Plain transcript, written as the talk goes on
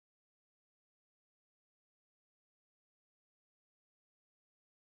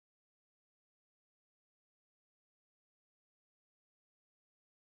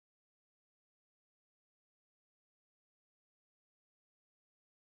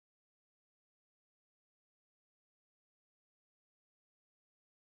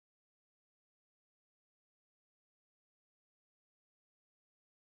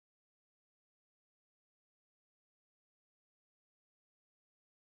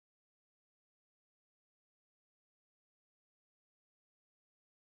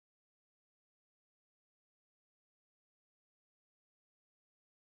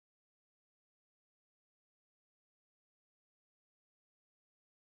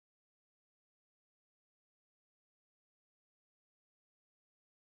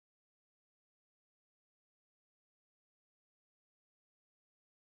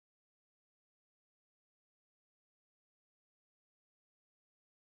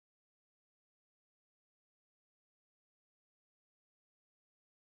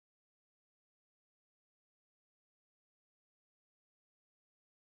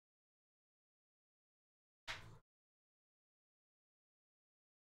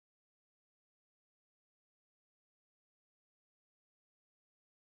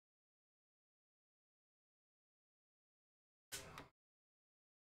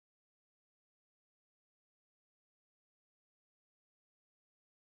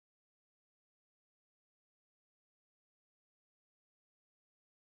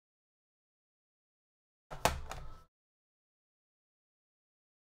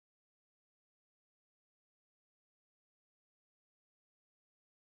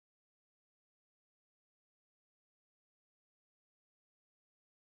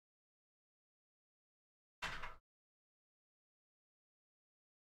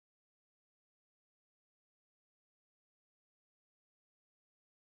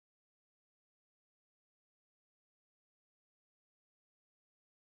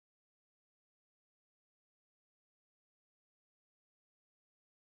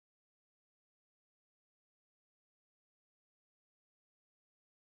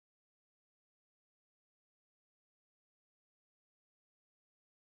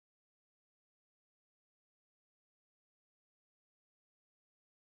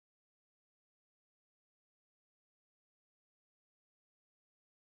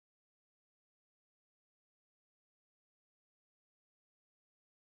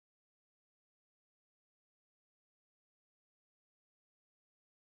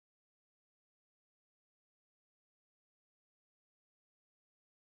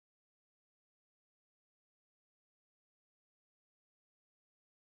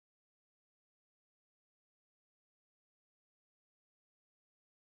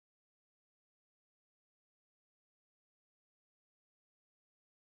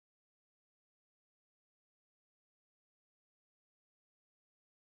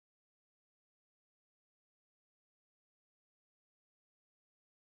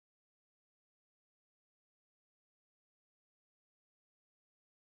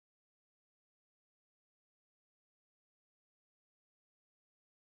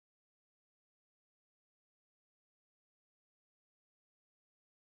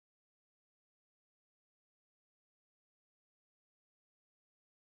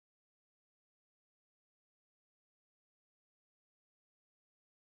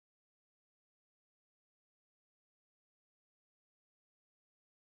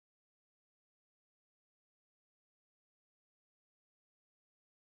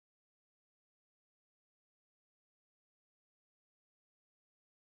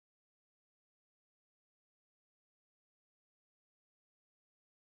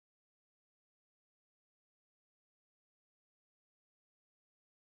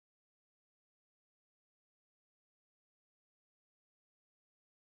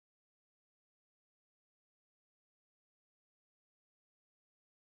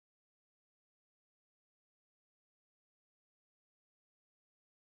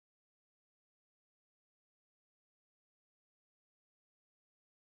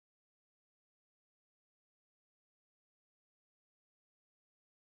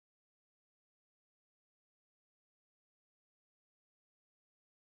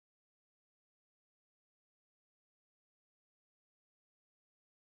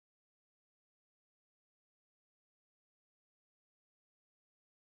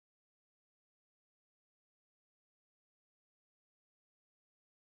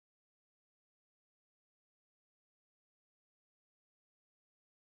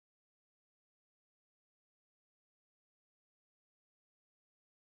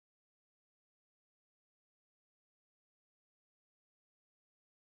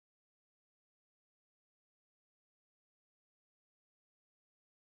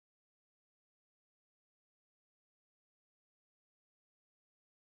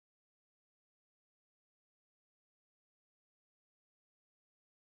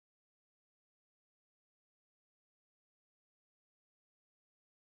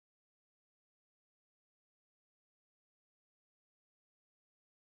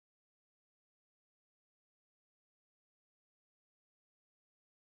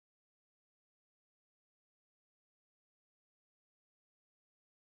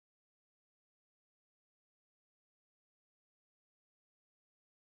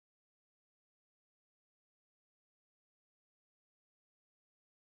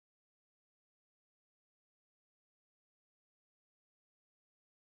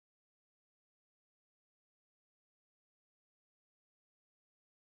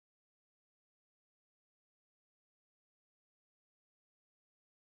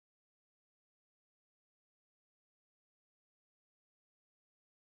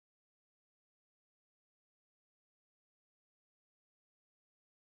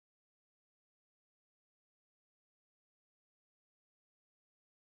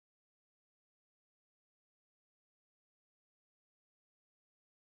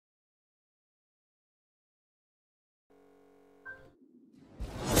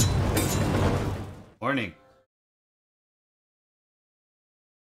Morning.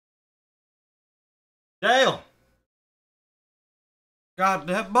 Dale! God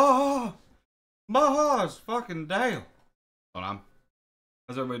damn, it's fucking Dale. Hold on.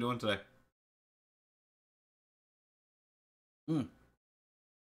 How's everybody doing today?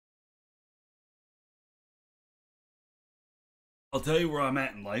 I'll tell you where I'm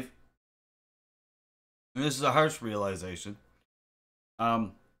at in life. And this is a harsh realization.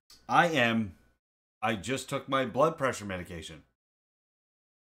 I just took my blood pressure medication.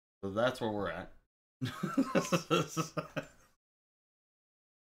 So that's where we're at.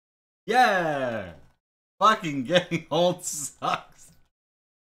 Yeah! Fucking getting old sucks.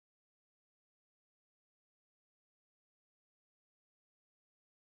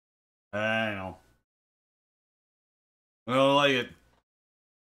 I know. I don't like it.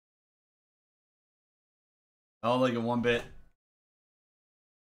 I don't like it one bit.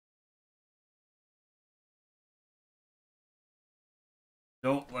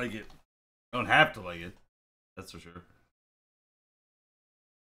 Don't like it. Don't have to like it. That's for sure.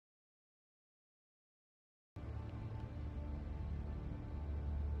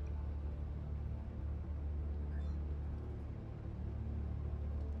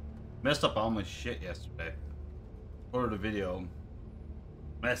 Messed up all my shit yesterday. Recorded a video.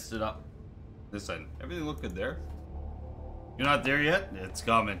 Messed it up. Listen, everything looked good there. You're not there yet? It's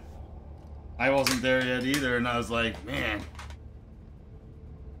coming. I wasn't there yet either, and I was like, man.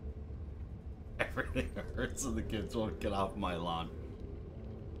 Everything hurts and the kids won't get off my lawn.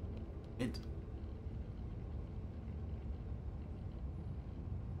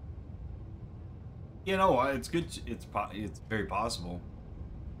 You know, it's good. It's very possible,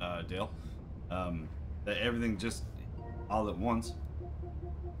 Dale, that everything just all at once.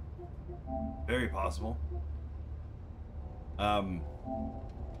 Very possible. And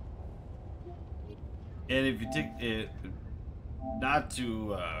if you take it, not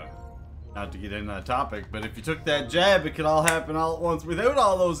to get into that topic, but if you took that jab, it could all happen all at once without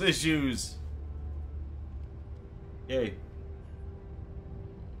all those issues. Yay.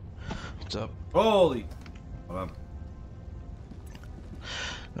 What's up? Holy.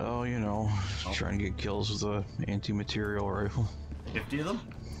 Oh, you know, trying to get kills with a anti-material rifle. 50 of them?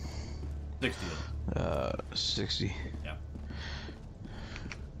 60 of them. 60. Yeah.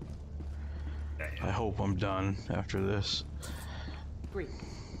 I hope I'm done after this. Great.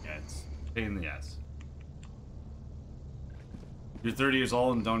 Yeah, it's a pain in the ass. You're 30 years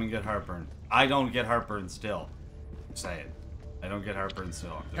old and don't even get heartburn. I don't get heartburn still. I'm saying. I don't get heartburn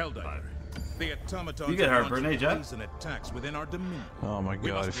still. Helldiver. The automatons you get heartburn, eh, Jeff? and attacks within our dominion. Oh my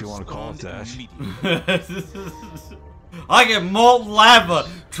god, if you want to call it that. I get molten lava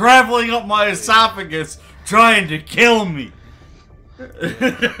traveling up my esophagus trying to kill me.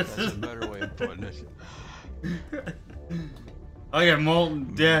 That's a better way of putting it. I get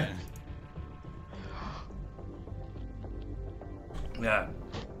molten death. Yeah.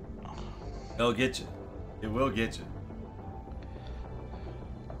 It'll get you. It will get you.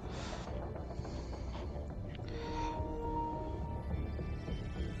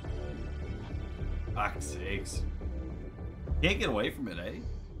 Fuck's sakes. Can't get away from it, eh?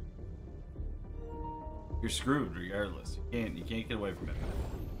 You're screwed regardless. You can't get away from it.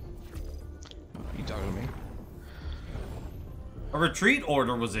 You talking to me? A retreat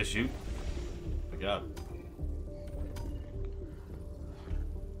order was issued. Oh my god.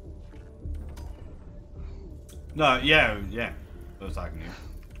 No, yeah. I was talking to you.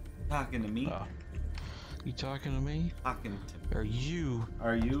 Talking to me? You talking to me? Talking to me. Are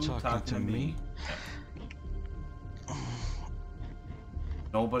you talking to me? Yeah.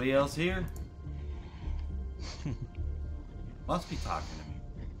 Nobody else here? Must be talking to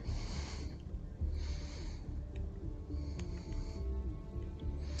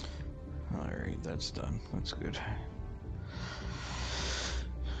me. Alright, that's done. That's good.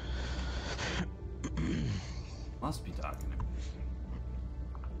 Must be talking to me.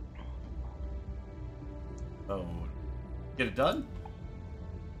 Oh. Get it done?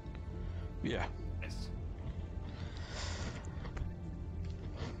 Yeah. Nice.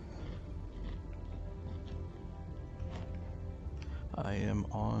 I am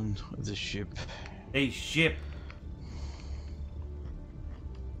on the ship. A ship.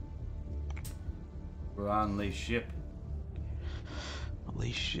 We're on the ship.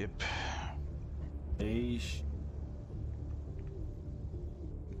 The ship.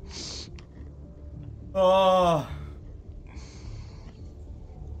 Oh.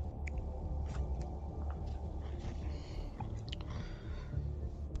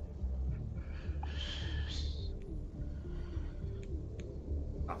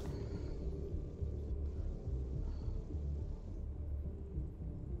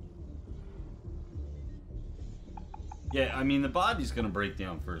 Yeah, I mean the body's gonna break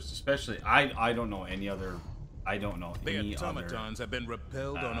down first, especially I don't know any other. I don't know The any automatons other. have been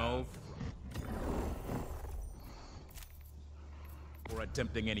repelled on all for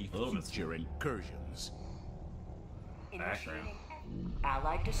attempting any future incursions. Background.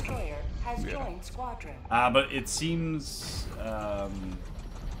 Allied destroyer has joined squadron. But it seems how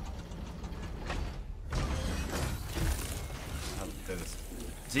to say this?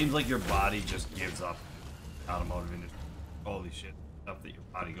 It seems like your body just gives up automotive industry. Holy shit, stuff that your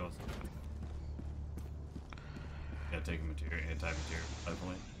body goes through. Gotta take a material, anti-material,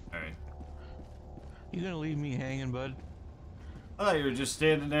 definitely. Alright. You gonna leave me hanging, bud? I thought you were just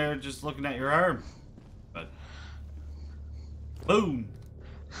standing there just looking at your arm. But boom!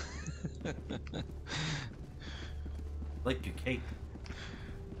 Like your cape.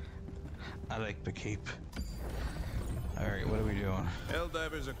 I like the cape. Alright, what are we doing?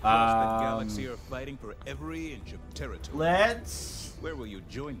 Helldivers across the galaxy are fighting for every inch of territory. Let's Where will you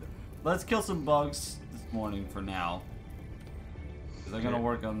join them? kill some bugs this morning for now. Cause I'm gonna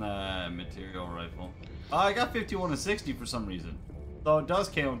work on the material rifle. I got 51 to 60 for some reason. So it does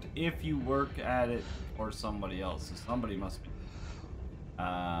count if you work at it for somebody else. So somebody must be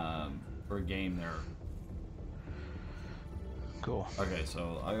for a game there. Cool. Okay,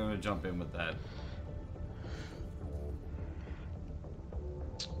 so I'm gonna jump in with that.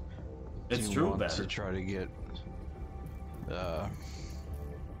 It's Do you true want better. to try to get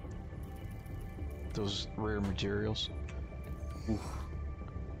those rare materials. Oof.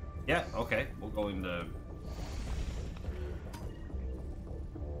 Yeah, okay. We'll go into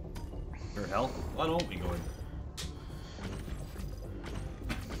your health. Why don't we go in?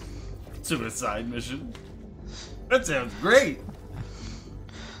 Suicide mission. That sounds great.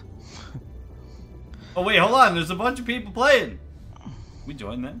 Oh wait, hold on. There's a bunch of people playing. We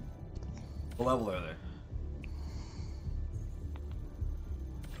join them. What level are they?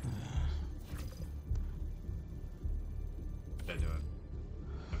 What are they doing?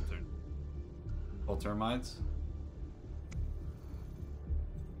 All termites?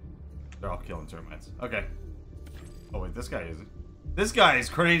 They're all killing termites. Okay. Oh wait, this guy isn't. This guy is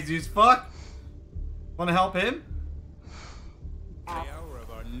crazy as fuck. Wanna help him? The hour of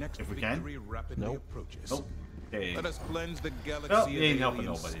our next If we can. victory rapidly Nope. approaches. Nope. Okay. Let us cleanse the galaxy Well, of you ain't helping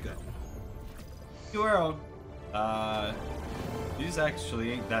alien nobody. scum. You are own. These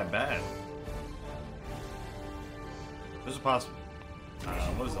actually ain't that bad. There's a possible.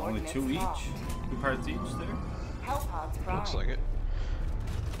 What is it? Only two each? 2 parts each there? Hellpods prime. Looks like it.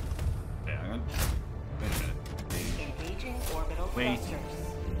 Okay, hang on. Wait a minute. Engaging orbital Wait. thrusters.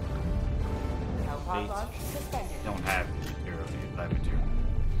 Wait. Hellpod launch suspended. Don't have material, type material.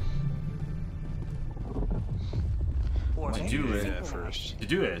 Orbital To do it synchronized. first. To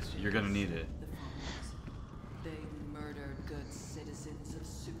do it, you're gonna need it. The Fox. They murdered good citizens of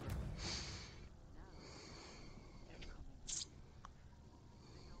Super.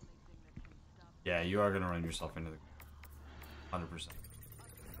 Yeah, you are gonna run yourself into the 100%.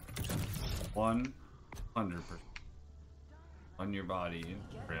 100%. On your body in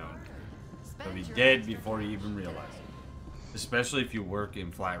the ground. You'll be dead before you even realize it. Especially if you work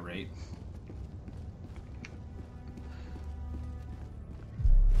in flat rate.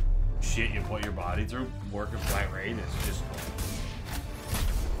 Shit you put your body through, working flat rate is just...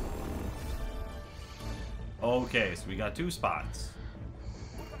 Okay, so we got 2 spots.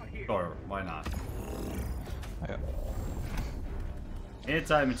 Sure, why not? Yeah.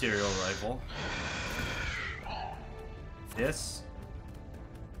 Anti-material rifle. This.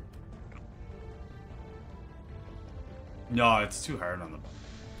 No, it's too hard on the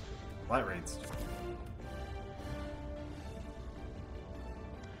flat rates.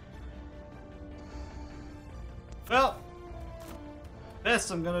 Well, this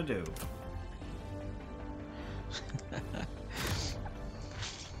I'm gonna do.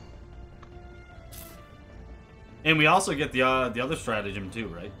 And we also get the other stratagem too,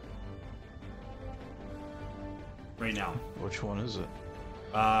 right? Right now. Which one is it?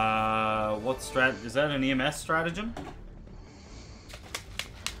 What strat? Is that an EMS stratagem?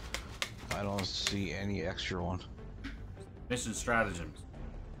 I don't see any extra one. Mission stratagems.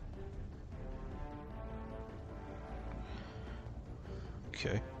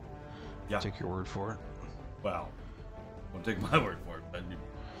 Okay. Yeah. Take your word for it. Well, don't take my word for it, but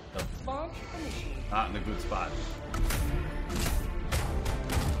Launch initiated. not in a good spot.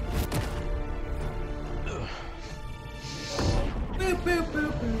 Boop, boop, boop,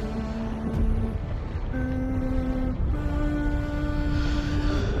 boop,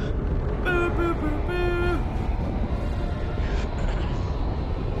 boop, boop, boop.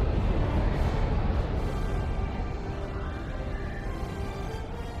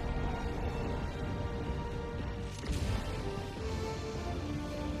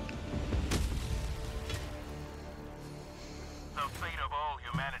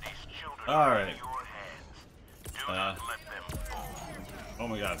 Alright. Oh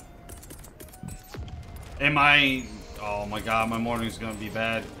my god. Oh my god, my morning's gonna be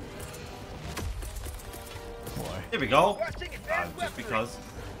bad. Why? Here we go. Just because.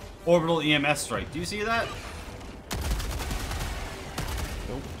 Orbital EMS strike. Do you see that?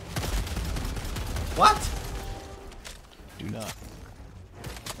 Nope. What? Do not.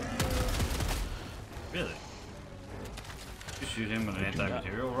 Really? You shoot him with an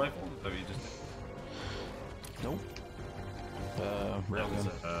anti-material rifle? Is that what you just did? Nope. Railgun.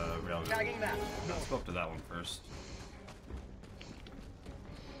 Railgun. Let's go up to that one first.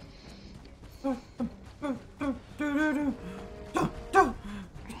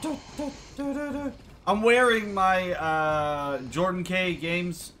 I'm wearing my Jordan K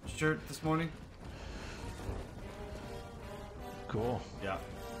Games shirt this morning. Cool. Yeah.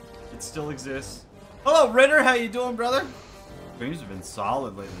 It still exists. Hello, Ritter. How you doing, brother? Streams have been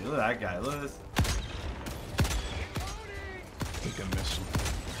solid lately. Look at that guy. Look at this. I think I missed him.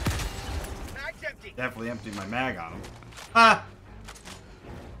 Definitely emptied my mag on him. Ah!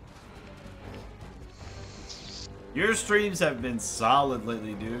 Your streams have been solid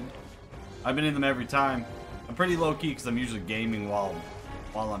lately, dude. I've been in them every time. I'm pretty low key because I'm usually gaming while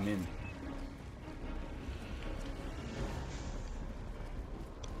I'm in.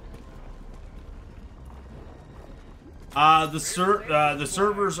 The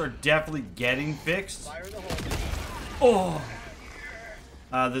servers are definitely getting fixed. Oh,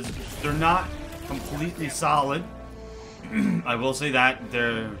 they're not completely solid. I will say that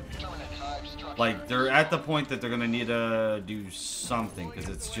they're at the point that they're gonna need to do something because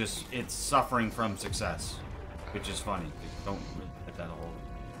it's suffering from success, which is funny. Don't really get that whole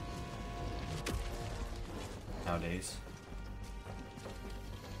nowadays.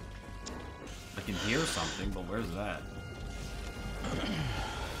 I can hear something, but where's that?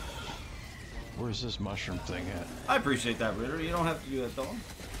 Where's this mushroom thing at? I appreciate that, Ritter. You don't have to do that, though.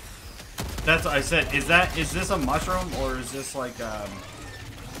 That's what I said. Is this a mushroom or is this like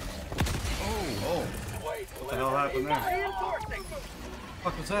Oh! What the hell happened there? What the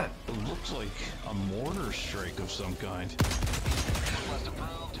fuck was that? It looks like a mortar strike of some kind.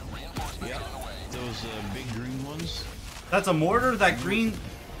 Yeah, those big green ones. That's a mortar? That green?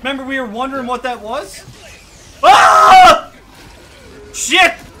 Remember we were wondering what that was? Ah!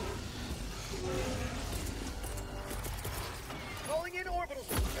 Shit!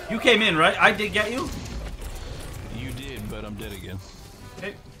 You came in, right? I did get you? You did, but I'm dead again.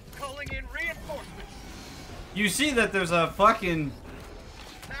 Okay. Calling in reinforcements. You see that there's a fucking...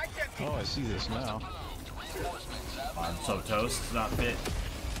 Oh, I see this now. I'm so toast. It's not fit.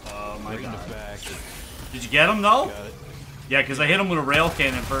 Oh my Right in god. the back. Did you get him, though? Got it. Yeah, because I hit him with a rail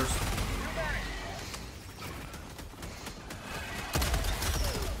cannon first.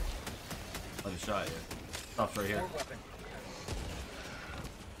 Another shot here. Stuff's right here.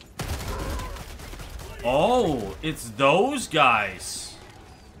 Oh, it's those guys.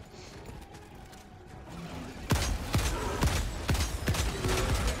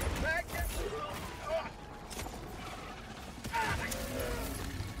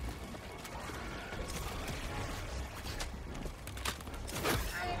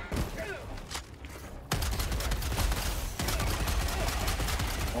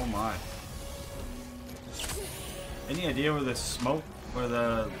 Oh my. Any idea where the smoke, where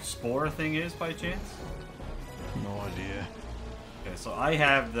the spore thing is by chance? No idea. Okay, so I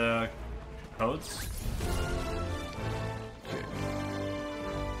have the codes. Okay.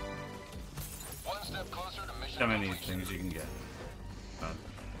 One step closer to mission. How many things you can get?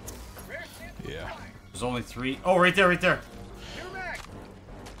 Yeah. There's only 3. Oh, right there, right there.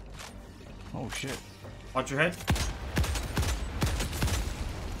 Oh shit. Watch your head.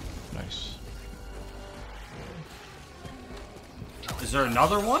 Nice. Is there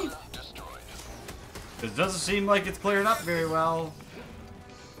another one? It doesn't seem like it's cleared up very well.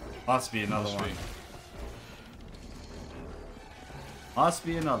 Must be another one. Must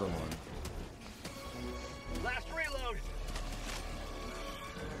be another one. Last reload.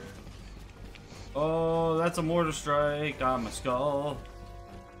 Oh, that's a mortar strike on my skull.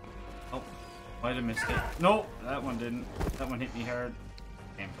 Oh, might have missed it. Nope, that one didn't. That one hit me hard.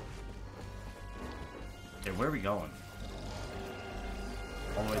 Damn. Okay, where are we going?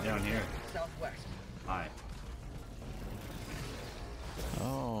 All the way down here. Southwest. Hi.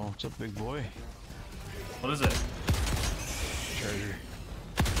 Oh, what's up, big boy? What is it? Treasure.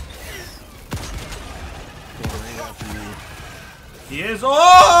 Going right after you. He is.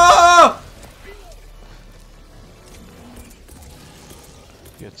 Oh!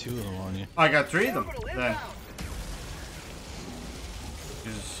 You got 2 of them on you. I got 3 of them. Then.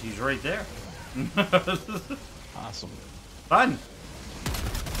 Because he's right there. Awesome. Fun.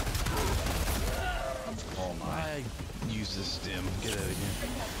 Oh my. I use this stim. Get out of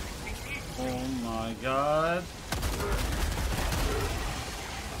here. Oh my god.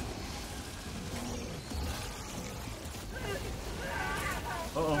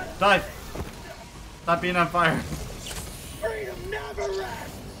 Uh-oh. Dive! Stop being on fire.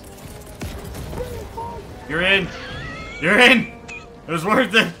 You're in! You're in! It was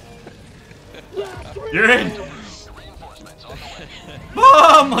worth it! You're in!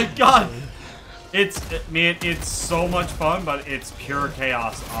 Oh my god! Man, it's so much fun, but it's pure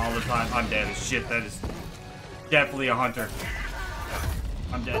chaos all the time. I'm dead as shit. That is definitely a hunter.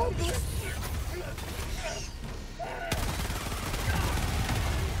 I'm dead.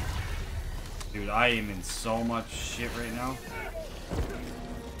 Dude, I am in so much shit right now.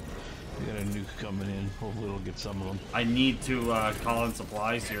 We got a nuke coming in. Hopefully it'll get some of them. I need to call in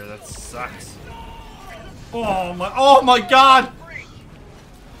supplies here. That sucks. Oh my god!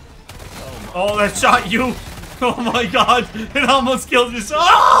 Oh, that shot you! Oh my god! It almost killed you.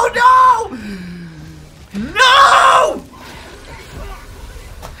 Oh no! No!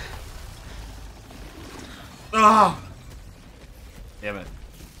 Ah! Damn it.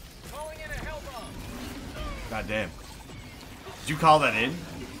 God damn. Did you call that in?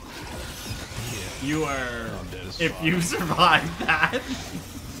 Yeah. You are... if fuck. you survive that...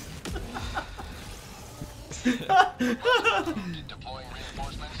 Deploying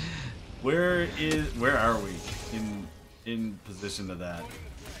reinforcements. Where are we in position to that?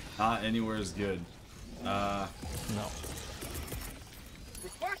 Not anywhere is good. No.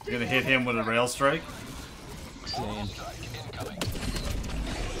 Gonna hit him with a rail strike. Same.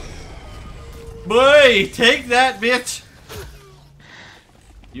 Boy, take that, bitch!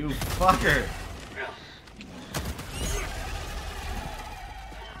 You fucker!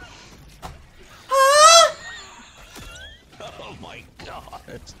 Oh my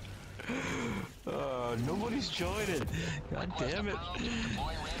god. Nobody's joining. God damn it.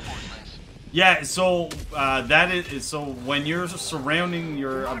 Yeah, so that is so when you're surrounding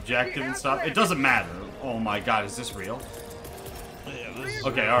your objective and stuff, it doesn't matter. Oh my god, is this real? Yeah, this is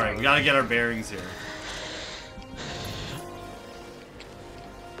Okay, alright, we gotta get our bearings here.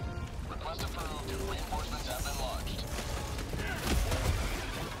 Request approved. Reinforcements have been launched.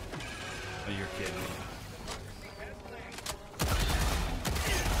 Oh, you're kidding me.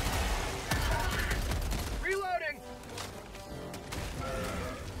 Reloading.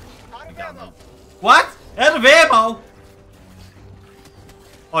 Out of ammo. What? Out of ammo?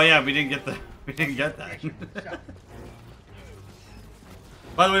 Oh yeah, we didn't get that.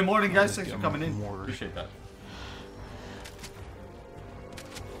 By the way, morning guys, thanks for coming in. Mortar. Appreciate that.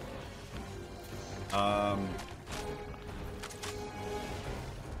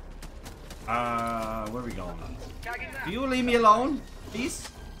 Where are we going? Do you leave me alone, please?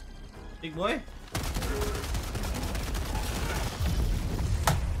 Big boy?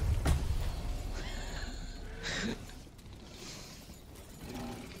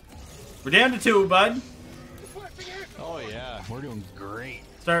 We're down to 2, bud. Oh yeah, we're doing great.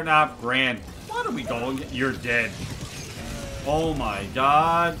 Starting off grand. What are we going? You're dead. Oh my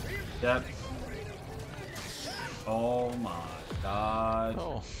god. Yep. Oh my god.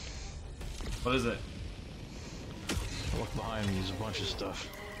 Oh, What is it? look behind me. There's a bunch of stuff.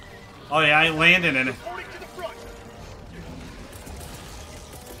 Oh yeah, I landed in it. Reporting to the front.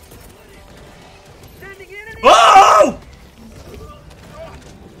 Sending in an Oh!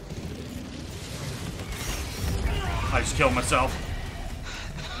 I just killed myself.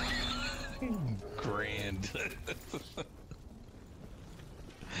 Grand.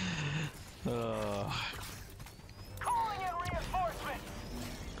 calling in reinforcements.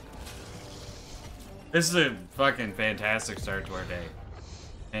 This is a fucking fantastic start to our day.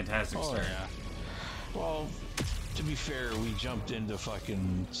 Fantastic Oh start. yeah. Well, to be fair, we jumped into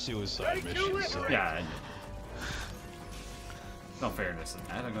fucking suicide missions. So. Yeah. No fairness in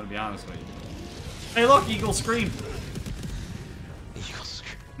that, I'm gonna be honest with you. Hey look, Eagle Scream! Eagle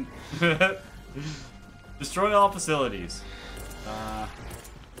scream. Destroy all facilities.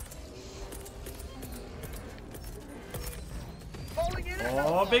 Calling in an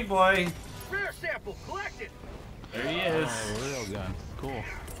Oh, big boy! rare sample collected. There he is. Oh, railgun. Cool.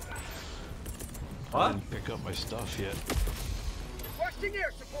 I What? didn't pick up my stuff yet. Requesting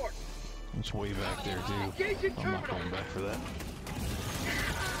air support. It's way back there too. Engaging I'm not terminal. going back for that.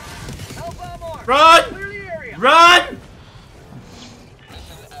 Hellbomb armed. Run! Clear the area. Run!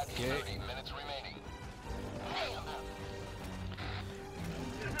 Mission at Okay. 30 minutes remaining.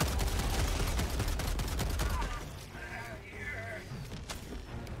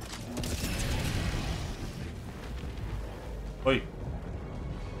 Oi.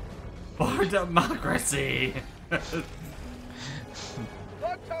 For democracy!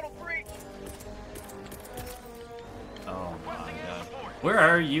 Log tunnel breach. Oh my god. Where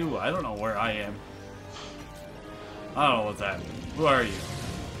are you? I don't know where I am. I don't know what's happening. Who are you?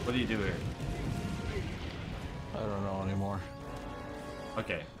 What do you do here? I don't know anymore.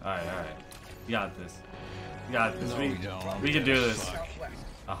 Okay, alright. You got this. You got this. No, we don't. We can do this. Southwest.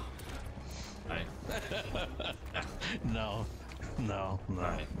 Oh. Alright. No.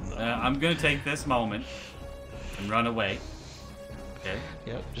 Alright. I'm gonna take this moment and run away. Okay?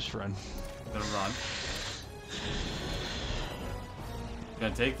 Yep, just run. I'm gonna run.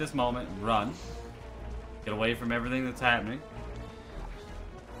 Gonna take this moment and run. Get away from everything that's happening.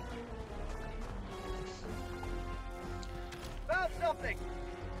 Found something.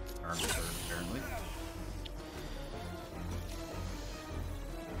 Apparently.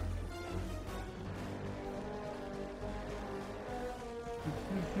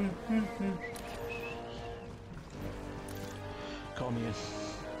 Call me in.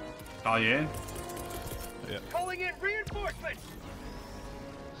 Call you in? Calling in reinforcements.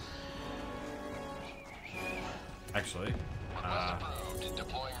 Actually. Request approved.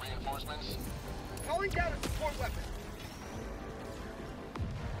 Deploying reinforcements. Calling down a support weapon.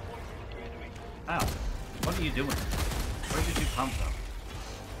 Ow. What are you doing? Where did you come from?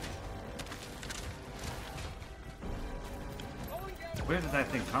 Calling down. Where did that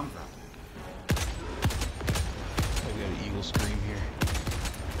thing come from? I got an eagle scream here.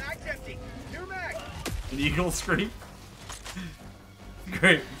 Mag's empty. New mag. An eagle scream?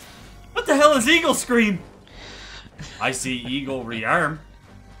 Great. What the hell is eagle scream? I see eagle rearm.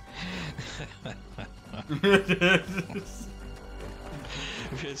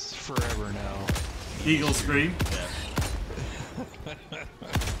 It's forever now. Eagle scream?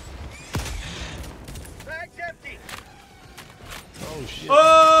 Mag's empty. Oh shit.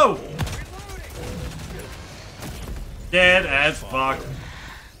 Oh! Reloading. Dead as fuck.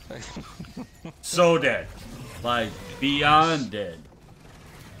 So dead. Like, beyond dead.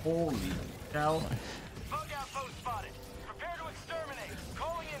 Holy cow. Bug outpost spotted. Prepare to exterminate.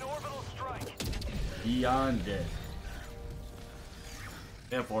 Calling in orbital strike. Beyond dead.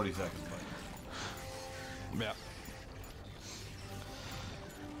 Yeah, 40 seconds. Yeah.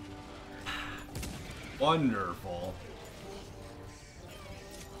 Wonderful.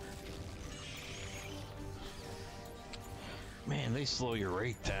 Man, they slow your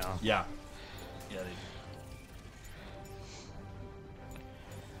rate down. Yeah. Yeah, they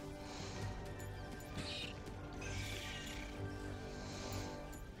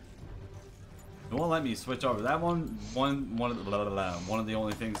It won't let me switch over. That one of the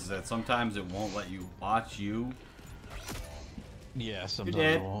only things is that sometimes it won't let you watch you. Yeah, sometimes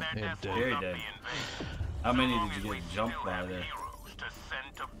dead. it won't. It did. Very dead. How many did you get jumped by there?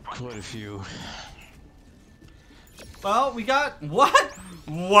 Quite a few. Well, we got what?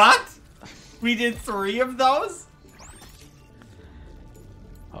 What? We did 3 of those?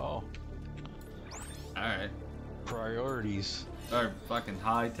 Oh. Alright. Priorities. Our fucking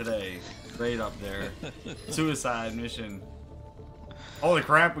high today. Straight up there. Suicide mission. Holy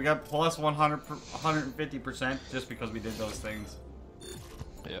crap, we got plus 150% just because we did those things.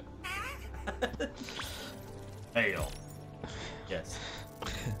 Yep. Hail. Yes.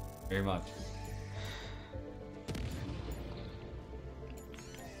 Very much.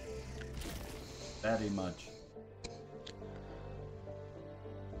 Very much.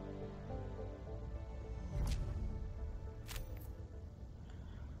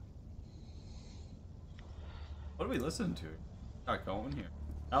 What are we listening to? Got going here.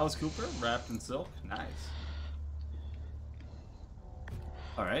 Alice Cooper, wrapped in silk. Nice.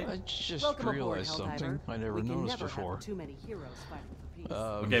 All right. I just Welcome aboard, realized something Helldiver. I never We can noticed never before. have too many heroes fighting for peace.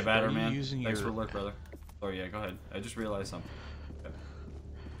 Okay, are Batter you Man. using Thanks your, for the look, brother. Oh yeah, go ahead. I just realized something. Okay.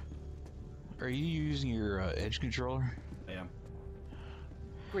 Are you using your edge controller? I am.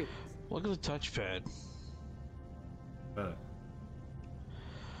 Greetings. Look at the touchpad. Better.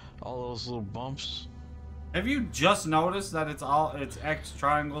 All those little bumps. Have you just noticed that it's X,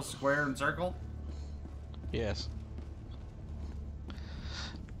 triangle, square, and circle? Yes.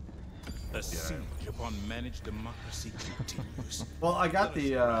 The siege upon managed democracy continues. Well, I got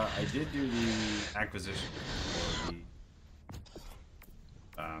the I did do the acquisition for the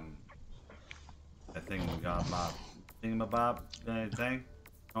that thing we got thingamabob thing.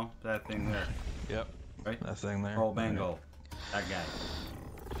 Oh, that thing there, Yep. right? That thing there. Oh, Bango, that guy.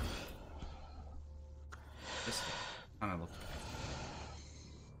 This kind of looks.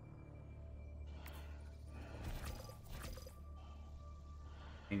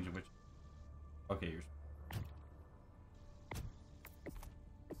 Change which. Okay, you're.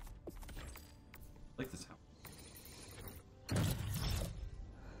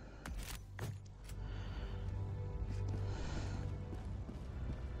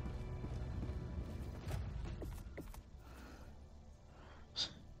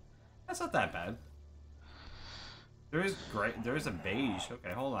 not that bad. There is great. There is a beige.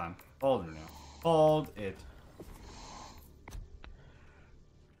 Okay, hold on. Hold her now. Hold it.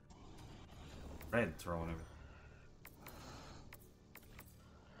 Red throwing everything.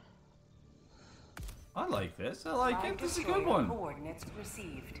 I like this. I like it. This is a good one. Coordinates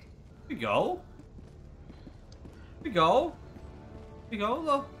received. Here we go. Here we go. Here we go.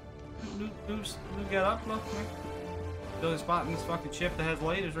 Look. New get up. Look. The only spot in this fucking ship that has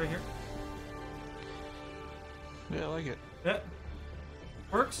lasers right here. Yeah, I like it. Yeah.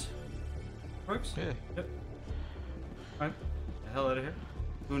 Works. Works. Yeah. Yep. Alright. The hell out of here.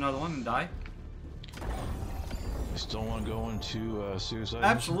 Do another one and die. You still want to go into suicide?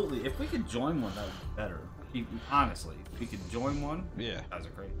 Absolutely. If we could join one, that would be better. Honestly, if we could join one, Yeah. that's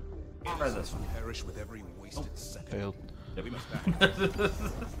great. Try this one. Perish with every wasted second. Failed. We must back.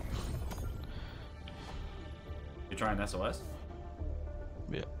 You trying SOS?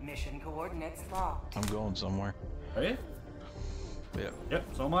 Yeah. Mission coordinates locked. I'm going somewhere. Are you? Yeah. Yep,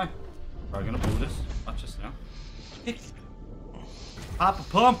 so am I. Probably gonna blow this. Watch this now. Pop a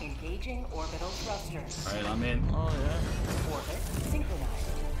pump! Engaging orbital thrusters. Alright, I'm in. Oh yeah. Orbit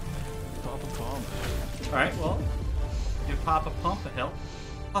synchronized. Pop a pump. Alright, well. Give Pop a pump a help.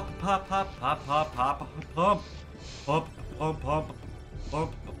 Pop a pop pop pop pop pop a pump. Pump pump pump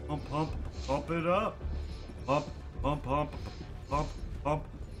pump pump pump pump it up. Pump pump pump pump pump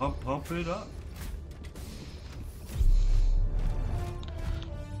pump pump it up.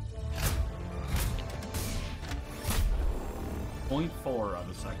 .4 of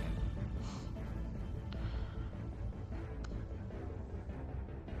a second.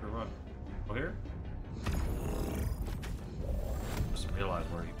 For what? Over here? Just realized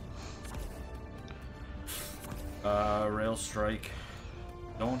where he. Rail strike.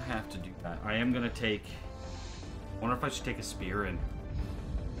 Don't have to do that. I am gonna take. Wonder if I should take a spear in.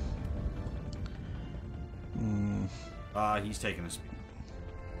 He's taking a spear.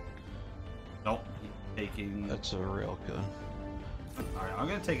 Nope, he's taking. That's a rail gun. Alright, I'm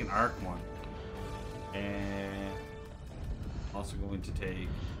gonna take an arc one. And also going to take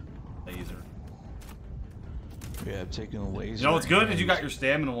laser. Yeah, taking a laser. You know what's good is you got your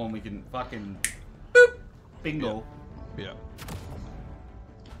stamina one, we can fucking boop! Bingo. Yeah.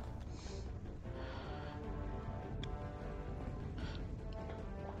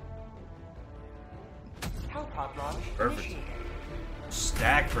 Power pod launch Perfect. initiated.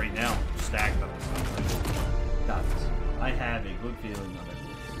 Stacked right now. Stacked up. Got this. I have a good feeling of it.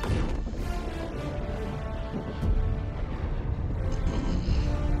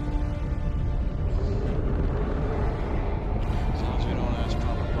 As long as we don't ask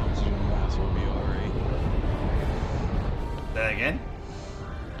proper pumps to do math, we'll be alright. Say that again?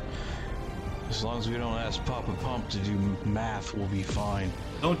 As long as we don't ask Papa Pump to do math, we'll be fine.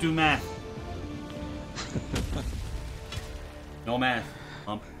 Don't do math. No math.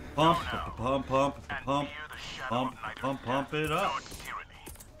 Pump, pump, pump, pump, pump, pump, pump, pump it up.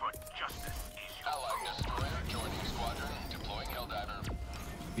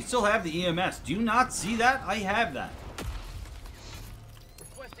 We still have the EMS. Do you not see that? I have that.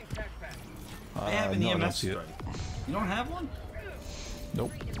 I have an no, I don't EMS see it. strike. You don't have one?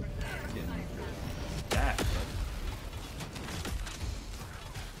 Nope. That, but...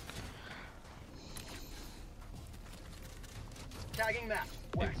 Tagging map.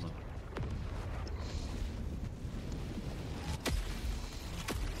 West.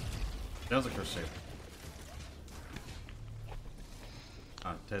 Sounds like we're safe.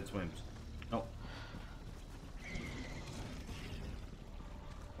 Ah, Ted swims. Nope.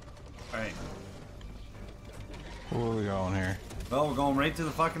 Alright. Where are we going here? Well, we're going right to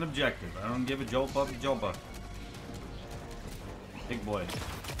the fucking objective. I don't give a jopa. Big boy.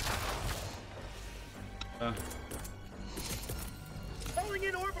 Calling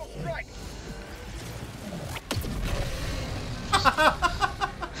in orbital strike.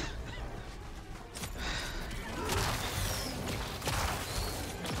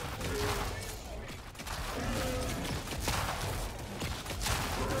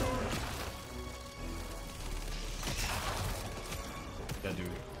 Yeah, dude.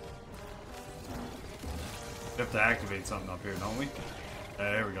 We have to activate something up here, don't we?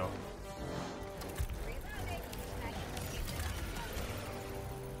 There we go.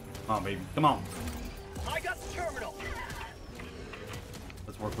 Come on, baby. Come on. I got the terminal.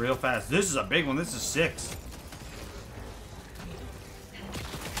 Let's work real fast. This is a big one. This is 6.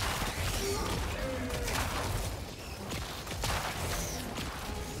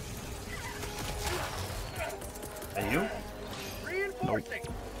 Hey, you? Reinforcing.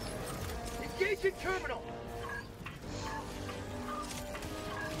 Engaging terminal.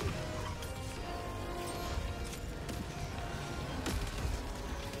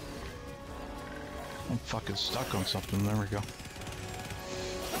 fucking stuck on something. There we go.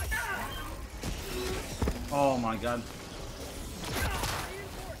 Oh my god.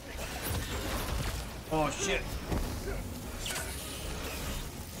 Oh shit.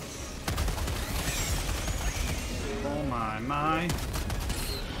 Oh my.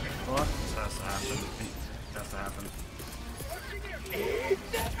 What? This has to happen. It has to happen.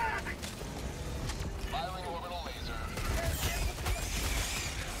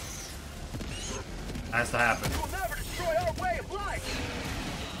 Has to happen.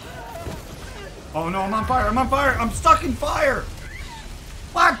 Oh no, I'm on fire! I'm on fire! I'm stuck in fire!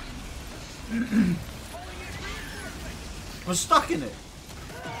 What? I'm stuck in it.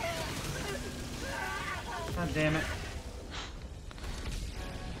 God damn it.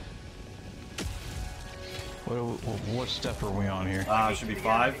 What step are we on here? It should be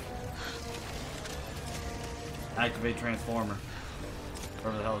 5. Activate transformer.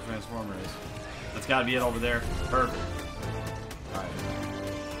 Wherever the hell the transformer is. That's gotta be it over there. Perfect. Alright.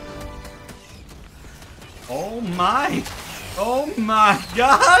 Oh my! Oh my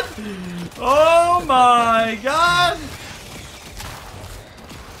god! Oh my god!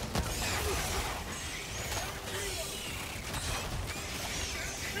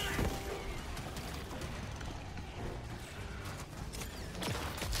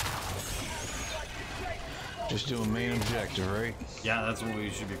 Just doing main objective, right? Yeah, that's what we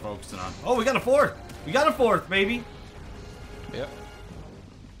should be focusing on. Oh, we got a 4th! We got a 4th, baby! Yep.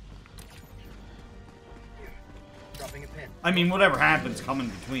 Dropping a pin. I mean, whatever happens, come in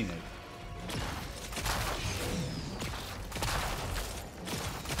between it.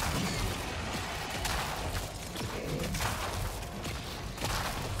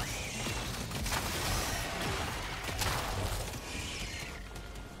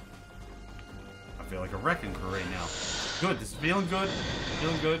 I feel like a wrecking crew right now. Good, this is feeling good.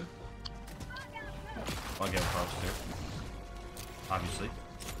 Feeling good. I'll get across here. Obviously.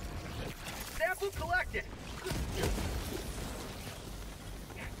 Sample collected.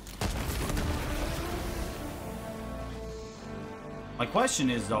 My question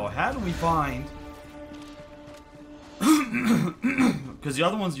is, though, how do we find... Because the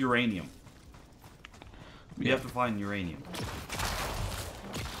other one's uranium. We have to find uranium.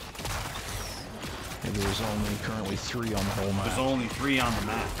 And there's only currently 3 on the whole map. There's only 3 on the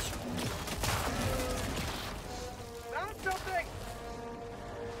map. Found something.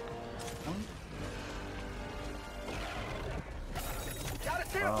 Got a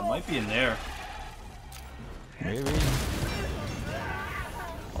sample. Might be in there. Maybe.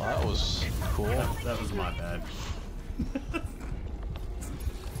 Well, that was cool. That was my bad.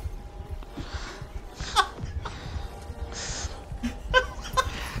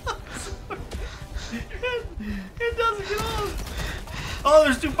 It doesn't get off. Oh,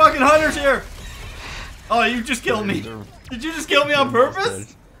 there's 2 fucking hunters here. Oh, you just killed me. Did you just kill me on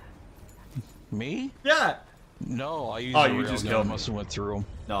purpose? Me? Yeah. No, I used Oh, a you railgun. just killed me. Must have went through them.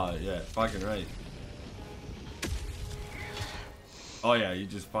 No, yeah, fucking right. Oh yeah, you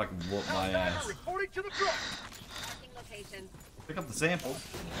just fucking whooped my ass. Reporting to the front. Location. Pick up the samples.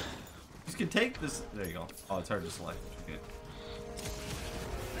 You can take this. There you go. Oh, it's hard to select. Okay.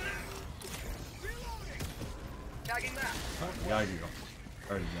 Tagging that. Yeah, you go.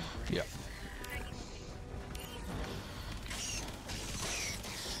 Already done. Yeah.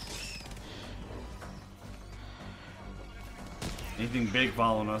 Anything big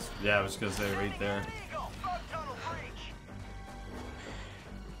following us? Yeah, I was gonna say right there. Eagle, front tunnel breach.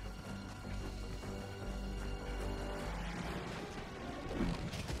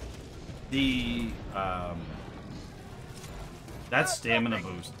 The that stamina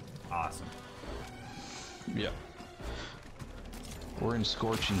boost, awesome. Yeah. We're in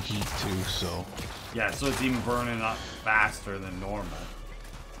scorching heat too, so. Yeah, so it's even burning up faster than normal.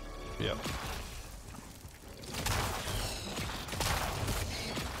 Yep.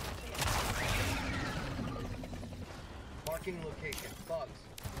 Marking location. Bugs.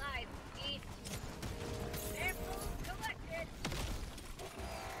 Live. East. Sample collected.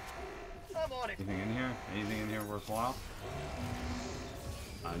 I'm on it. Anything in here? Anything in here worthwhile?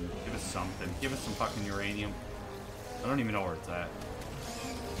 Give us something. Give us some fucking uranium. I don't even know where it's at.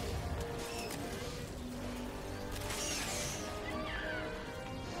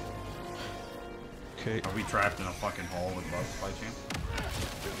 Okay. Are we trapped in a fucking hole with bugs by chance?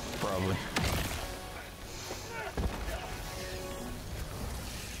 Probably.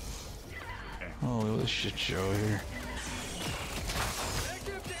 Okay. Oh, look at this shit show here.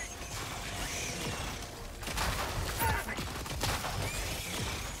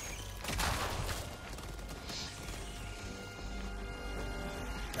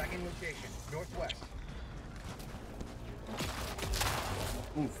 Tracking location. Northwest.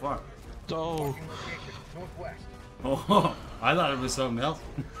 Oh fuck. Oh, Location northwest. Oh, I thought it was something else.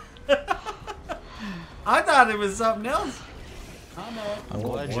 I thought it was something else. I'm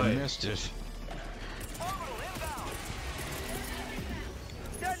glad you boy. missed it. Orbital inbound.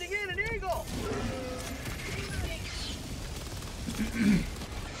 Sending in an eagle.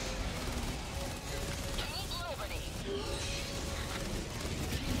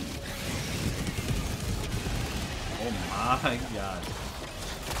 Oh my god.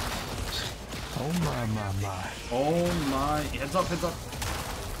 Oh my. Oh my. Heads up, heads up.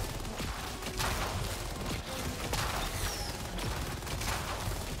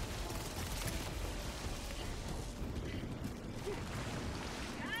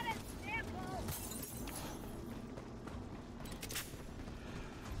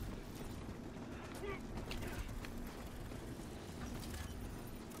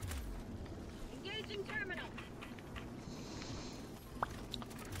 Engaging terminal.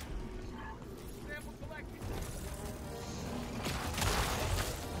 Sample collected.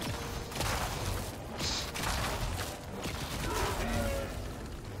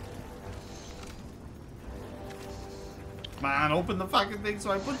 Come on, open the fucking thing so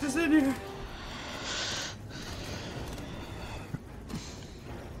I put this in here.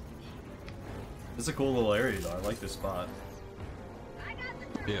 It's a cool little area though. I like this spot.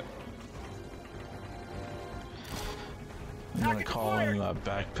 Yeah. I'm gonna call in a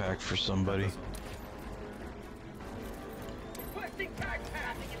backpack for somebody. Requesting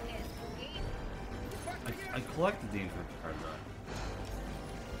backpack. I collected the encrypted hard drive.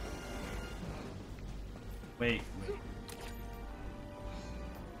 Wait.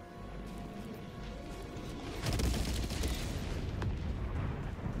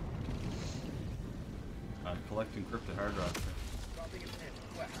 Collect encrypted hard drive. Dropping a pin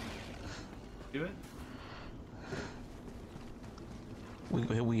west. Do it?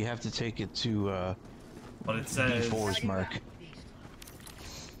 We have to take it to But it says B4's mark. East.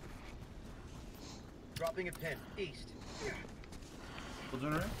 Dropping a pin east. We'll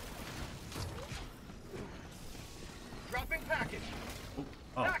turn around. Dropping package.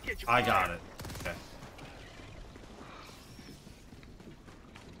 Oh, Package I got fire. it. Okay.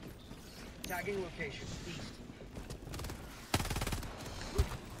 Tagging location east.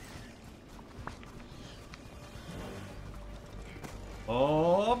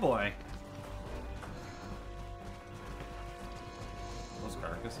 Oh boy. Those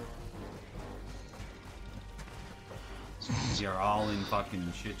carcasses. We are all in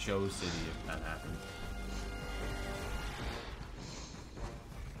fucking shit show city if that happens.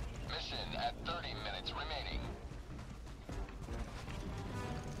 Mission at 30 minutes remaining.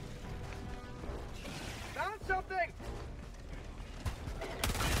 Found something.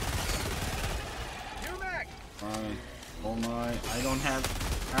 New mag. Alright. Oh my. I don't have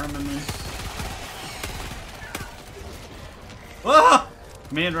armament. Ah!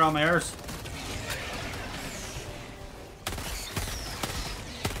 Commander on my arse.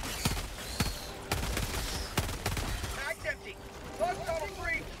 Mag's empty. Bug tunnel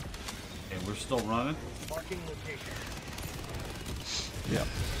free. Okay, we're still running. Marking location. Yep.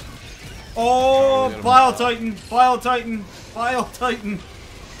 Oh, get him. Bile Titan! Bile Titan! Bile Titan!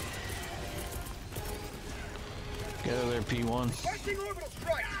 Get out of there, P1. Requesting orbital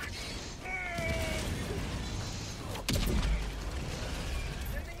strike.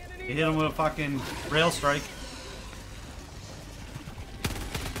 Sending in an You hit him with a fucking rail strike.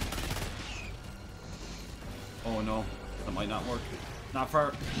 Oh no, that might not work. Not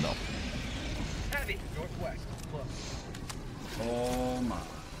far. No. heavy. Northwest. Close. Oh my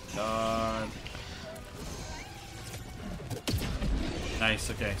god.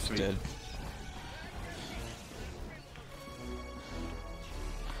 Nice, okay, sweet. Dead.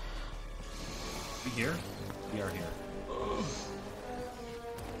 We here? We are here.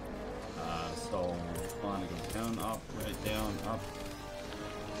 So want to go down, up, right down, up.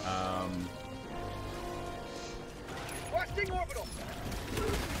 Requesting orbital.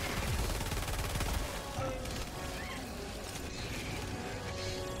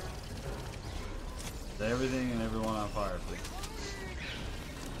 Set everything and everyone on fire, please.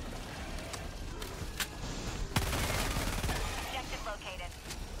 Objective located.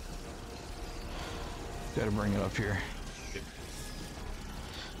 Gotta bring it up here.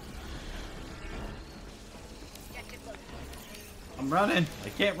 Objective located. I'm running. I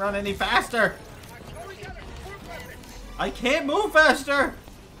can't run any faster. Artillery gunner, support weapon. I can't move faster.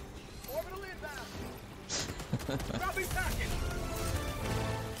 Orbital inbound. Dropping packet.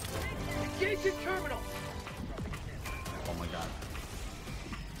 Engaging terminal. Oh my god.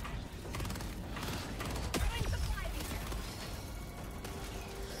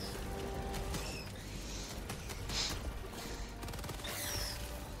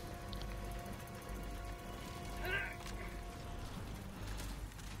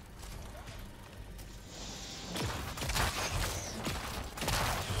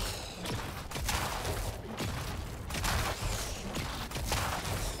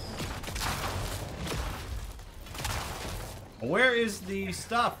 Where is the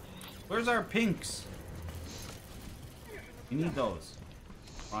stuff? Where's our pinks? We need those.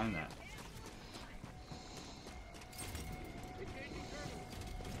 Find that.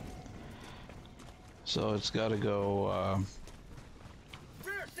 So it's got to go.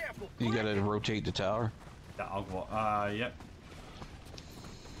 You got to rotate the tower. Yeah, I'll go. Yep.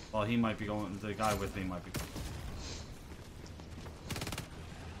 Well, he might be going. The guy with me might be.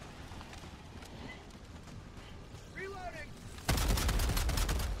 Reloading.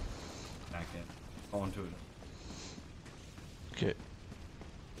 Back in. Going to it. Okay.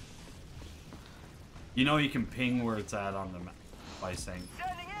 You know you can ping where it's at on the map by saying.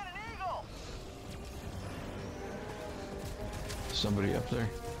 Sending in an eagle. Somebody up there.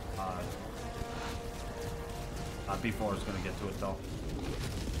 B4 is gonna get to it though.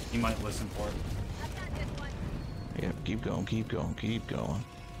 He might listen for it. Yeah, keep going, keep going, keep going.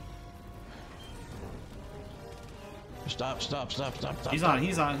 Stop, stop, stop, stop, stop. He's on,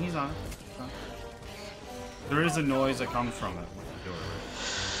 he's on, he's on. There is a noise that comes from it.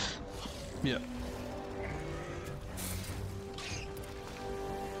 Yeah.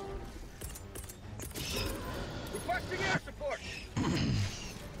 Requesting air support.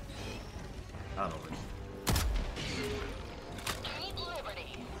 Not over. Keep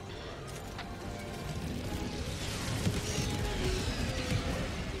liberty.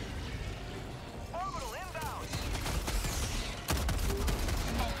 Orbital inbound.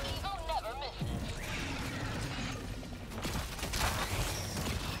 An eagle never misses.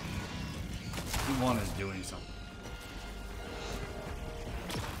 One is doing something.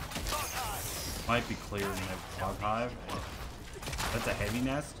 Might be clear in the bug hive. That's a heavy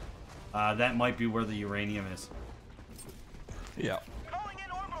nest. That might be where the uranium is. Yeah. Calling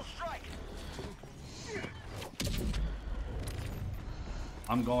in orbital strike.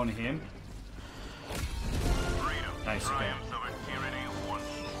 I'm going to him. Nice. Okay.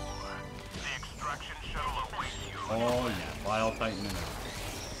 The extraction shuttle awaits you. Oh yeah, File Titan in there.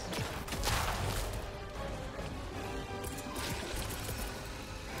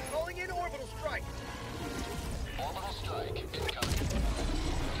 Calling in orbital strike. Orbital strike incoming.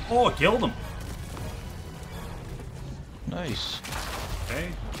 Oh, it killed him. Nice. Okay.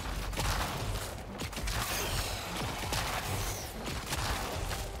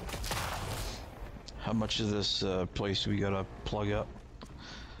 How much of this place we gotta plug up?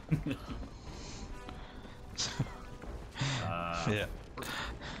 Yeah.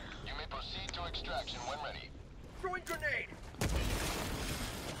 You may proceed to extraction when ready. Throwing grenade.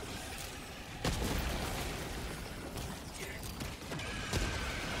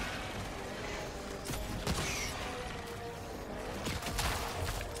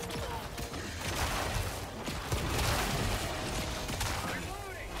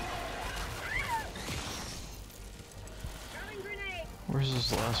 Where's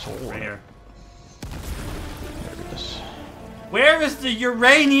this last hole? Right here. There it is. Where is the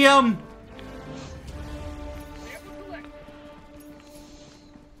uranium?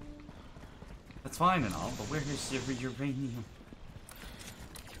 That's fine and all, but where is the uranium?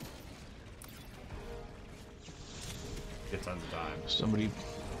 Get tons of time. Somebody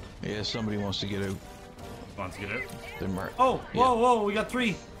wants to get out. Wants to get it. They're marked. Oh, whoa, Yeah. whoa, we got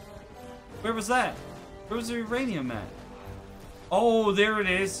 3. Where was that? Where was the uranium at? Oh, there it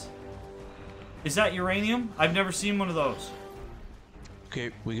is. Is that uranium? I've never seen one of those.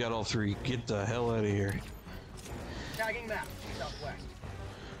 Okay, we got all 3. Get the hell out of here. Tagging map. Southwest.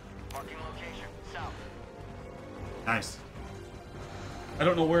 Marking location. South. Nice. I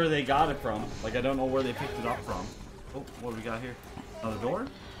don't know where they got it from. Like, I don't know where they picked it up from. Oh, what do we got here? Another door?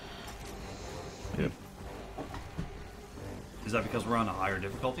 Yep. Is that because we're on a higher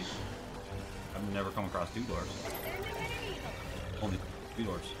difficulty? I've never come across 2 doors. Only 2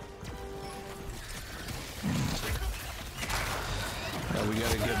 doors. Yeah, we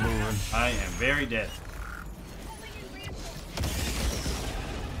gotta get moving. I am very dead.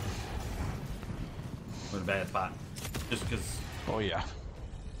 We're in a bad spot. Just because. Oh yeah. 50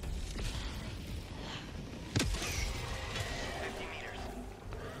 meters.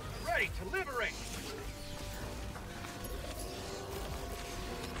 Ready to liberate.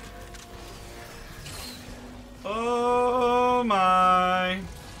 Oh my.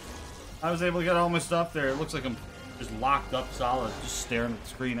 I was able to get all my stuff there. It looks like I'm just locked up solid, just staring at the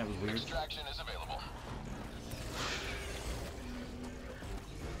screen. That was weird. Extraction is available.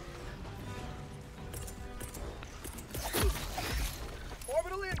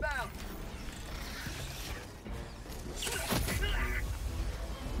 Orbital inbound.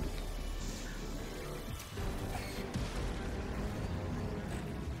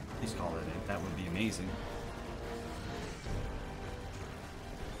 Please call it in. That would be amazing.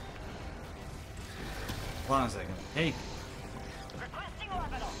 Hold on a second. Hey. Requesting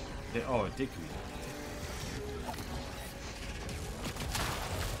orbital. Oh, it did come in.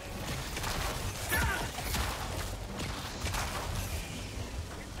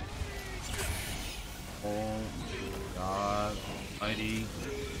 Oh God Almighty.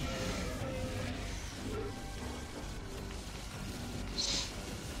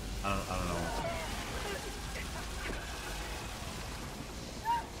 I don't know.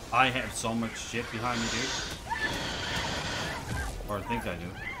 I have so much shit behind me, dude. Or I think I do.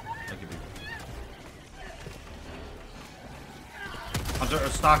 I could be. Hunter or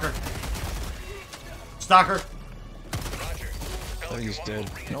stalker? Stalker! I think he's dead.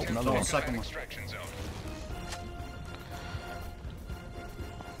 Nope, another No, one. second one.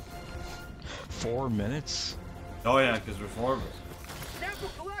 4 minutes? Oh yeah, because we're 4 of us. Sample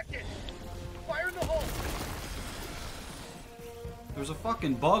collected. Fire in the hole. There's a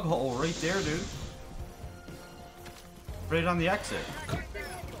fucking bug hole right there, dude. Right on the exit. I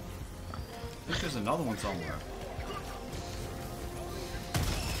think there's another one somewhere.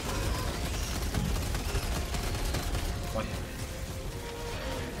 Oh, yeah.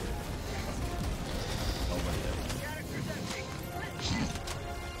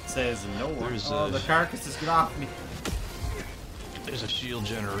 Says no one. Oh, the carcasses, get off me. There's a shield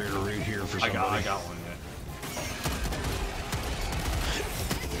generator right here for somebody. I got one, yeah.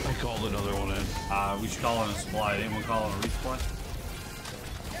 I called another one in. We should call it a supply. Anyone call it a resupply?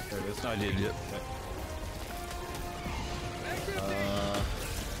 There it is. I did, yep.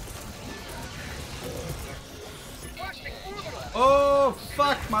 Oh,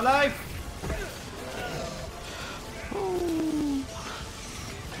 fuck my life!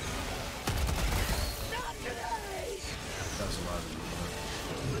 That's a lot of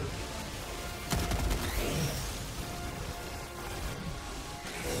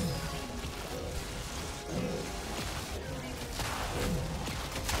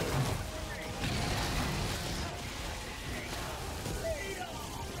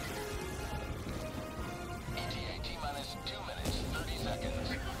ETA-T-minus 2 minutes, 30 seconds.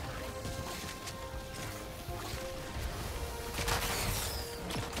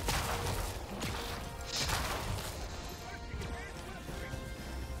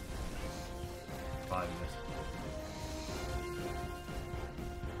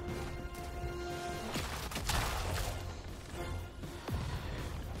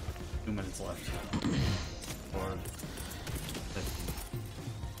 minutes left. Or 50.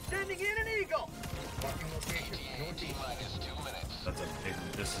 Sending in an eagle. ETA-T-minus 2 minutes. That's a big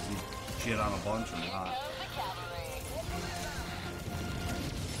one. This is shit on a bunch or not.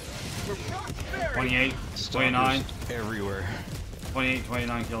 28, 29. Everywhere. 28,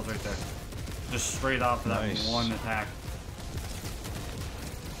 29 kills right there. Just straight off of that Nice. one attack.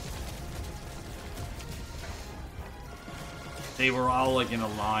 They were all like in a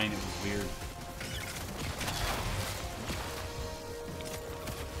line. It was weird.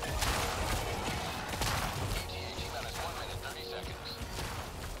 ETA-T-minus 1 minute, 30 seconds.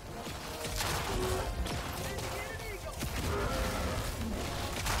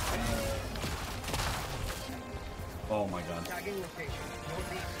 Oh my god. Tagging location.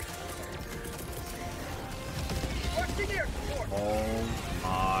 Northeast. Requesting air support. Oh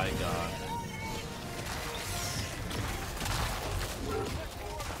my god.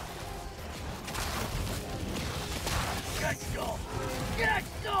 Get some. Get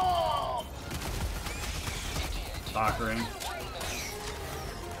some. Stalkering.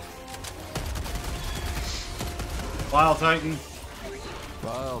 Wild Titan.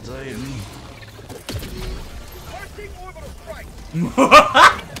 Wild Titan. Requesting orbital strike.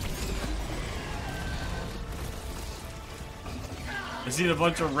 I seen a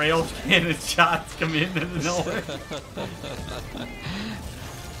bunch of rail cannon shots come in out of nowhere.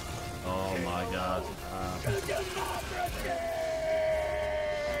 Oh my god.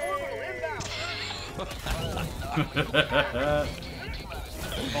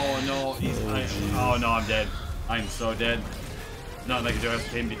 Oh no, oh no, I'm dead. I'm so dead. Nothing I can do. I have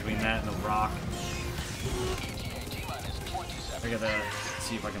to in between that and the rock. I gotta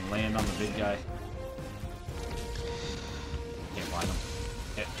see if I can land on the big guy. Can't find him.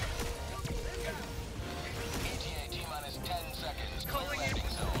 Hit. ETA-T-minus 10 seconds. Clear landing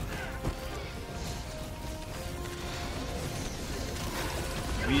zone.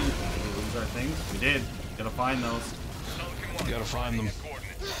 We lose our things? We did. Gotta find those. You gotta find them.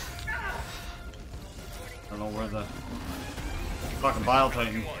 I don't know where the fucking Bile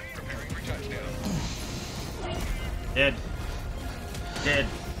Titan. Dead. Dead.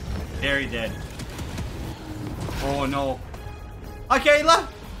 Very dead. Oh no. Hi, Kayla!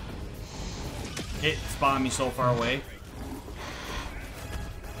 It spawned me so far away.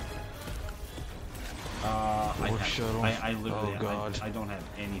 I literally, Oh god. I don't have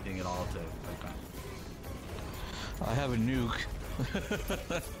anything at all to like that. I have a nuke.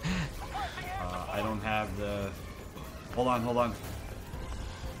 I don't have the. Hold on.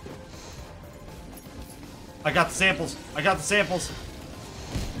 I got the samples.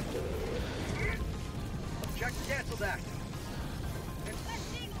 Objective canceled that.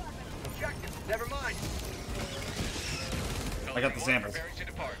 Objective, never mind. I got the samples. Preparing to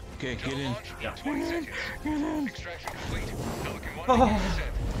depart. Okay, get in. Yeah. 20 seconds. Extraction complete. Pelican 1 beginning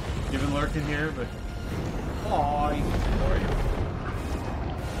descent. You've been lurking here, but. Hi. How are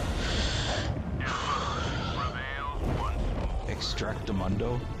you?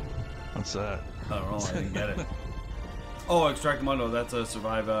 Extractamundo? What's that? I don't know. I didn't get it. Oh, Extractamundo. That's a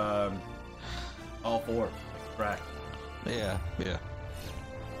survive. All 4. Extract. Yeah.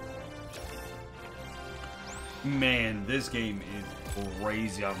 Man, this game is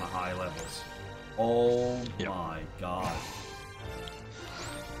crazy on the high levels. Oh Yep. my god.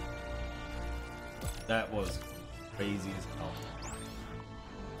 That was crazy as hell.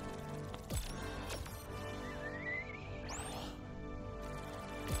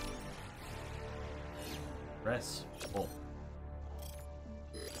 Press full.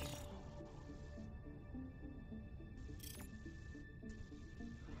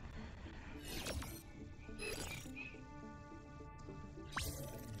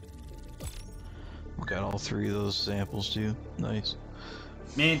 Got all 3 of those samples too. Nice.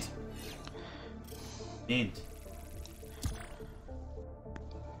 Mint.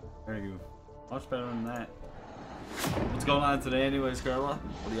 There you go. Much better than that. What's going on today anyways, Carla?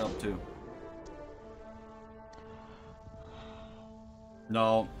 What are you up to?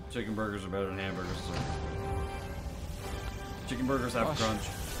 No, chicken burgers are better than hamburgers. So. Chicken burgers have crunch.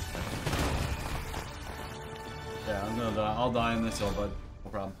 Yeah, I'm gonna die. I'll die in this hill, bud.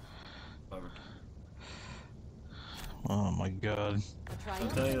 No problem. Whatever. Oh my god. I'll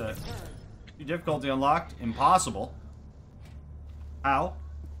tell you that. Difficulty unlocked. Impossible. How?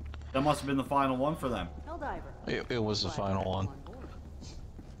 That must have been the final one for them. Helldiver. It was the final one.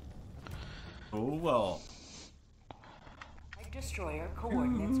 Oh well. Destroyer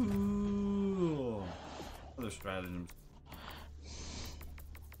coordinates. Ooh. Other stratagems.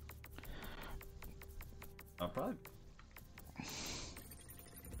 Probably.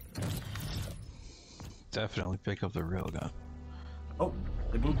 Definitely pick up the railgun. Oh,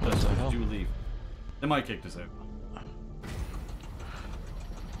 they booped us. the hell? Did you leave? They might kick us out.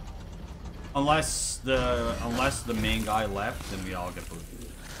 Unless the main guy left, then we all get booted.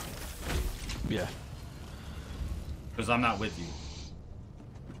 Yeah. Because I'm not with you.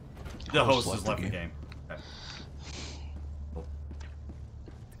 The host has left the game. Okay. Cool.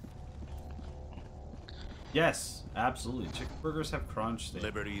 Yes, absolutely. Chicken burgers have crunch.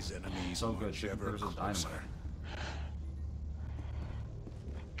 Liberty's enemies. So good. Chicken ever burgers are closer. dynamite.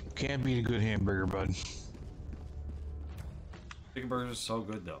 Can't beat a good hamburger, bud. Chicken burgers are so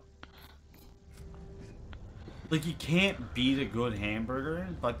good though. Like you can't beat a good hamburger,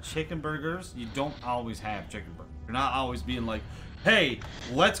 but chicken burgers, you don't always have chicken burgers. You're not always being like, hey,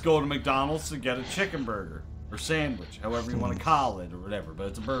 let's go to McDonald's to get a chicken burger or sandwich, however you want to call it or whatever. But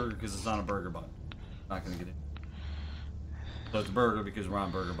it's a burger because it's on a burger bun. Not gonna get it. So it's a burger because we're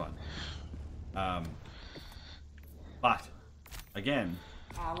on burger bun. But again,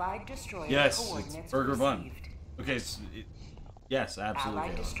 Allied destroyer yes, coordinates it's burger bun. received. Okay, so yes, absolutely.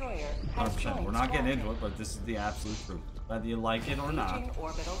 Allied destroyer has 100%. joined We're not getting into squadron. it, but this is the absolute truth. Whether you like it or not, Engaging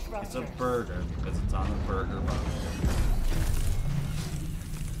orbital it's a thrusters. burger because it's on a burger bun.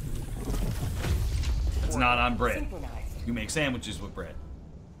 It's not on bread. Synchronized. You make sandwiches with bread.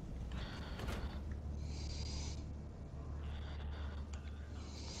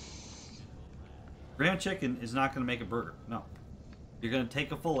 Ground chicken is not going to make a burger. No. You're going to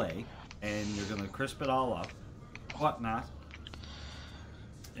take a fillet and you're going to crisp it all up, whatnot,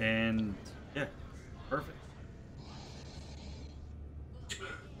 and yeah, perfect.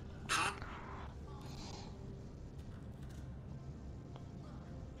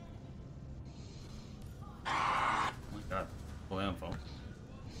 Oh my god, play on phone.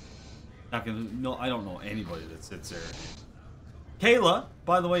 Not gonna. No, I don't know anybody that sits there. Kayla,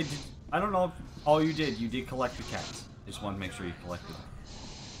 by the way, I don't know if all you did collect the cats. Just want to make sure you collected them.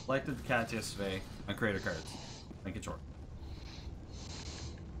 Collected the cats yesterday on creator cards. Making sure.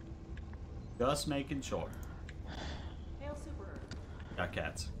 Just making sure. Hail Super Earth. Got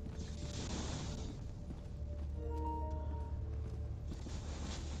cats.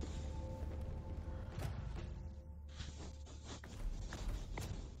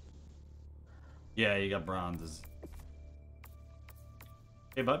 Yeah, you got bronzes.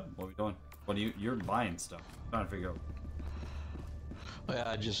 Hey, bud, what are we doing? What are you're buying stuff? I'm trying to figure out. Oh, yeah,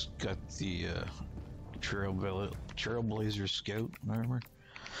 I just got the Trailblazer Scout armor.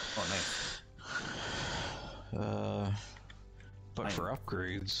 Oh, nice. But Nice. for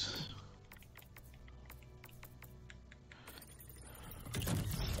upgrades,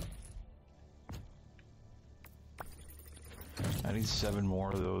 I need 7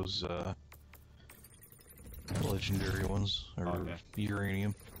 more of those legendary ones, or Okay.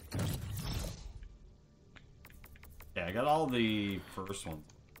 uranium. Yeah, I got all the first ones.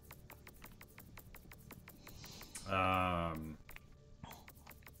 Gotta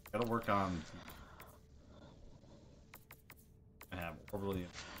work on. I have overly.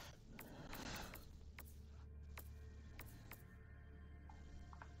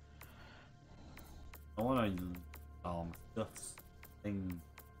 I want to this thing.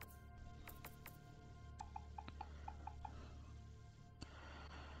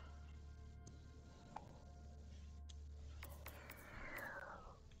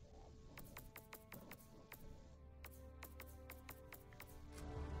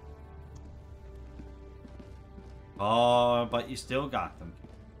 Oh, but you still got them.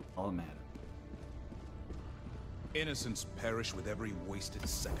 All that matters. Innocents perish with every wasted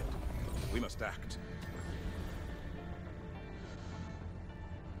second. We must act.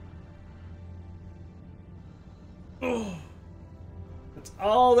 Oh, that's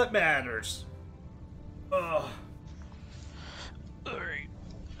all that matters. Oh. Alright,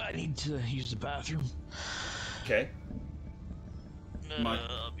 I need to use the bathroom. Okay.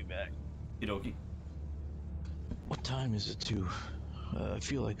 I'll be back. Okie. What time is it too? I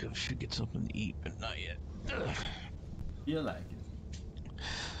feel like I should get something to eat, but not yet. You like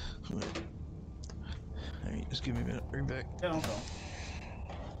it. Alright, just give me a minute. Bring back. Yeah, no problem.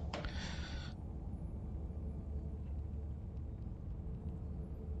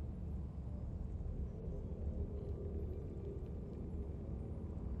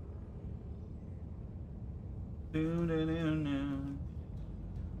 Do-do-do-do.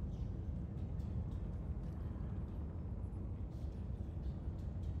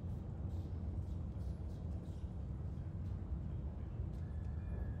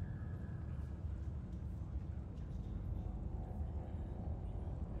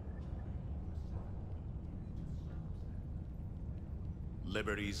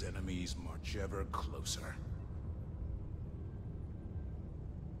 Liberty's enemies march ever closer.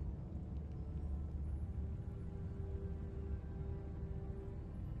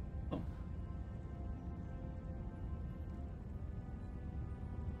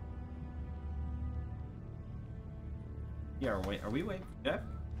 Yeah, are we waiting for Jeff?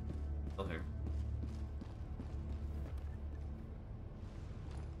 Still here.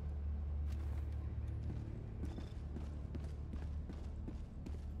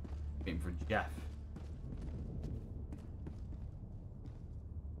 Waiting for Jeff.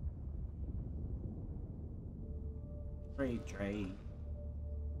 Trade.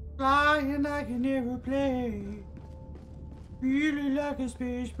 Flying like an airplane. Feeling like a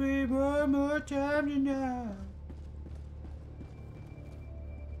space plane one more time tonight.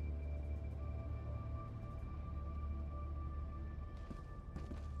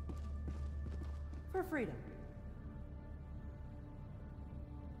 For freedom.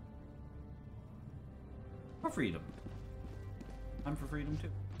 For freedom. I'm for freedom too.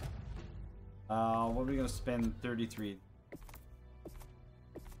 What are we gonna spend 33?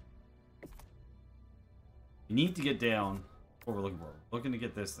 You need to get down what we're looking for. We're looking to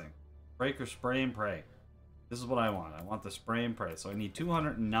get this thing. Break or spray and pray. This is what I want. I want the spray and pray. So I need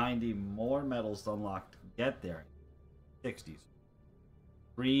 290 more medals to unlock to get there. 60s.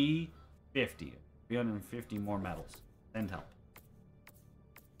 350. 350 more medals. Send help.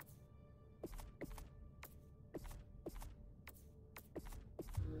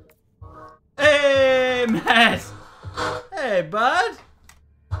 Hey, Matt! Hey, bud!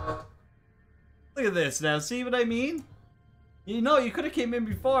 Look at this now. See what I mean? You know, you could have came in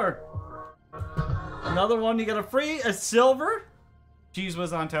before. Another one. You got a silver. Cheese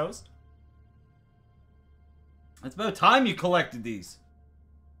was on toast. It's about time you collected these.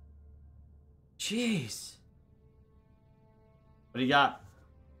 Jeez. What do you got?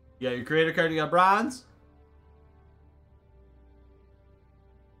 You got your creator card. You got bronze.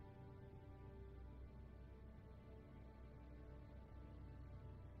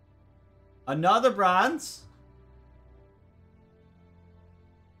 Another bronze.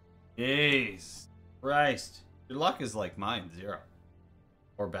 Jeez. Christ. Your luck is like mine, 0.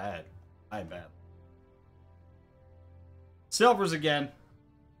 Or bad. I'm bad. Silvers again.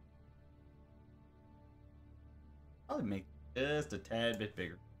 Probably make it just a tad bit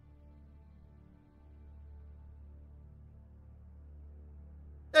bigger.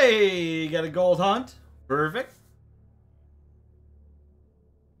 Hey, got a gold hunt. Perfect.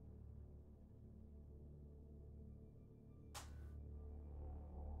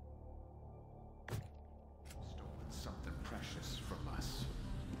 Stolen something precious from us.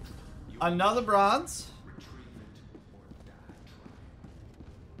 Another bronze. Retrieve it or die trying.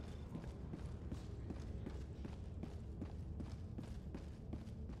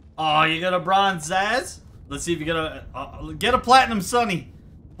 Oh, you got a bronze Zaz? Let's see if you get a platinum Sunny.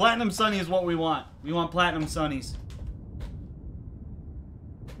 Platinum Sunny is what we want. We want platinum Sunnies.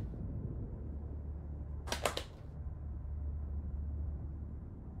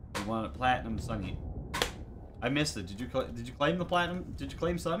 We want a platinum Sunny. I missed it. Did you claim the platinum? Did you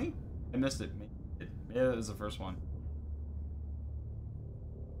claim Sunny? I missed it. Yeah, it was the first one.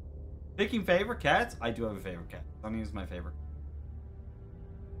 Picking favorite cats? I do have a favorite cat. Sunny is my favorite.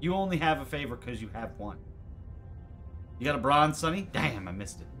 You only have a favorite because you have one. You got a bronze Sunny? Damn, I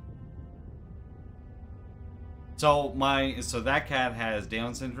missed it. So that cat has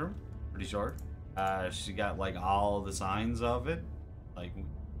Down syndrome, pretty sure. She got like all the signs of it. Like, we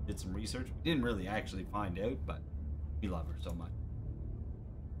did some research. We didn't really actually find out, but we love her so much.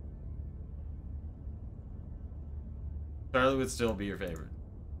 Charlie would still be your favorite.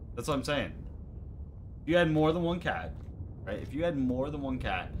 That's what I'm saying. If you had more than one cat, right? If you had more than one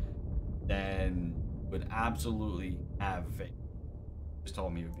cat, then would absolutely have a favorite. Just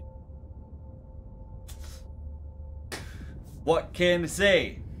told me it would be. What can I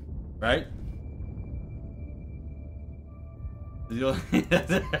say? Right?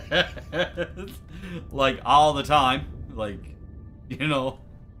 Like all the time. Like, you know.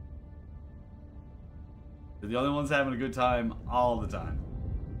 They're the only ones having a good time all the time.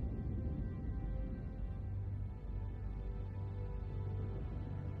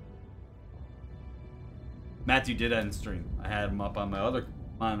 Matthew did end stream. I had him up on my other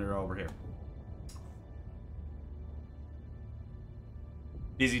monitor over here.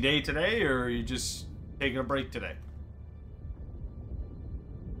 Busy day today, or are you just taking a break today?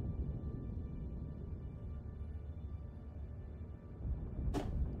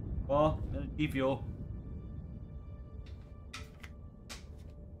 Well, keep you.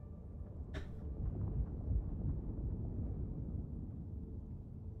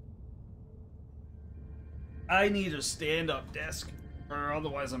 I need a stand-up desk, or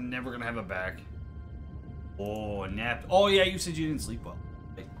otherwise I'm never gonna have a back. Oh, a nap. Oh yeah, you said you didn't sleep well.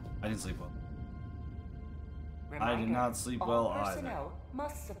 Hey, I didn't sleep well. Reminder, I did not sleep all well either. personnel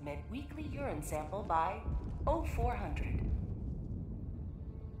must submit weekly urine sample by 0400.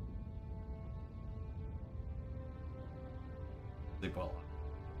 Sleep well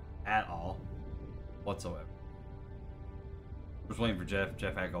at all, whatsoever. Just waiting for Jeff.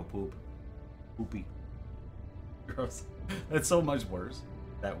 Jeff had to go poop. Poopy. Gross. That's so much worse.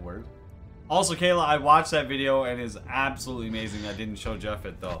 That word. Also, Kayla, I watched that video and it's absolutely amazing. I didn't show Jeff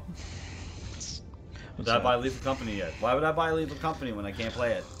it though. Did I buy Lethal Company yet? Why would I buy Lethal Company when I can't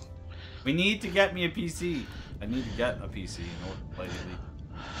play it? We need to get me a PC. I need to get a PC in order to play Elite.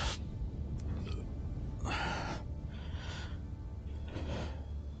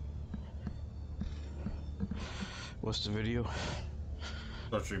 What's the video?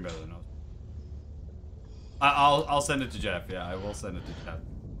 Don't stream better than us. I'll send it to Jeff. Yeah, I will send it to Jeff.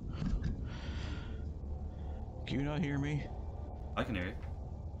 Can you not hear me? I can hear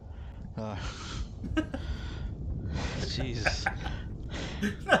you. Jesus.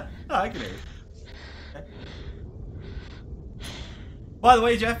 No, I can hear you. Okay. By the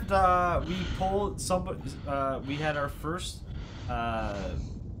way, Jeff, we pulled somebody. We had our first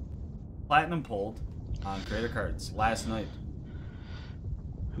platinum pulled on Creator Cards last night.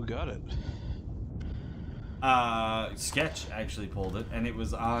 Who got it? Sketch actually pulled it, and it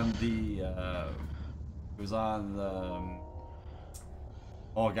was on the. It was on the.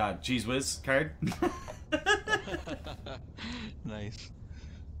 Oh God, Cheese Whiz card. Nice.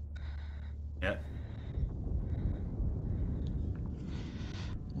 Yeah.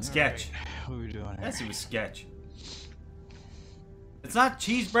 Sketch. Right. What are we doing here? Yes, it was Sketch. It's not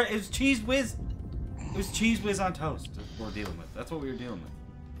cheese bread. It was Cheese Whiz. It was Cheese Whiz on toast. That's what we're dealing with. That's what we were dealing with.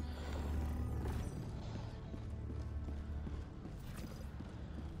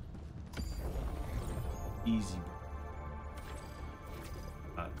 Easy.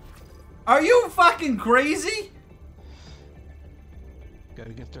 Are you fucking crazy? Gotta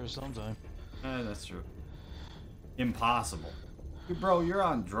get there sometime. That's true. Impossible. Hey, bro, you're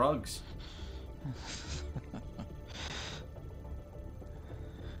on drugs.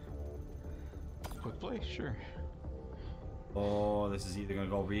 Quick play, sure. Oh, this is either gonna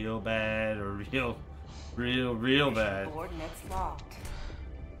go real bad or real bad. Coordinates locked.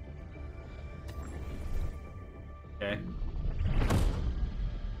 Okay.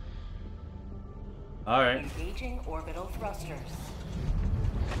 Alright. Engaging orbital thrusters.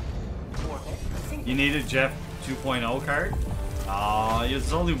 Orbit sync. You need a Jeff 2.0 card? Oh,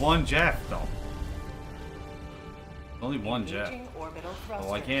 there's only one Jeff, though. Only one Jeff. Engaging orbital thrusters.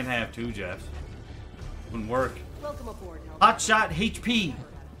 Oh, I can't have two Jeffs. Wouldn't work. Welcome aboard, Helldivers. Hotshot HP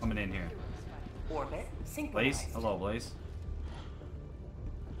coming in here. Orbit synchronized. Blaze? Hello, Blaze.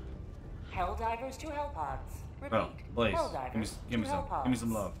 Helldivers to Hellpods. Repeat. Oh, Blaze. Helldivers Give me to some. Hellpods. Give me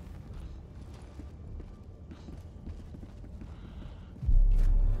some love.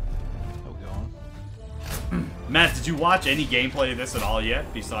 How we going? Matt, did you watch any gameplay of this at all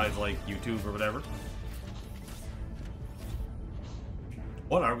yet? Besides, like, YouTube or whatever?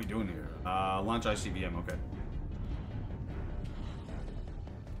 What are we doing here? Launch ICBM, okay.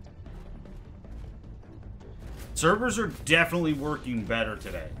 Servers are definitely working better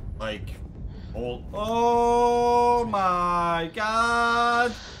today. Like, oh my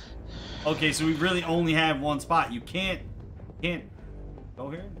god! Okay, so we really only have one spot. You can't go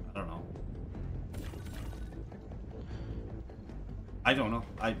here? I don't know. I don't know.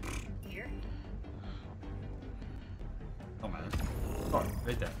 Here. Oh man. Oh,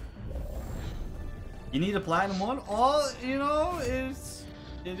 right there. You need a platinum one? All, you know,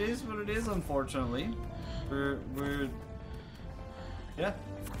 it is what it is, unfortunately. We're yeah.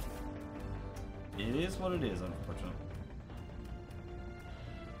 It is what it is, unfortunately.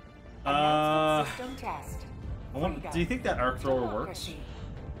 Announcement system test. Do you think that arc thrower works? Democracy.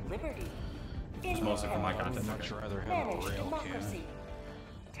 Liberty. It's mostly for my content. I'd much rather have a Manage rail democracy.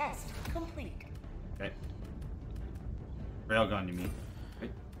 Test complete. Okay. Railgun, you mean?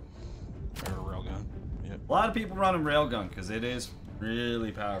 Right. can. Or a railgun. Yep. A lot of people running railgun because it is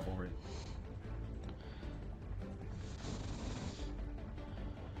really powerful.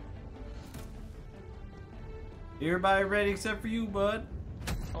 Everybody ready except for you, bud.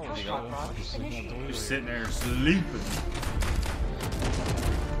 Oh, Hellshot yeah. launch Just sitting out the initiated. window You're here. sitting there sleeping.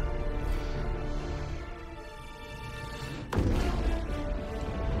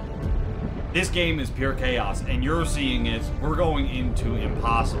 This game is pure chaos, and you're seeing it. We're going into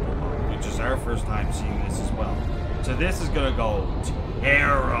impossible mode, which is our first time seeing this as well. So this is gonna go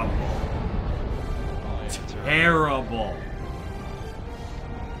terrible. Oh, yeah, Terrible.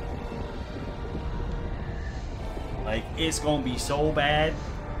 Like, it's gonna be so bad,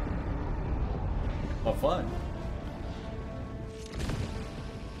 but fun.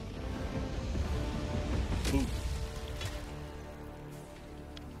 Ooh.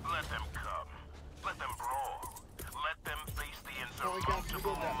 Let them come. Let them brawl. Let them face the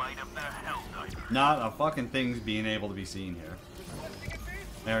insurmountable might of the Helldivers. Not a fucking thing's being able to be seen here.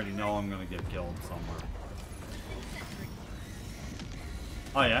 I already know I'm gonna get killed somewhere.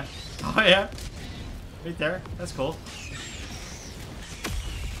 Oh yeah. Oh yeah. Right there. That's cool.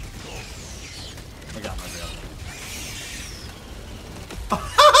 I got my rail.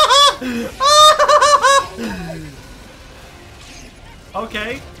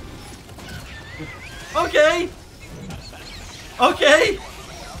 Okay. Okay. Okay.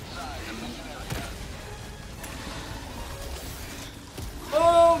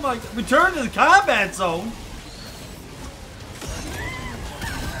 Oh my god. Return to the combat zone.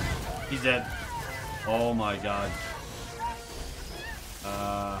 He's dead. Oh my god.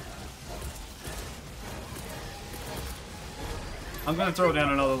 I'm gonna throw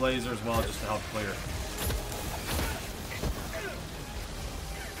down another laser as well just to help clear.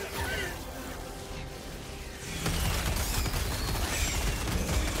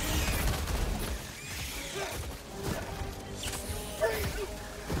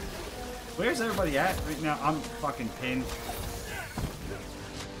 Where's everybody at right now? I'm fucking pinned.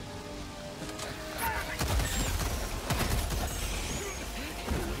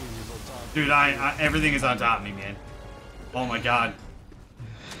 Dude, everything is on top of me, man. Oh my god.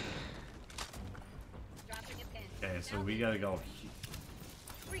 Okay, so we gotta go.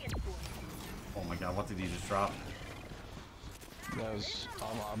 Oh my god, what did he just drop? That was,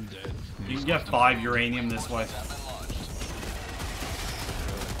 I'm dead. You can get 5 uranium this way.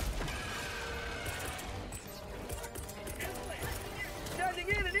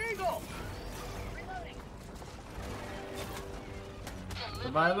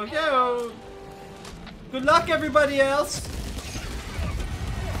 Goodbye, look out! Good luck, everybody else!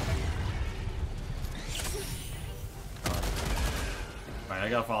 Alright, I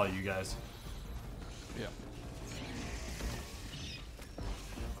gotta follow you guys. Yeah.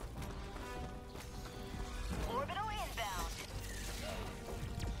 Orbital inbound.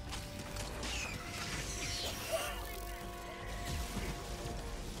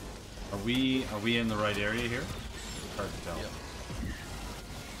 we in the right area here? Hard to tell. Yep.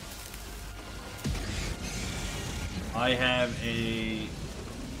 I have a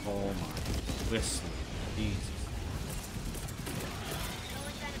oh my whistling. Jesus.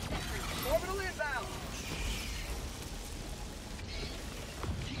 Orbital inbound.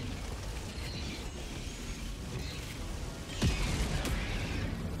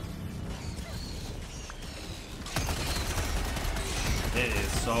 It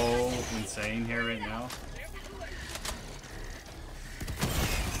is so insane here right now.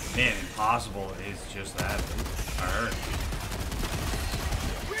 Man, impossible is just that. I heard.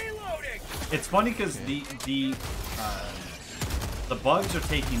 Reloading. It's funny because the bugs are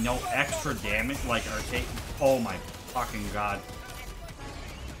taking no extra damage. Like are taking. Oh my fucking god.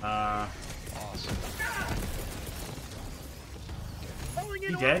 Awesome. Calling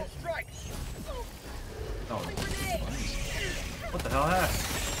in He dead? orbital strike. Oh. What the hell happened?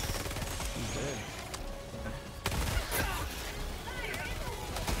 He's dead. What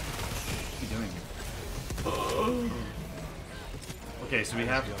are you doing here? Okay, so we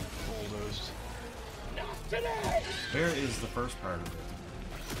have. Got bulldozed. Where is the first part of it?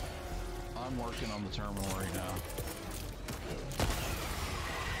 I'm working on the terminal right now.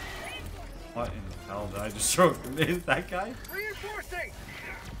 What in the hell did I just throw? Is that guy? Reinforcing.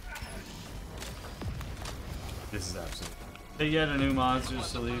 This is absolutely. They get a new monster,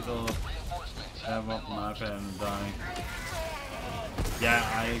 so lethal. Have up my iPad and dying. Yeah,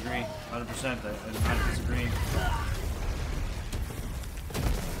 I agree. 100%. I'm not disagreeing.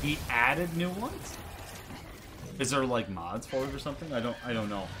 He added new ones? Is there like mods for it or something? I don't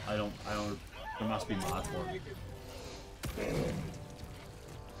know. I don't there must be mods for it.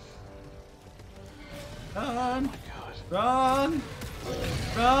 Run! Oh my god. Run!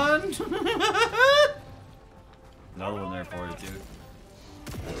 Run! Another one there for you, dude.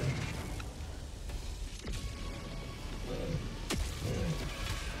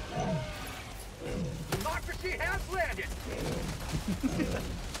 Democracy has landed.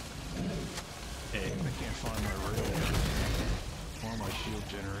 Hey, I can't find my rail or my shield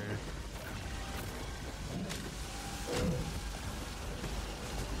generator.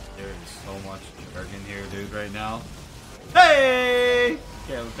 there is so much work in here, dude, right now. Hey!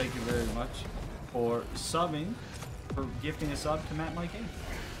 Okay, well, thank you very much for subbing, for gifting a sub to Matt Mike 8.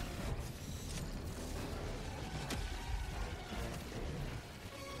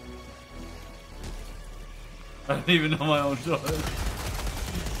 I don't even know my own choice.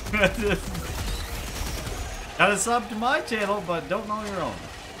 Got a sub to my channel, but don't know your own.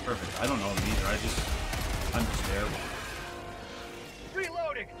 Perfect. I don't know them either. I'm just terrible.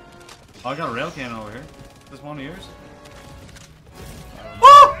 Reloading. Oh, I got a rail cannon over here. Is this one of yours?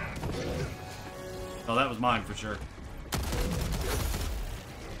 Oh! Oh, that was mine for sure.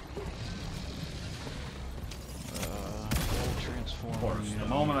 Transform. Of course. The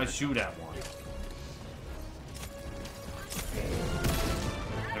moment I shoot at one.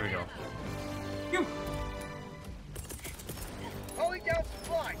 There we go. Phew. Calling down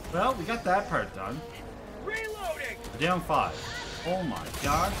supply. Well, we got that part done. Reloading. We're down 5. Oh my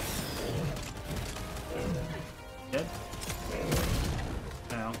god. Dead?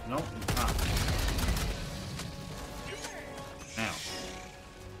 Now, nope. Ah. Now.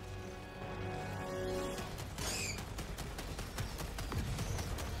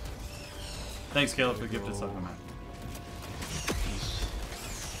 Thanks, Caleb, for gifting us up, man.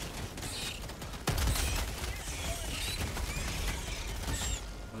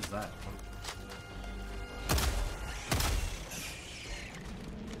 What is that?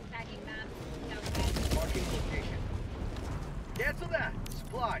 Marking location. Cancel that.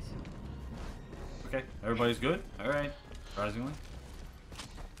 Supplies. Okay, everybody's good? Alright. Surprisingly.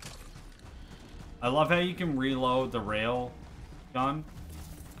 I love how you can reload the rail gun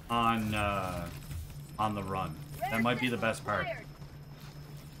on the run. That might be the best part.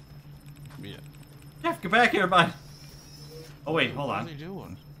 Yeah. Jeff, get back here, bud. Oh wait, hold What are on. they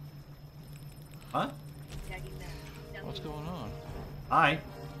doing? Huh? What's going on? Hi.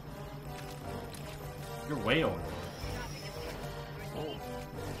 You're way over. Oh.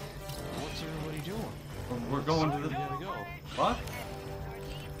 What's everybody doing? We're going to We the. gotta go. What?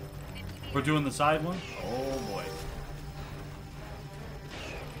 We're doing the side one? Oh boy.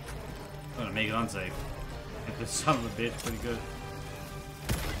 I'm gonna make it unsafe. Get this son of a bitch pretty good.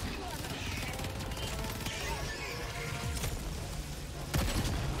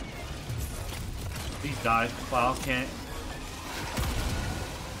 Please die. Wow, can't.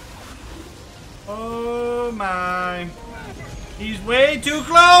 Oh my. He's way too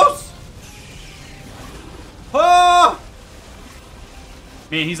close! Oh!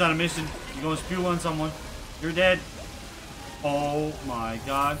 Man, he's on a mission. He's going to spew on someone. You're dead. Oh my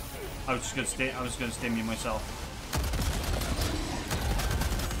god. I was just gonna stay. I was gonna stim you myself.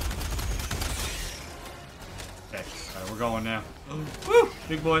 Okay, alright, we're going now. Woo!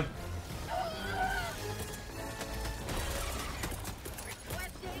 Big boy.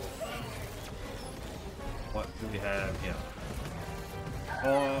 What do we have here?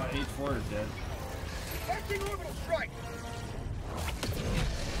 Oh, 8-4 is dead. Orbital strike.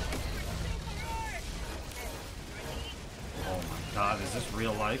 Oh my god, is this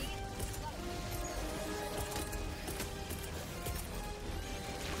real life?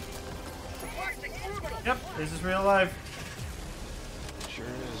 Yep, this is real life. Sure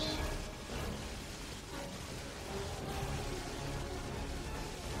is.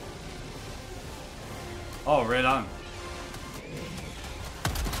 Oh, right on.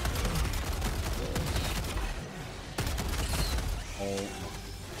 Oh,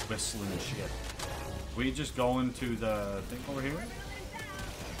 whistling shit. We just going to the thing over here?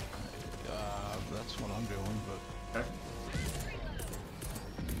 That's what I'm doing, but... Okay.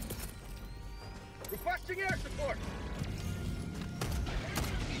 Requesting air support.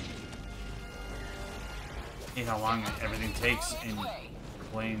 See how long everything takes in the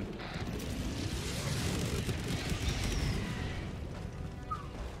plane.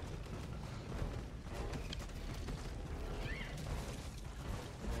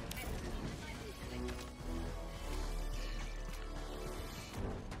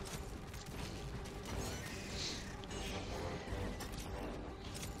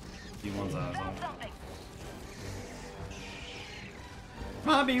 B1's on his own.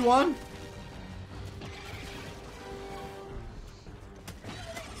 Come on, B1!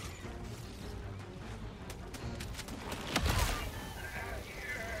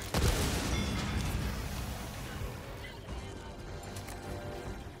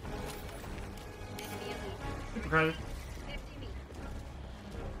 Super credit.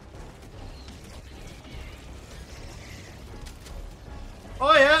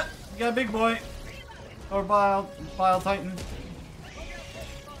 Oh yeah! You got a big boy. Or Bile Titan.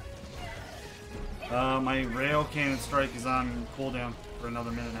 My rail cannon strike is on cooldown for another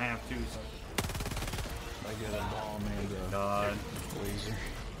minute and a half too, so. I get a bomb and a God. laser.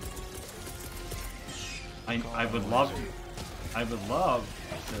 I would love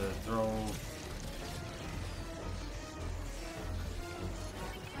to throw.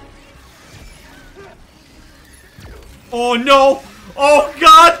 Oh no! Oh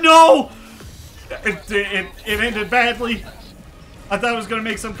god, no! It ended badly. I thought I was gonna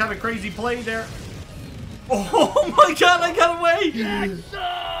make some kind of crazy play there. Oh my god, I got away!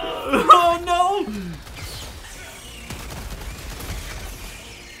 Oh no!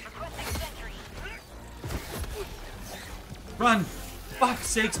 Run! Fuck's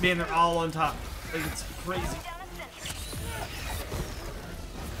sakes, man, they're all on top. Like, it's crazy.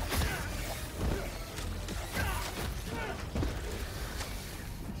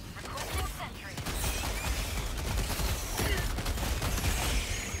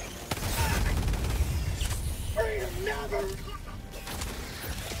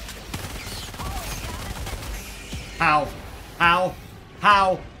 How? How?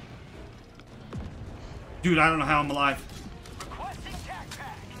 How? Dude, I don't know how I'm alive. Requesting tac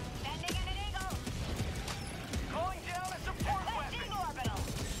pack. Sending an eagle. Going down a support weapon. Orbital.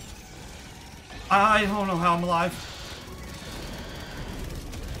 I don't know how I'm alive.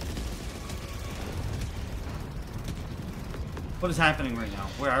 What is happening right now?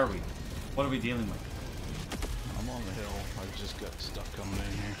 Where are we? What are we dealing with? I'm on the hill. I just got stuff coming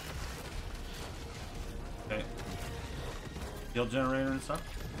in here. Okay. Field generator and stuff?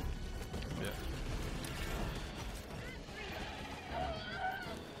 Yeah.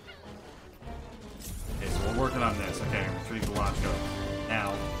 Okay, so we're working on this. Okay, retrieve the launch code.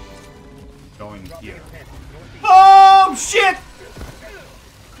 Now, going here. Oh, shit!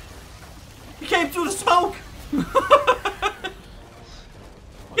 He came through the smoke!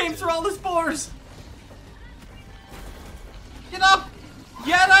 Came through all the spores! Get up!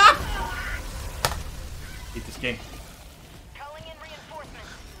 Get up! Beat this game. Calling in reinforcements.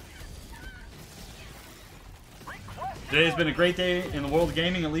 Today's been a great day in the world of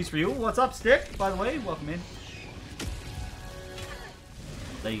gaming, at least for you. What's up, Stick? By the way, welcome in.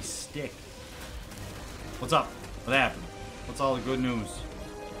 They stick. What's up? What happened? What's all the good news?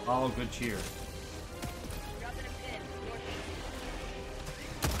 All good cheer.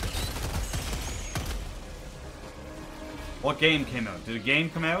 What game came out? Did a game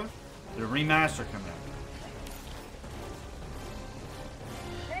come out? Did a remaster come out?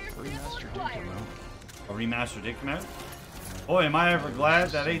 Remaster did come out. A remaster did come out? Boy, am I ever glad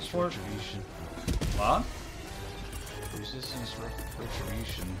that H4. Retribution. What? Resistance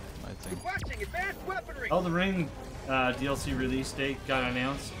retribution, I think. Requesting advanced weaponry. Elden Ring DLC release date got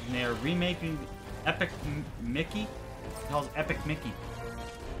announced, and they are remaking Epic Mickey. It calls Epic Mickey.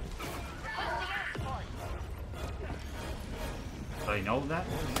 Did I know that?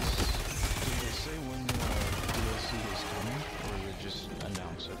 Did they say when the DLC is coming, or did they just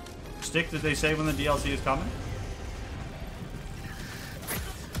announce it? Stick, did they say when the DLC is coming?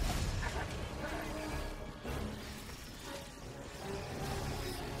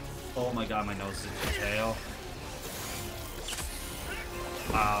 Oh my god, my nose is a tail.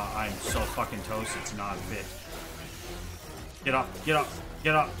 I'm so fucking toast, it's not fit. Get up, get up,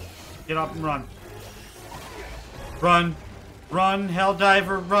 get up, get up and run. Run, run,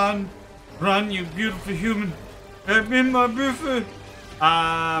 Helldiver, run, run, you beautiful human. I'm in my birthday.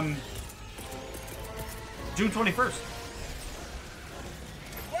 June 21st.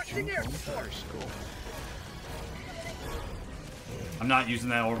 Cool. I'm not using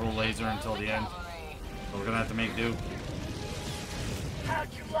that orbital laser until the end. So we're gonna have to make do. How'd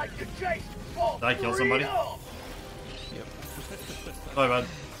you like to chase? Did I kill somebody? Yep. Sorry, bud.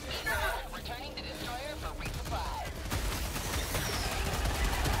 Returning the destroyer for resupply.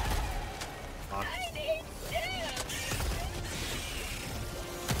 Fuck.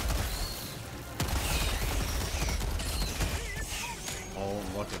 Oh,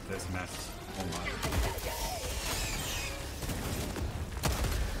 look at this mess. Oh my.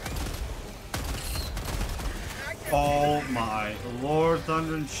 Oh my Lord,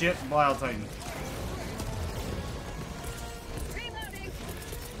 Thunder and shit, Bile Titan.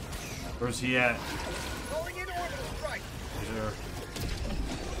 Where's he at? Going in orbital strike. He's there.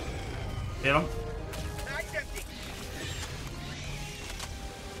 Hit him. Mag's empty.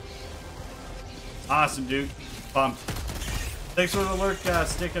 Awesome, dude. Pumped. Thanks for the alert,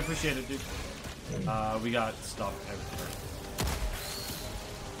 Stick. I appreciate it, dude. We got stuff everywhere.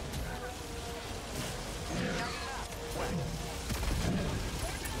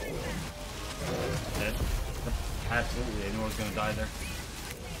 Dead. Absolutely, I knew I was gonna die there.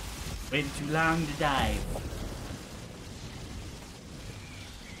 Waited too long to die.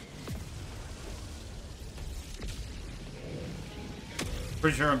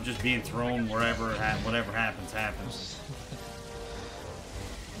 Pretty sure I'm just being thrown wherever, whatever happens, happens.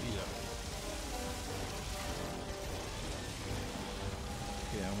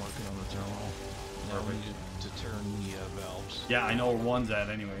 Yeah, I'm working on the terminal. Now we need to turn the valves. Yeah, I know where one's at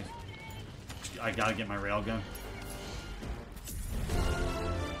anyways. I gotta get my railgun.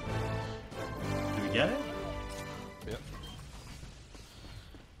 Did we get it? Yep.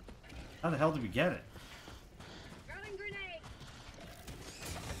 How the hell did we get it?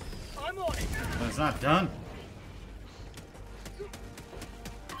 I'm on it. But it's not done.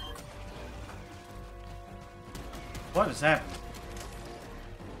 What has happened?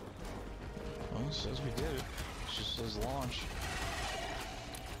 Well, it says we did it. It just says launch.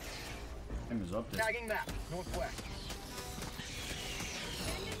 Time is up there. Tagging map, northwest.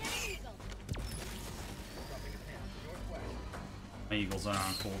 My eagles are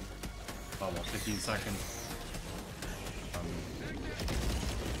on cold. About 15 seconds.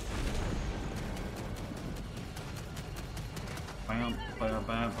 Bam, bam,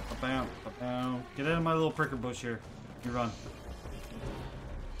 bam, bam, bam. Get out of my little pricker bush here. You run.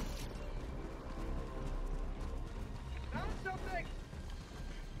 Found something.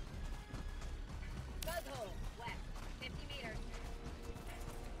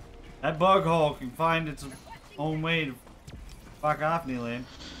 That bug hole can find its own way to fuck off, Neelan.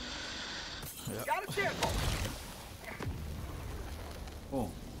 Yep. Got a sample. Oh.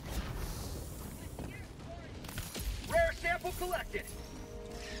 Rare sample collected.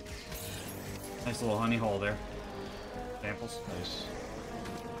 Nice little honey hole there. Samples. Nice.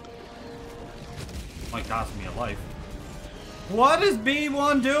 Might cost me a life. What is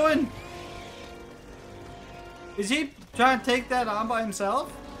B1 doing? Is he trying to take that on by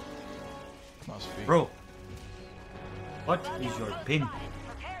himself? Must be. Bro. What is your pin?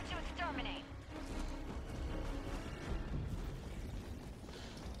 Prepare to exterminate.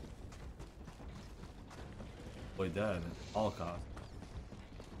 Avoid that at all costs.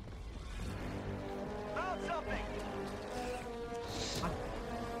 Found something.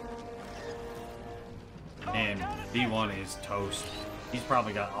 And B1 is toast. He's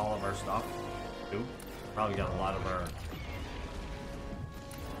probably got all of our stuff, too. Probably got a lot of our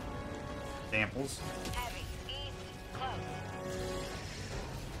samples. Heavy. East. Close.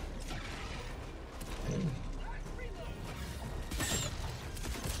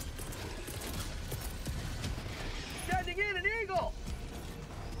 Sending in an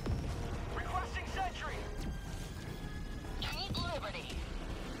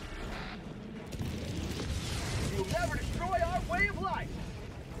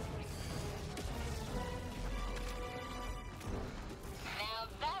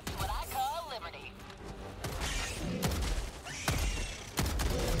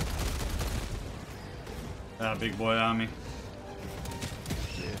got a big boy on me.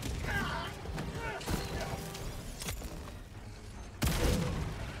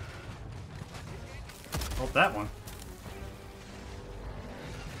 Oh, that one.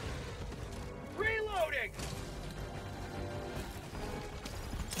 Reloading!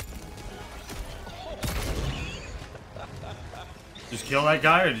 Just kill that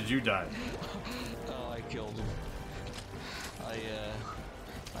guy, or did you die? Oh, I killed him.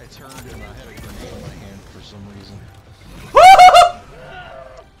 I turned and I had a grenade in my hand for some reason.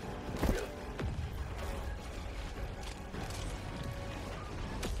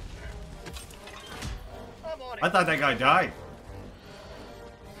 I'm on it. I thought that guy died.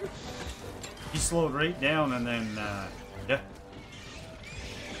 He slowed right down and then, yeah.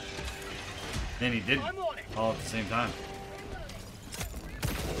 Then he didn't. I'm on it. All at the same time.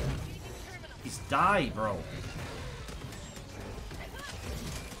 He's died, bro.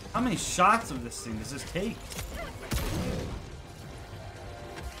 How many shots of this thing does this take?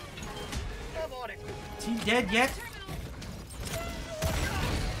 I'm on it. Is he dead yet?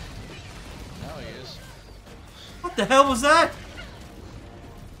 Now he is. What the hell was that?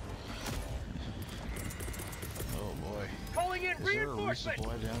 Oh boy. Calling in Is there a reinforcement.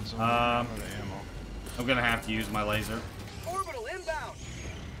 resupply down somewhere? Um, Out of ammo. I'm gonna have to use my laser. Orbital inbound.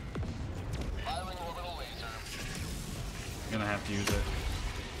 Firing orbital laser. I'm gonna have to use it.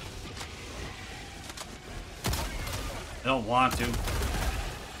 I don't want to.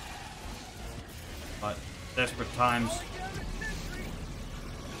 But desperate times.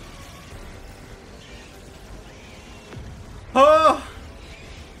 Oh!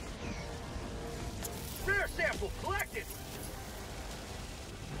 Rare sample collected.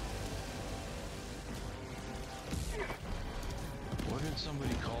 What did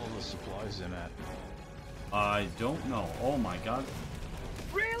somebody call the supplies in at? I don't know. Oh my god.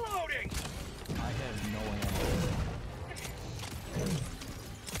 Reloading. I have no ammo.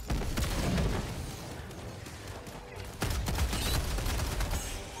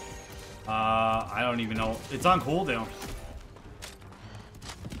 I don't even know. It's on cooldown.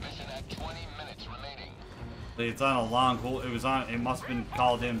 Mission at 20 minutes remaining. It's on a long cool. It was on. It must have been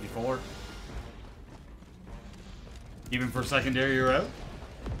called in before. Even for secondary, you're out.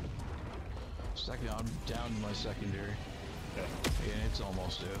 Second, I'm down to my secondary. Okay. Yeah, it's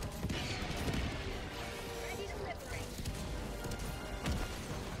almost out.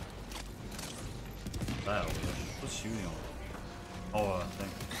 That over there. What's shooting on? Oh, thing.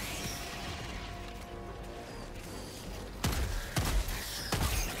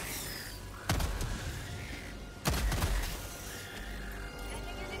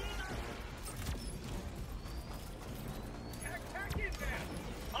 Attack inbound.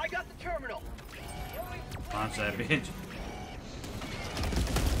 I got the terminal. Launch that bitch.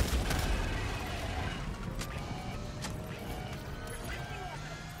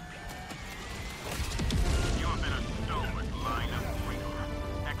 You have been a stalwart line of rigor.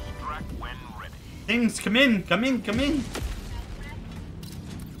 Extract when ready. Things, come in, come in, come in.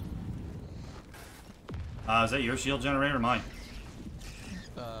 Is that your shield generator or mine?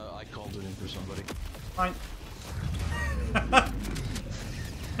 I called it in for somebody. Fine.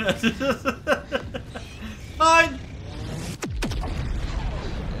 Fine.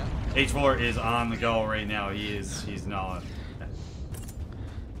 Yeah. H4 is on the go right now. He's not.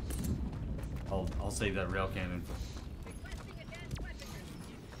 I'll save that rail cannon for.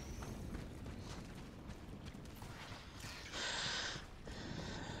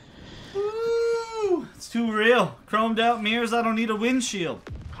 Woo! It's too real. Chromed out mirrors. I don't need a windshield.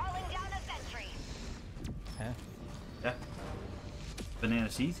 Calling down a sentry. Huh? Yeah. Banana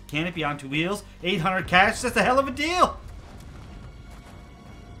seats. Canopy on 2 wheels. 800 cash. That's a hell of a deal.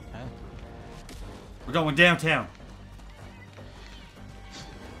 Huh? We're going downtown.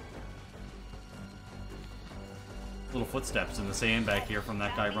 Little footsteps in the sand back here from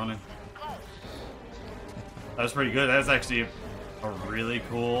that guy running. That was pretty good. That's actually a really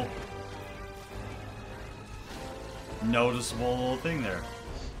cool, noticeable little thing there.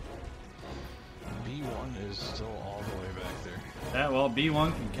 B1 is still all the way back there. Yeah, well,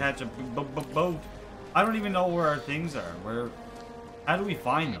 B1 can catch a boat. I don't even know where our things are. How do we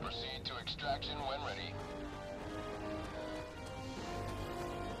find them? Proceed to extraction when ready.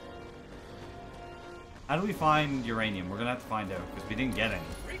 How do we find uranium? We're gonna have to find out because we didn't get any.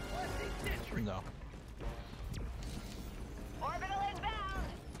 Requesting sentry. No. Orbital inbound.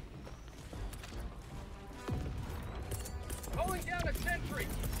 Calling down a sentry.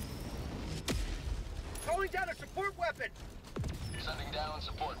 Calling down a support weapon. Sending down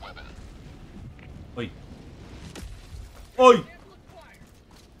support weapon. Oi. Oi!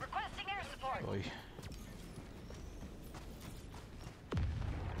 Requesting air support. Oy.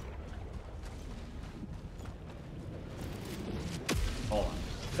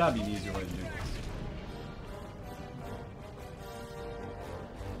 gotta be an easier way to do this.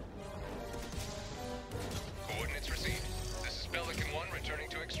 Coordinates received. This is Pelican 1 returning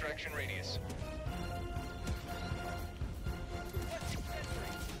to extraction radius.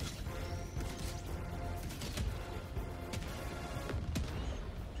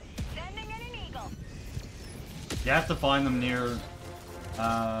 Sending in an eagle. You have to find them near.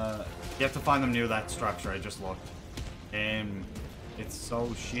 You have to find them near that structure. I just looked, and it's so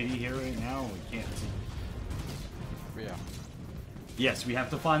shitty here right now. We can't see. Yeah. Yes, we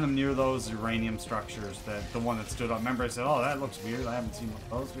have to find them near those uranium structures. The one that stood up. Remember, I said, "Oh, that looks weird. I haven't seen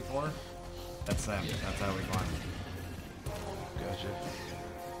those before." That's them. That's how we find them. Gotcha.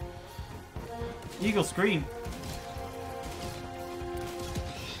 Eagle scream.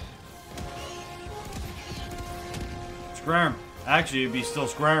 Scram. Actually, it'd be still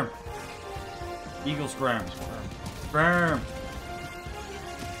scram. Eagle scram. Scram.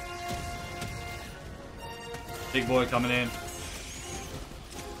 Big boy coming in.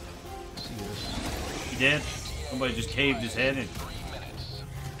 See this. He did. Somebody just caved his head in.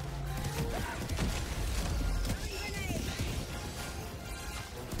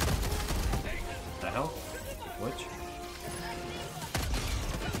 The hell? Which?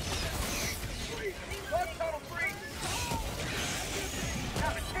 Bug tunnel free.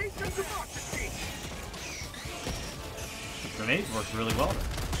 Have a taste of democracy. Grenades worked really well.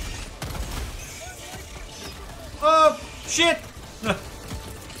 Oh, shit!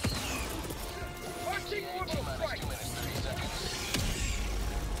 Watching orbital strike.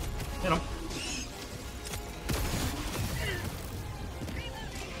 Hit him.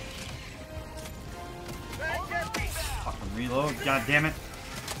 Back empty. Fucking reload, god damn it.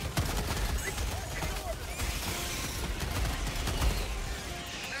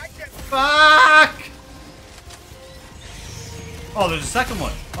 Back empty. Fuck! Oh, there's a second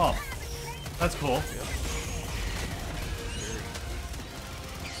one. Oh, that's cool.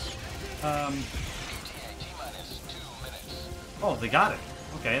 Oh, they got it.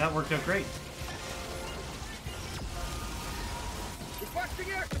 Okay, that worked out great.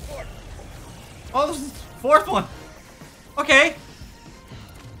 Requesting air support. Oh, this is the fourth one. Okay.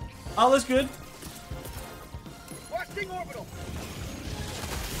 All is good. Requesting orbital.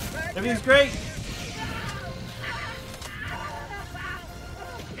 Back Everything's empty. great.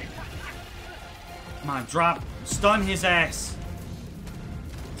 Come on, drop. Stun his ass.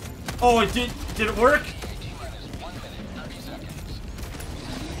 Oh, it did. Did it work?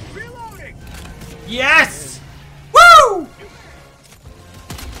 Reloading. Yes! Woo!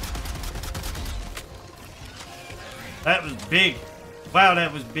 That was big. Wow,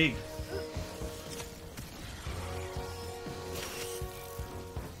 that was big.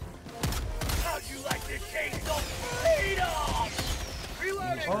 How'd you like to taste of freedom?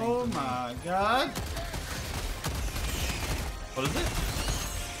 Reloading. Oh my god. What is it?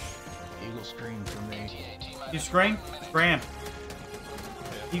 Eagle scream for me. You scream? Scram.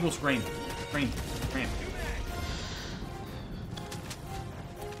 Eagle scream. Scream. Scram.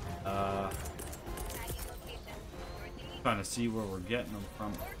 Trying to see where we're getting them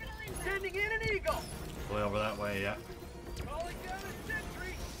from. Sending in an eagle. Way over that way, yeah. Calling down a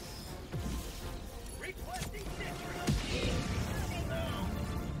sentry. Requesting sentry.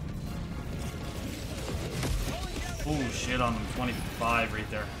 Oh shit on them. 25 right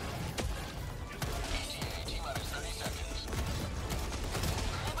there.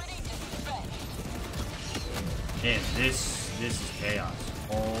 Man, this is chaos.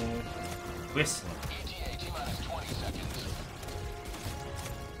 Oh, whistling.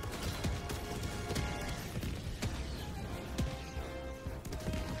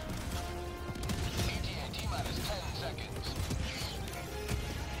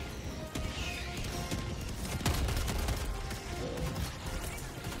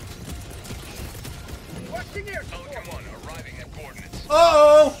 Requesting air support. Pelican 1 arriving at coordinates.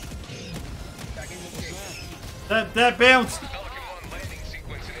 Uh-oh! Checking the gate. That bounced. Pelican 1 landing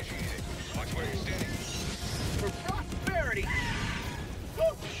sequence initiated. Watch where you're standing. For prosperity.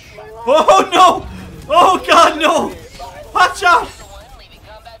 Oh no! Oh god, no! Watch out!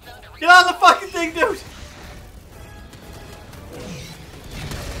 Get on the fucking thing, dude!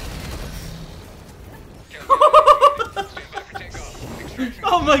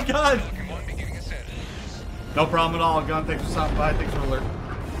 Oh my god! Pelican 1 beginning ascent. No problem at all, Gun. Thanks for stopping by. Thanks for alert.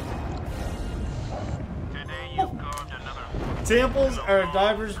 Today you've carved another Samples are a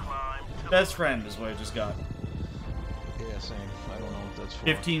diver's best friend, is what I just got. Yeah, same. I don't know what that's for.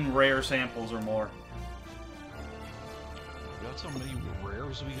 15 rare samples or more. Got so many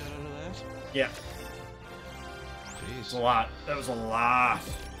rares we got out of that? Yeah. It's a lot. That was a lot.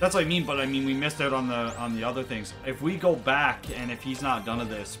 That's what I mean, but I mean we missed out on the other things. If we go back and if he's not done with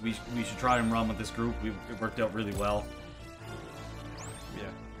this, we should try and run with this group. It worked out really well. Yeah.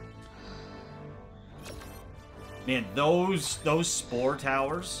 Man, those spore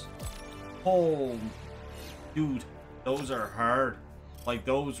towers. Oh, dude, those are hard. Like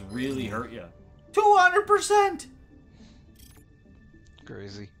those really hurt you. 200%.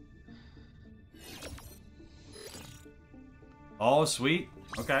 Crazy. Oh, sweet.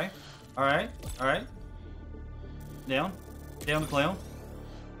 Okay. All right. All right. Down. Down the clown.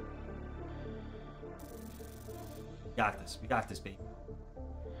 Got this. We got this, baby.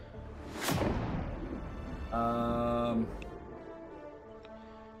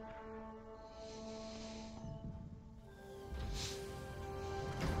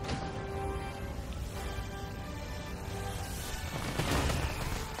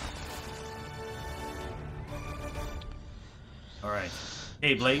 All right.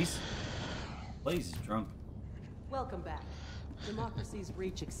 Hey, Blaze. Blaze is drunk. Welcome back. Democracy's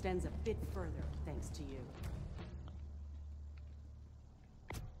reach extends a bit further thanks to you.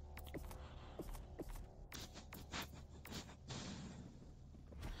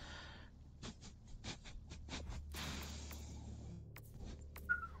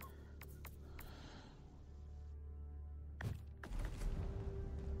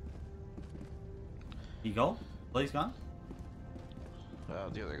 He go? Blaze gone?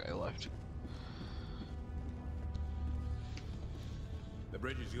 The other guy left. The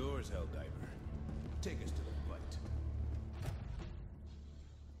bridge is yours, Helldiver. Take us to the fight.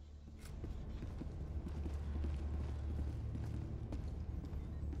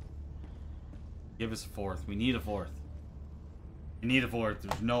 Give us a fourth. We need a fourth. We need a fourth.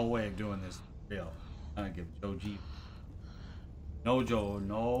 There's no way of doing this. Real. I'm gonna give Joe G. No, Joe.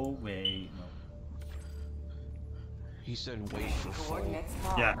 No way. No. He said wait for full. Coordinates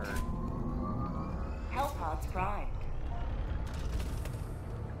locked. Yeah. Hellpods primed.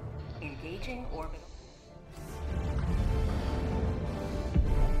 Engaging orbital.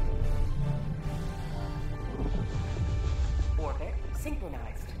 Orbit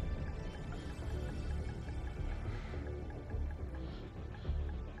synchronized.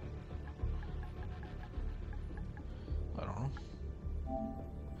 I don't know.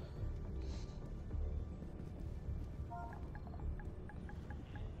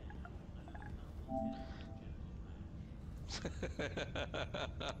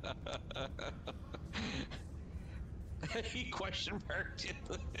 He question marked it.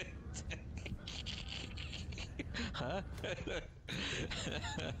 Huh?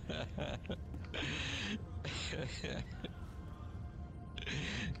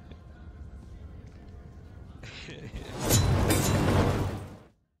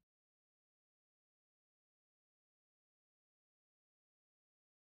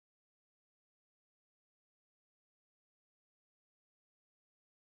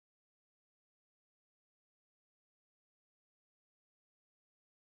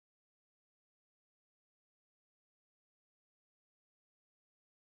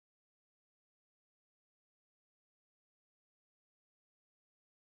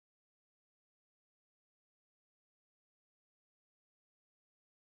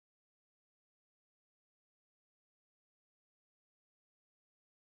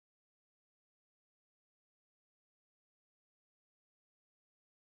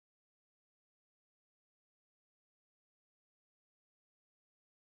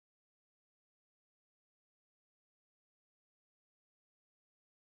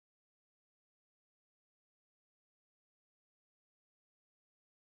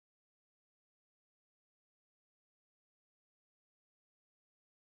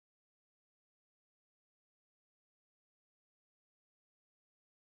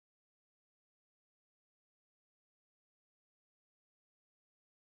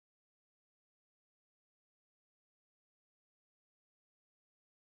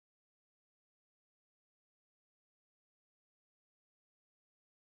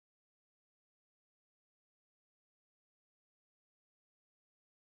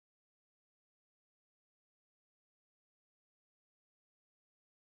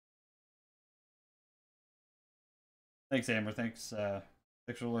 Thanks, Amber. Thanks,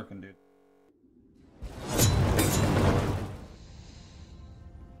 thanks for lurking, dude.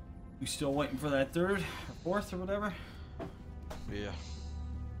 You still waiting for that third or fourth or whatever? Yeah.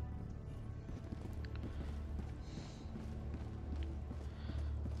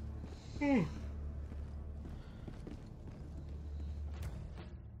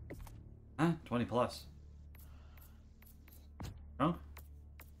 Huh? 20 plus. Drunk?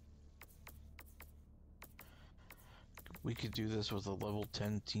 We could do this with a level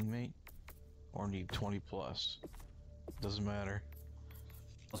 10 teammate, or need 20 plus. Doesn't matter.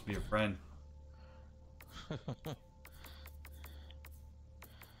 Must be your friend.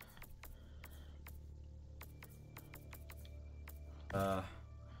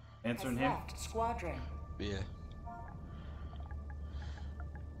 Answering him. Left squadron. Yeah.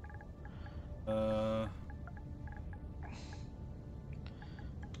 Oh.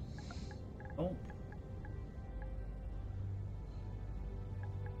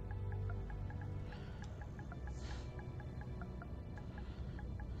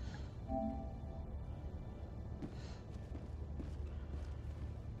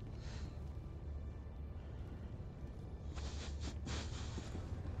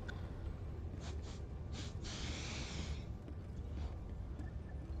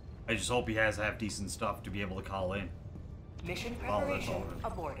 I just hope he has half decent stuff to be able to call in. Mission Oh, that's preparation all right.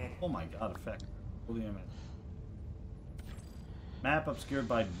 aborted. Oh my god, effect. Holy image. Map obscured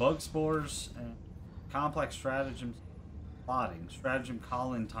by bug spores and complex stratagem plotting. Stratagem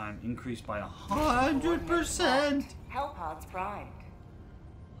call-in time increased by 100%. Hellpods primed.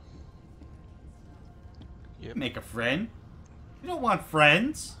 Yep. Make a friend. You don't want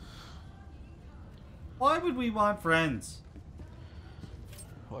friends. Why would we want friends?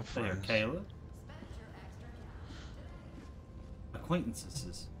 What There, friends? Kayla.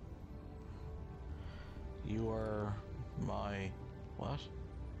 Acquaintances. You are my what?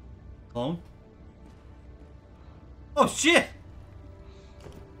 Clone? Oh shit!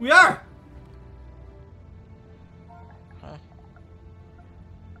 We are! Huh?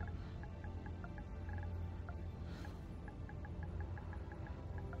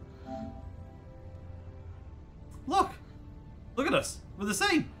 Look! Look at us! We're the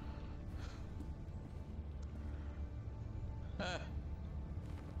same!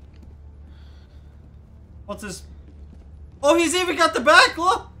 What's this? Oh, he's even got the back,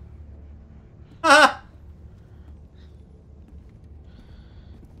 look! Ah!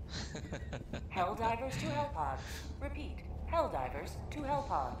 Helldivers to Hellpods. Repeat. Helldivers to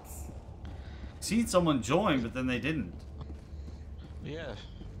Hellpods. Seen someone join, but then they didn't. Yeah.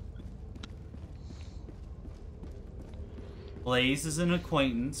 Blaze is an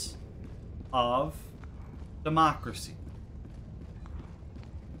acquaintance of democracy.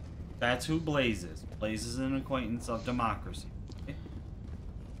 That's who Blaze is. Blaze is an acquaintance of democracy. Okay?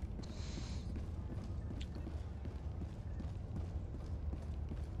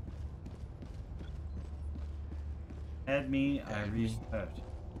 Add me, I Add me. respect.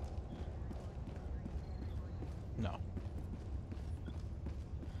 No.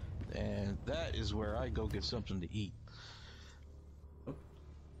 And that is where I go get something to eat.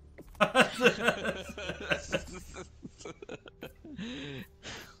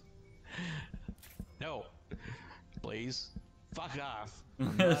 No. Blaze. Fuck off.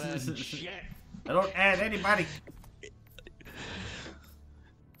 I'm not adding shit. I don't add anybody.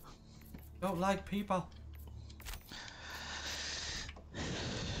 Don't like people.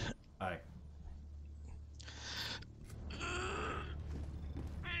 Alright.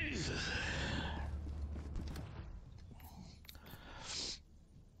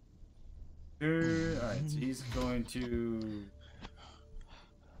 Alright, so he's going to...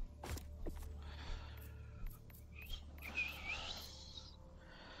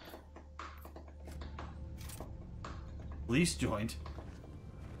 Police joined.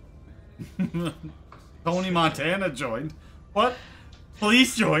 Tony Montana joined. What?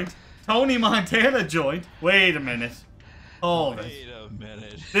 Police joined. Tony Montana joined. Wait a minute. Hold it. Wait a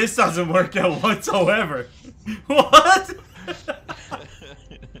minute. This doesn't work out whatsoever. What?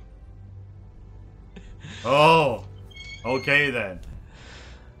 Oh. Okay then.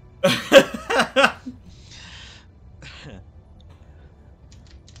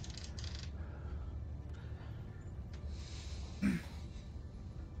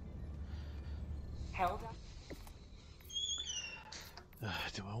 Held up.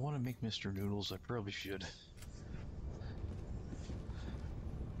 Do I want to make Mr. Noodles? I probably should.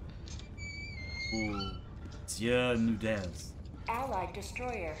 Ooh. It's your new dance. Allied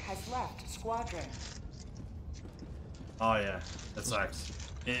destroyer has left squadron. Oh yeah, that sucks.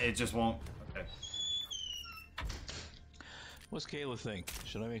 It just won't. Okay. What's Kayla think?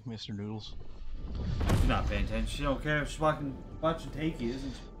 Should I make Mr. Noodles? She's not paying attention. She don't care. She's watching Takey,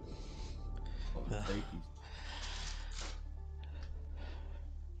 isn't she? Oh, Takey.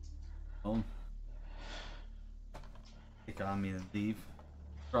 Home. Pick on me and leave.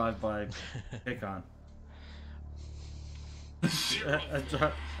 Drive by. Pick on. I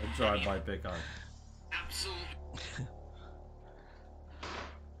drive by. Pick on. Absolutely.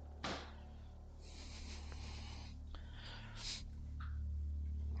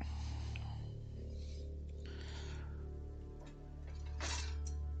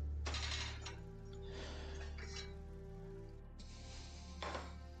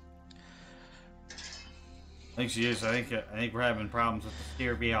 Thanks, yes. I think we're having problems with the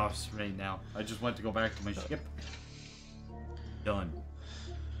steer house right now. I just went to go back to my ship. Done.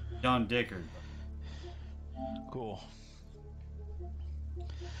 Done, Dickard. Cool.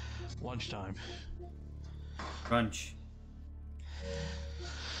 Lunchtime. Crunch.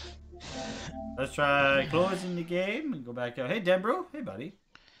 Let's try closing the game and go back out. Hey, Debro. Hey, buddy.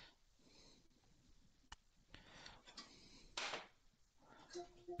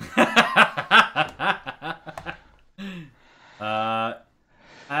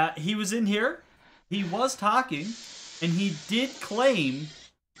 He was in here. He was talking, and he did claim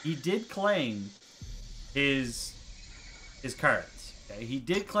his cards. Okay, he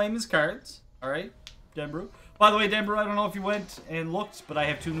did claim his cards. All right, Denbrew. By the way, Denbrew, I don't know if you went and looked, but I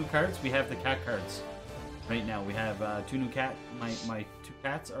have 2 new cards. We have the cat cards right now. We have 2 new cat. My 2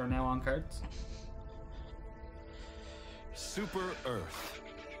 cats are now on cards. Super Earth.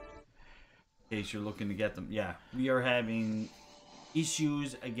 In case you're looking to get them. Yeah, we are having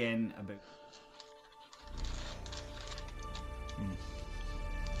issues again about...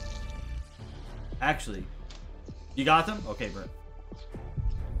 Actually, you got them? Okay, Brett.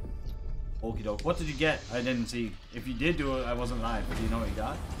 Okie doke. What did you get? I didn't see. If you did do it, I wasn't live. Do you know what you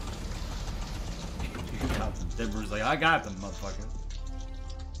got? You got them. Denver's like, I got them, motherfucker.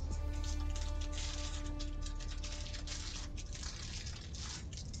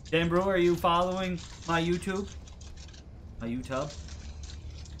 Denbro, are you following my YouTube? My YouTube?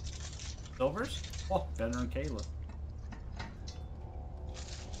 Silvers? Oh, better than Kayla.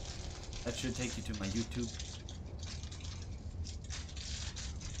 That should take you to my YouTube.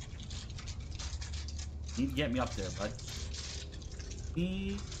 Need to get me up there, bud.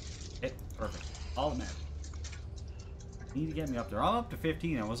 Okay, perfect. All that matters. Need to get me up there. I'm up to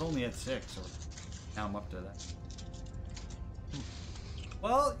 15. I was only at 6, so now I'm up to that.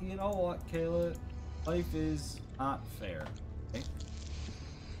 Well, you know what, Kayla? Life is not fair. Okay?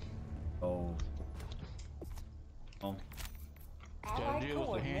 Oh. Oh. Gotta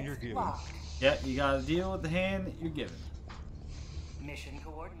deal with the hand you're given. Yeah, you gotta deal with the hand that you're given. Mission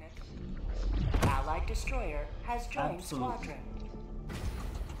coordinate. Allied destroyer has joined Absolutely. squadron.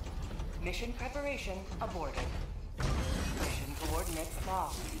 Mission preparation aborted. Mission coordinates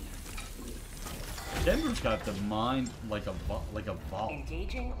locked. Denver's got the mind like a vault.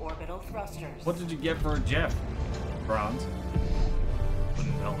 Engaging orbital thrusters. What did you get for Jeff? Bronze.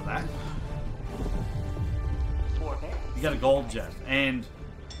 Wouldn't know that. Orbit. You got a gold, Jeff, and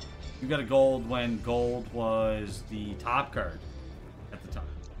you got a gold when gold was the top card at the time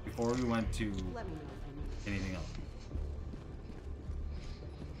before we went to Let me know if you need. anything else.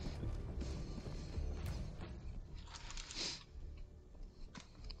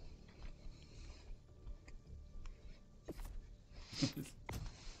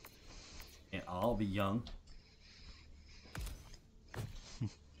 And I'll be young.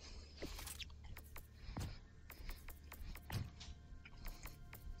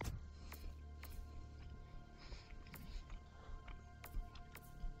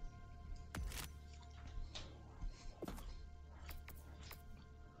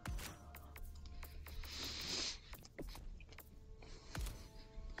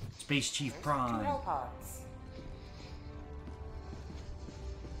 Space Chief To Prime. Hellpods.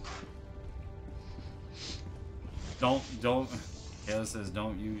 Don't. Kayla says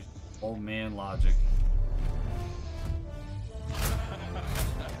don't use old man logic.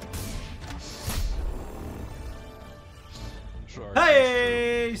 Sorry.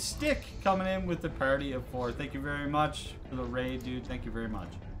 Hey, Stick coming in with the party of 4. Thank you very much for the raid, dude. Thank you very much.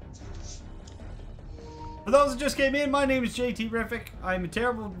 For those that just came in, my name is JT Riffic. I'm a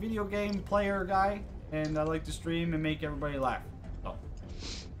terrible video game player guy, and I like to stream and make everybody laugh. So,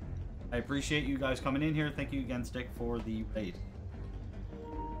 I appreciate you guys coming in here. Thank you again, Stick, for the raid.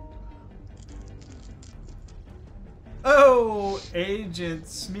 Oh, Agent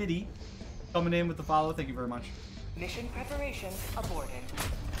Smitty coming in with the follow. Thank you very much. Mission preparation aborted.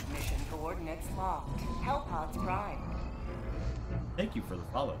 Mission coordinates locked. Hellpods prime. Thank you for the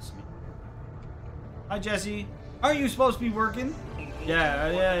follow, Smitty. Hi, Jesse. Aren't you supposed to be working?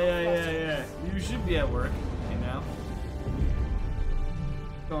 Yeah. You should be at work, you know.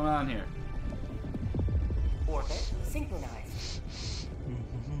 What's going on here? Orbit synchronized.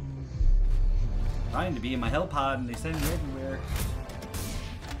 Trying to be in my hell pod and they send me everywhere.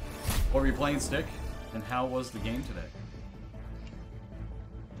 What were you playing, Stick? And how was the game today?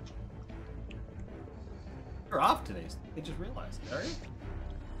 You're off today. I just realized. Are you?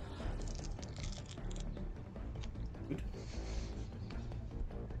 Good.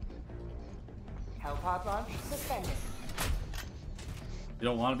 Hellpod launch suspended. You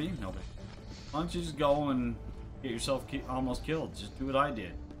don't want to be? No. Why don't you just go and get yourself almost killed? Just do what I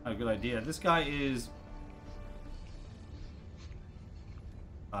did. Not a good idea. This guy is...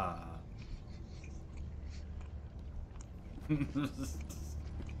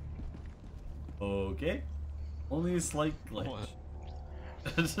 Okay. Only a slight glitch.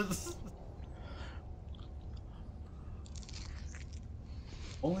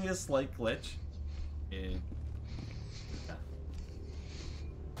 Only a slight glitch. Yeah.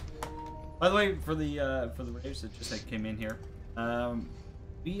 By the way, for the raves that just came in here,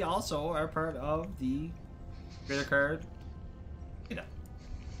 we also are part of the creator card.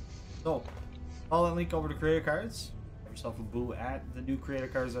 So, follow that link over to creator cards. Have yourself a boo at the new creator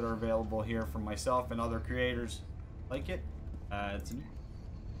cards that are available here from myself and other creators like it. It's an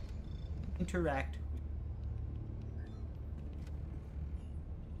interact.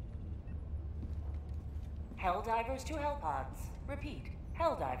 Helldivers to Hellpods. Repeat.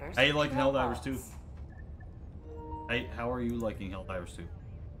 Helldivers. How you liking to Helldivers 2? Hellpods. Hey, how are you liking Helldivers 2?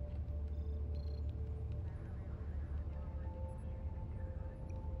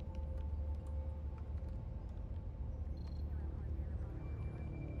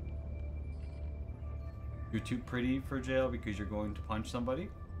 You're too pretty for jail because you're going to punch somebody?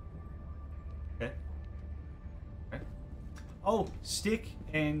 Okay. Okay. Oh, Stick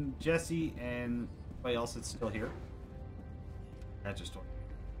and Jesse and everybody else that's still here. That's your story.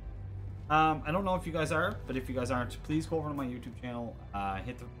 I don't know if you guys are, but if you guys aren't, please go over to my YouTube channel,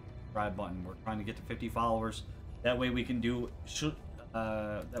 hit the subscribe button. We're trying to get to 50 followers. That way we can do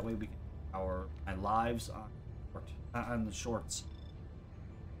my lives on the shorts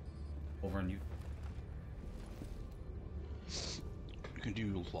over on YouTube. You can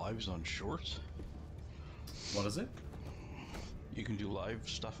do lives on shorts? What is it? You can do live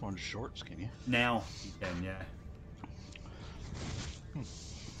stuff on shorts, can you? Now you can, yeah.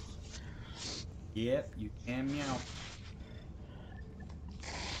 Yep, you can meow.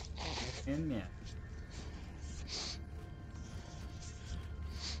 And meow.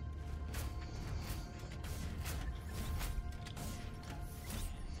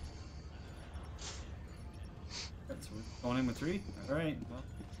 That's going in with 3? Alright, well,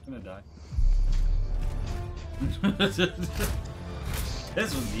 I'm gonna die.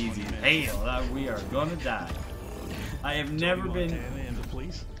 This was easy. Hell, we are gonna die. I have never been. Montana and the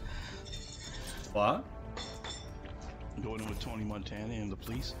police? What? Going in with Tony Montana and the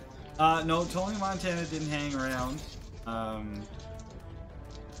police? No, Tony Montana didn't hang around.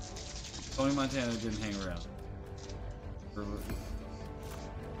 Tony Montana didn't hang around. We're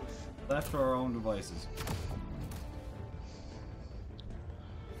left to our own devices.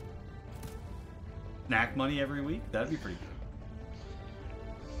 Snack money every week? That'd be pretty good.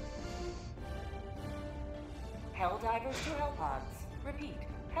 Helldivers to Hellpods. Repeat.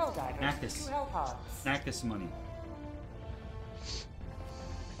 Helldivers Knackus. to Hellpods. Knackus money.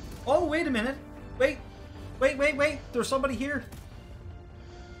 Oh, wait a minute. Wait. There's somebody here.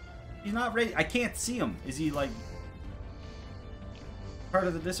 He's not ready. I can't see him. Is he like part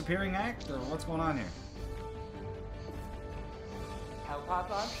of the disappearing act, or what's going on here? Hellpod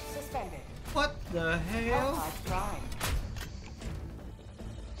launch suspended. What the hell? Hellpod prime.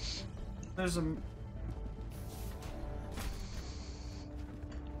 There's a...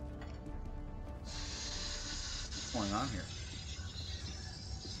 What's going on here?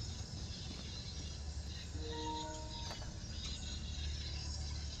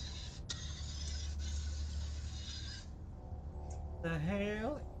 The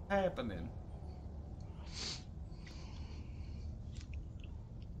hell is happening?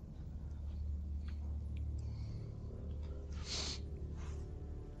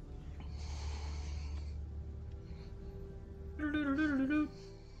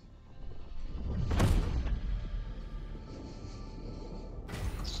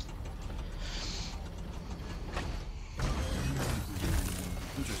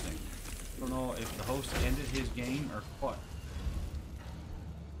 Interesting. I don't know if the host ended his game or what.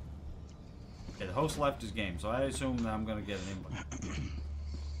 Okay, the host left his game, so I assume that I'm gonna get an invite.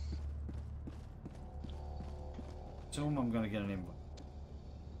 Assume I'm gonna get an invite.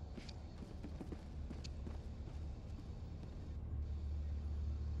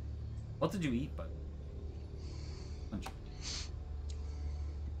 What did you eat, bud? Lunch.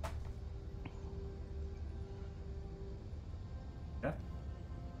 Yeah?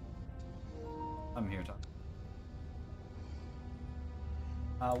 I'm here talking.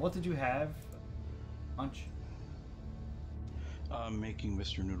 What did you have? Lunch? Making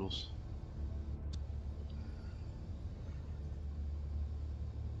Mr. Noodles.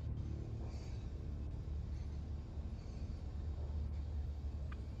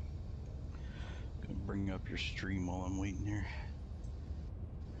 bring up your stream while I'm waiting here.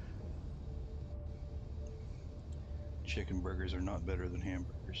 Chicken burgers are not better than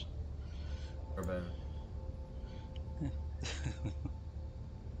hamburgers. Or better.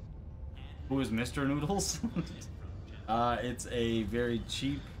 Who is Mr. Noodles? It's a very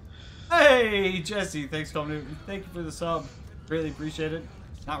cheap. Hey, Jesse, thanks for coming. Thank you for the sub. Greatly appreciate it.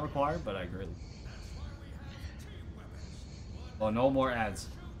 Not required, but I greatly. Oh, no more ads.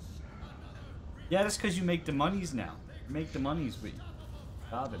 Yeah, that's because you make the monies now. You make the monies with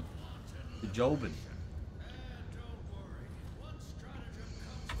Jobbin. The Jobin.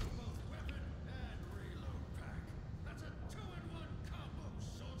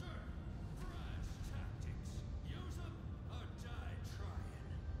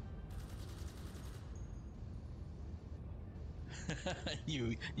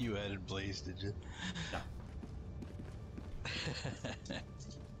 you added Blaze, did you? No.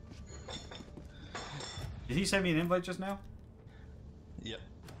 Did he send me an invite just now? Yep.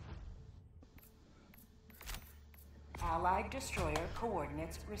 Allied destroyer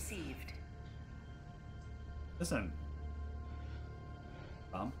coordinates received. Listen.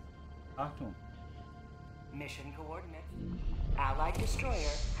 Talk to him. Mission coordinates. Allied destroyer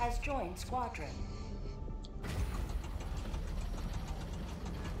has joined squadron.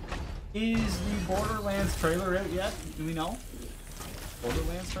 Is the Borderlands trailer out yet? Do we know?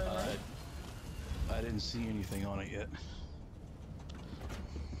 Borderlands trailer out? I didn't see anything on it yet.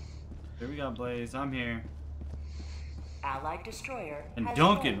 Here we go, Blaze. I'm here. Allied destroyer And has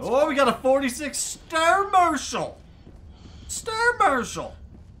Duncan. joined Oh, we got a 46 star marshal. Star marshal.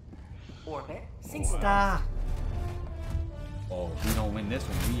 orbit synchronized. Stop. Oh, if we don't win this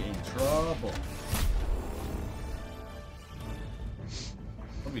one, we in trouble.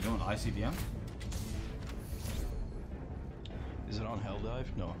 What are we doing? ICBM? Is it on Helldive?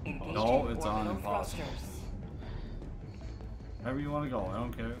 No. Engaging No, it's on orbital Impossible. thrusters. Wherever you want to go, I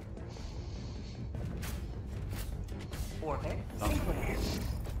don't care. Orbit Oh. synchronized.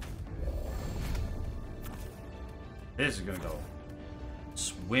 This is gonna go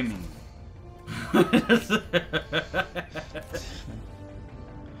swimming.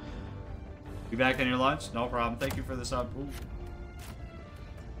 You back on your lunch? No problem. Thank you for the sub. Ooh.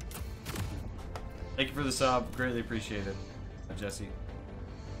 Thank you for the sub. Greatly appreciate it, Jesse.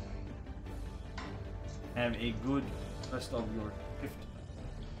 Have a good rest of your shift.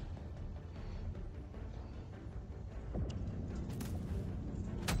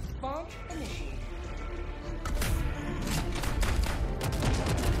 Launch initiated.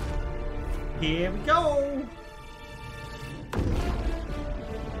 Here we go.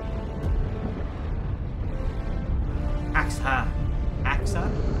 AXA. AXA?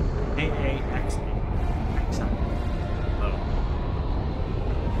 AAXA. AXA. Oh.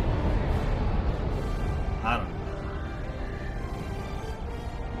 I don't know.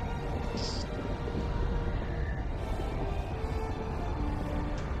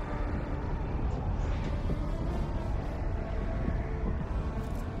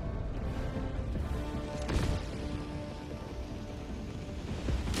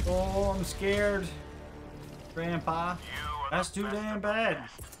 Oh, I'm scared. Grandpa. That's too damn bad.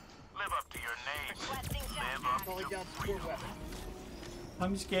 Live up to your name. Live up to freedom.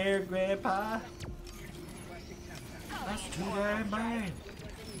 I'm scared, Grandpa. That's too damn bad.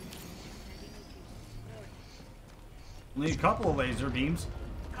 Only a couple of laser beams.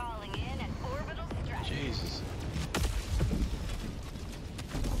 Calling in an orbital strike. Jesus.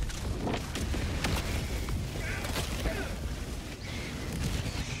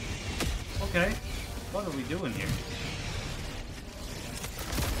 Okay. What are we doing here?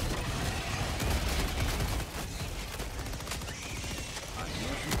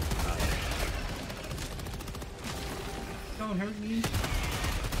 Don't hurt me.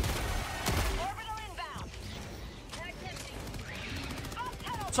 Orbital inbound.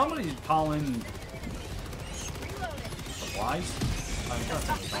 Somebody's calling Reloaded. supplies. I've got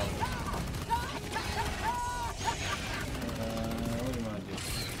something calling. What do you want to do?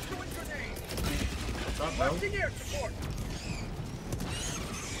 What's up, bro?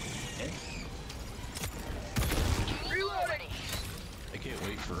 Okay. I can't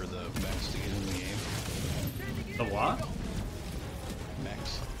wait for the Max to get in the game. The what?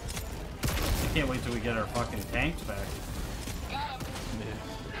 Max. I can't wait till we get our fucking tanks back. Yeah.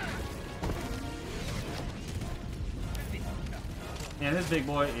 Man, this big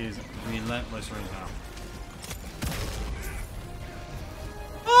boy is relentless right now.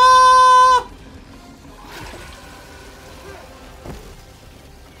 Ah!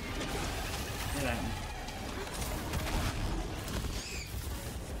 Get at me.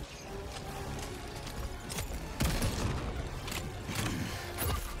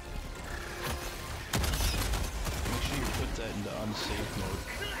 unsafe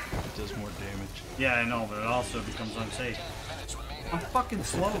mode. It does more damage. Yeah, I know, but it also becomes unsafe. I'm fucking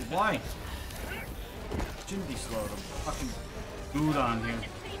slowed. Why? Shouldn't be slowed. I'm fucking glued on here.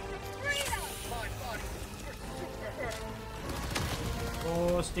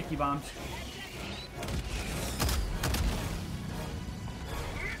 Oh, sticky bombs.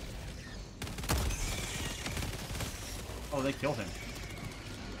 Oh, they killed him.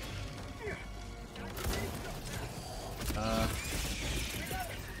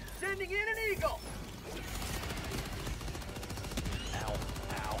 Sending in an eagle. Ow,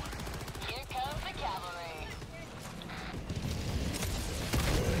 ow. Here comes the cavalry.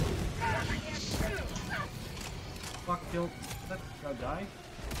 Fuck, killed. That guy die?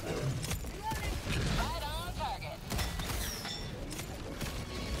 Right on target.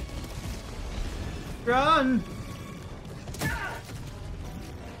 Run!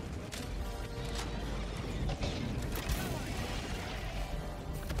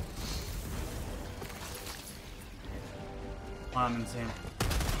 I'm insane.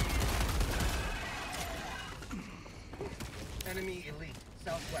 Enemy elite,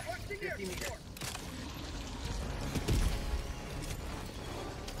 southwest, 50 meters.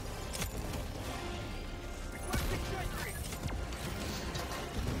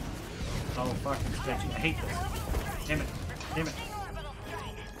 Oh, fucking sketchy. I hate this. Damn it. Damn it.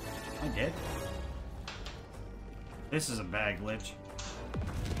 Am I dead? This is a bad glitch.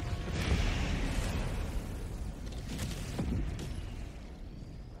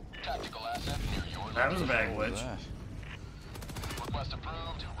 Tactical asset near your That was a bad glitch. That. request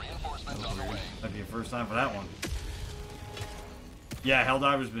approved. Reinforcements on the way. That'd be the first time for that one. Yeah,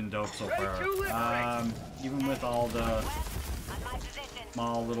 Helldivers been dope so far. Even with all the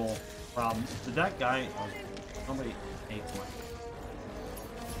small little problems. Did that guy... Oh, somebody hates one.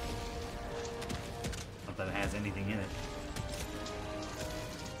 Not that it has anything in it.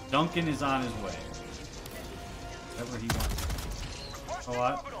 Duncan is on his way. Whatever he wants. Oh,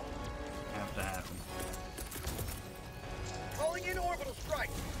 what? Have to happen. Calling in orbital strike.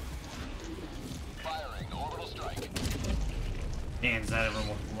 Firing orbital strike. Man, does that ever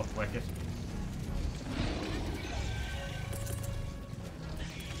look wicked?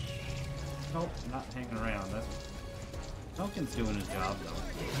 Nope, not hanging around. That's Duncan's doing his job though.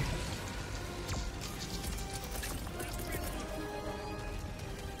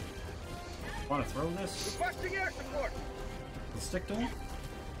 Want to throw this? Requesting air support. Let's stick to him.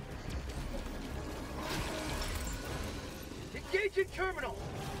 Engaging terminal.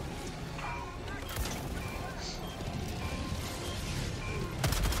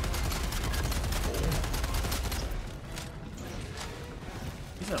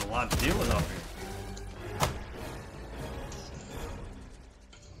 He's got a lot to deal with up here.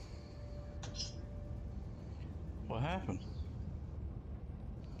 What happened?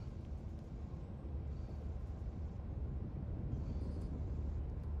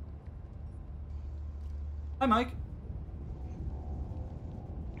 Hi, Mike.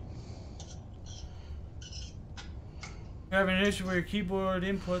 You're having an issue where your keyboard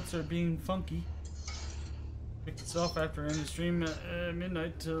inputs are being funky. Pick itself after end the stream at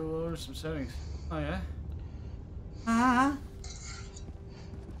midnight to lower some settings. Oh yeah?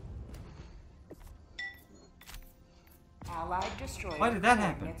 Allied destroyer Why did that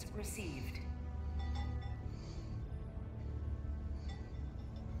happen? coordinates received.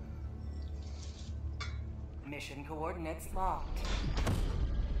 Mission coordinates locked.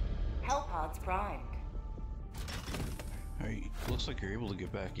 Hellpods primed. Hey, looks like you're able to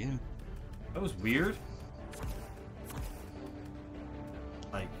get back in. That was weird.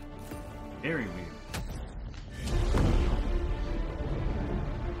 Like, very weird.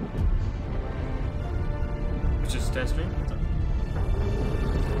 It's just a test stream? What's up?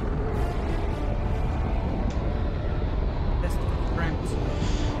 Test friends.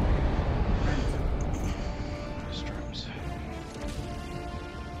 Streams.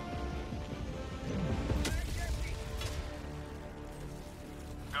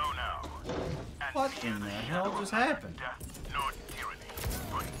 Go now. What in the hell just happened? Death, nor tyranny,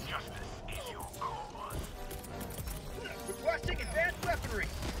 but justice is your cause. Requesting advanced weaponry.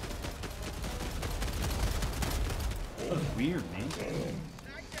 That was weird, man.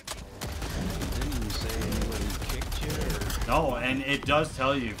 Didn't even say anybody kicked you or... No, and it does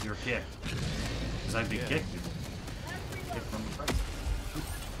tell you if you're kicked. Because I've been kicked before. Kicked from the front.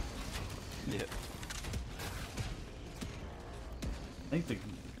 Yep. I think the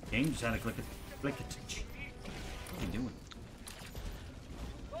game just had to click it. Click it. What are you doing?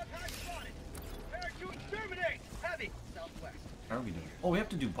 Bug hive spotted. Prepare to exterminate. Heavy. Southwest. How are we doing? Oh, we have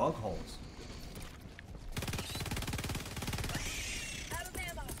to do bug holes.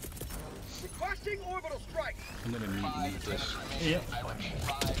 Requesting orbital strike. I'm gonna need this. Yep. 5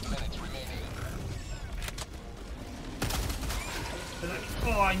 minutes remaining.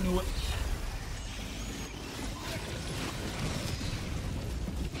 Oh, I knew it.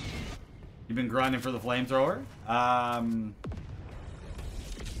 You've been grinding for the flamethrower?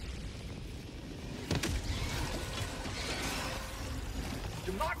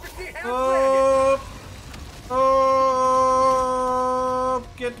 Democracy has Oh! Oh!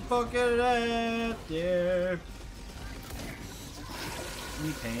 Get the fuck out of there!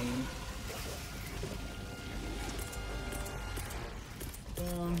 Any pain.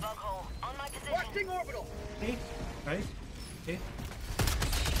 Bughole, on my position. Requesting orbital. Okay, right? Okay.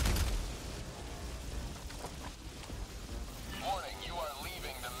 Warning, you are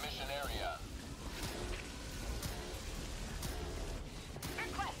leaving the mission area.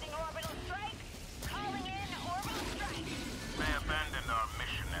 Requesting orbital strike. Calling in orbital strike. They abandoned our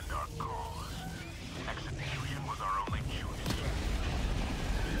mission and our cause. Execution was our only choice.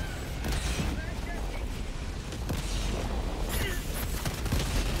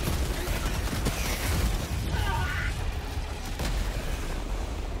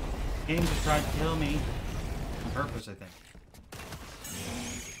 Game just tried to kill me. On purpose, I think.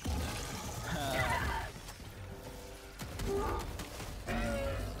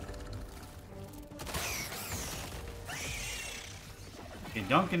 Okay,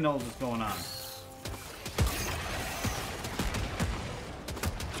 Duncan knows what's going on.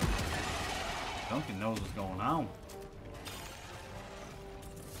 Duncan knows what's going on.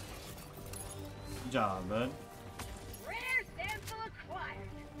 Good job, bud. Rare sample acquired.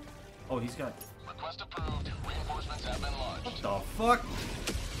 Oh, he's got... Request approved. Reinforcements have been launched. What the fuck?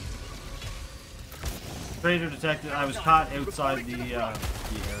 Traitor detected. I was caught outside the area.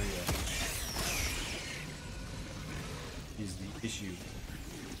 Is the issue.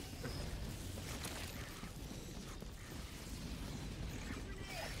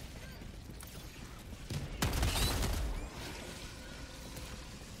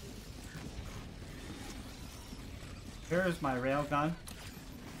 Here's my railgun.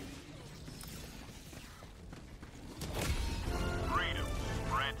 Freedom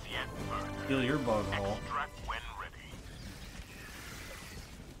spreads yet further. Kill your bug hole. Extract when ready.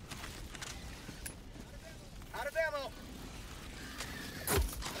 Out of ammo.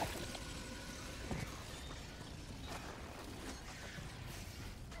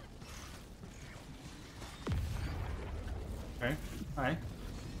 Okay. Alright.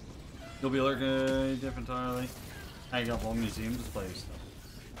 You'll be looking different entirely. I got all museum displays.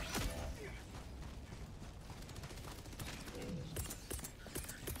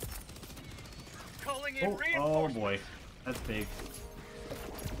 Calling in Oh reinforcements. boy. That's big.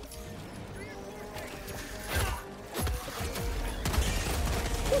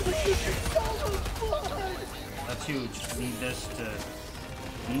 That's huge. Need this to...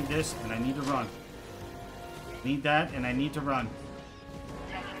 Need this, and I need to run. Need that, and I need to run.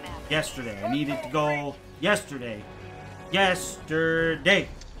 Yesterday. I needed to go yesterday. Yesterday.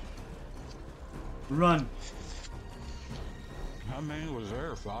 Run. How many was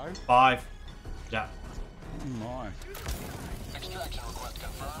there? 5? 5. Yeah. Oh my. Extraction request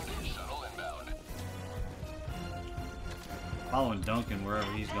confirmed. Shuttle inbound. Following Duncan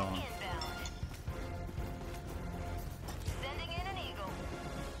wherever he's going. Sending in an eagle.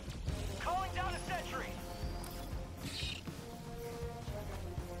 Calling down a sentry.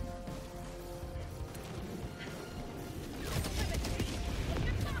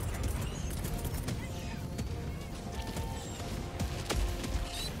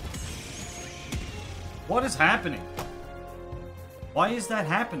 What is happening? Why is that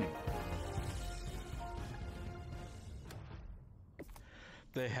happening?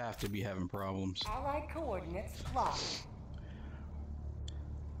 They have to be having problems. Allied coordinates locked.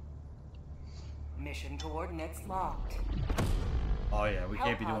 Mission coordinates locked. Oh yeah, we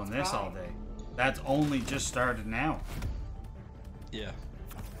can't be doing this all day. That's only just started now. Yeah.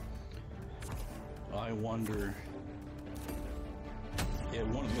 I wonder. Yeah,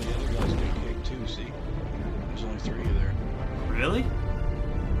 one of the other guys got kicked too, see? There's only 3 there. Really?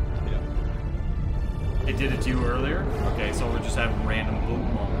 Yeah. It did it to you earlier? Okay, so we're just having random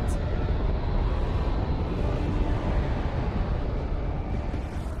boom moments.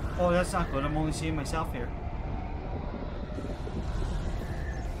 Oh, that's not good. I'm only seeing myself here.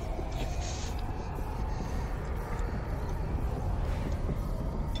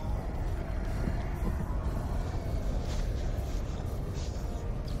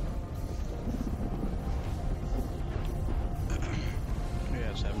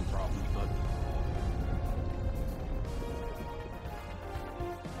 Yeah, it's having problems, but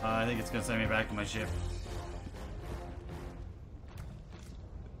think it's gonna send me back to my ship.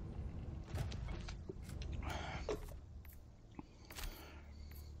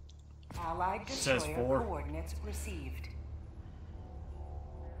 Allied Says destroyer 4. coordinates received.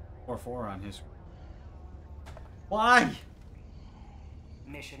 4-4 on his. Why?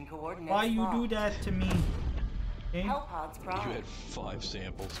 Mission coordinates Why you do locked. that to me? Game? Hellpods You prime. had 5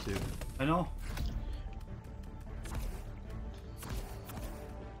 samples too. I know.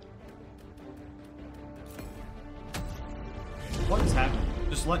 What is happening?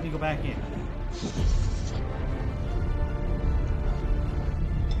 Just let me go back in.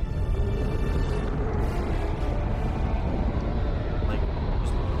 Like,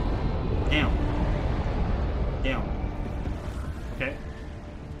 just down. Down. Okay.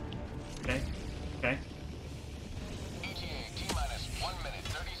 Okay. Okay. ETA T-minus 1 minute,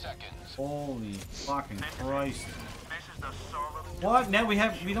 30 seconds. Holy fucking Christ. This is the solid What? Now we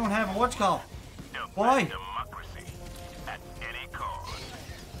don't have a what's called. Why? democracy at any cost.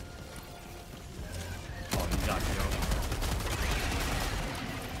 Oh, you got killed.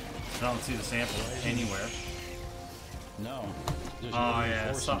 I don't see the sample anywhere. No. There's Oh no yeah,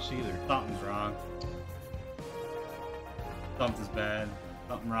 reinforcements either. something's wrong. Something's bad.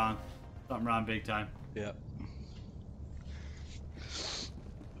 Something wrong. Something wrong big time. Yep.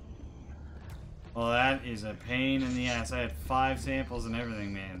 Well, that is a pain in the ass. I had 5 samples and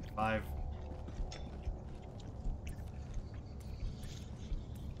everything, man. 5.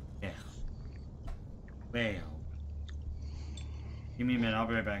 Yeah. Well. Give me a minute. I'll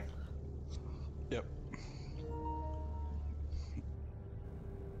be right back. Yep.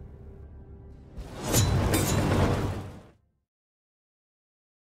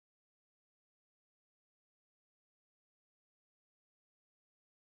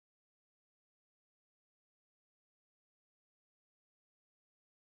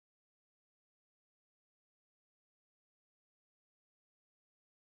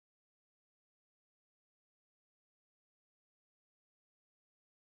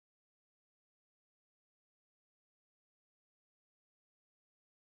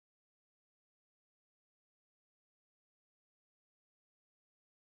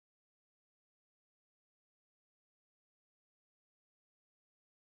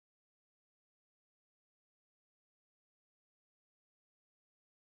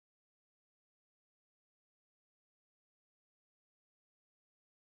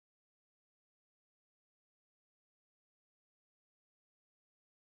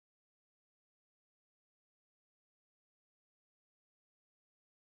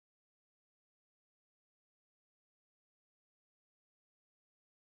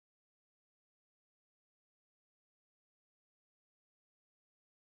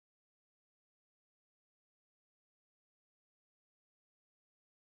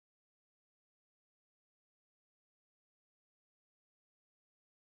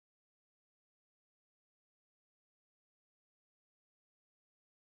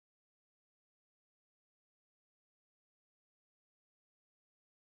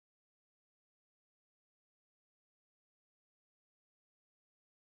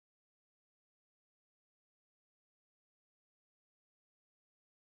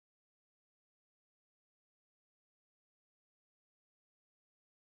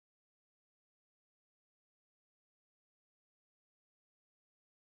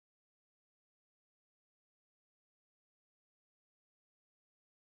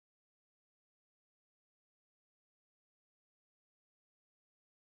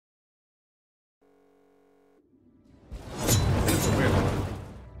 Super weird.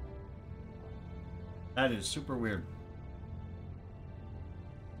 That is super weird.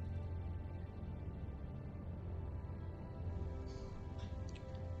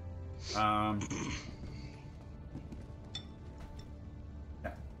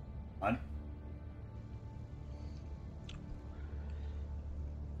 Yeah. On.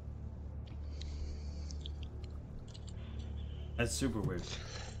 That's super weird.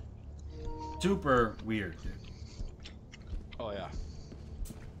 Super weird, dude. Oh yeah.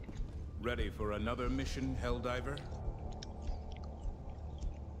 Ready for another mission, Helldiver?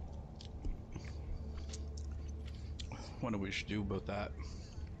 Wonder what we should do about that.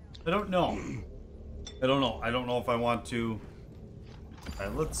 I don't know. I don't know. I don't know if I want to.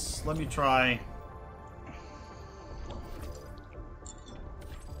 Alright, let me try.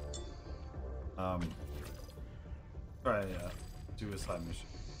 Try suicide mission.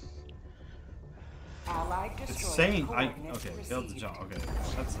 Allied It's destroyer saying coordinates okay, failed to received. jump. Okay,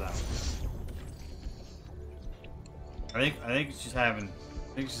 that's that. I think she's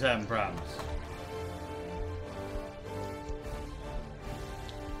having problems.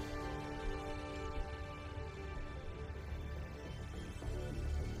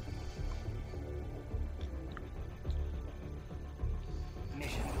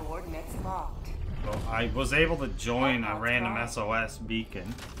 coordinates locked. So I was able to join a Locked random drive. SOS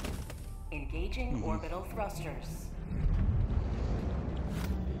beacon. Engaging orbital thrusters.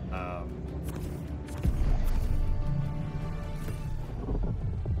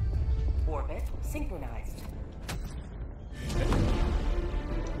 Orbit synchronized.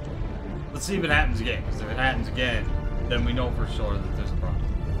 Let's see if it happens again. Because if it happens again, then we know for sure that there's a problem.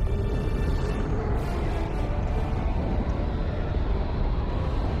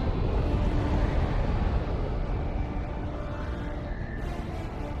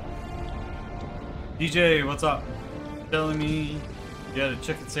 DJ, what's up? Telling me you had a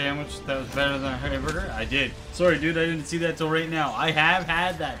chicken sandwich that was better than a hamburger? I did. Sorry, dude, I didn't see that till right now. I have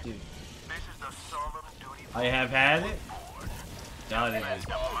had that, dude. This is the solemn duty I have had it. God, it is.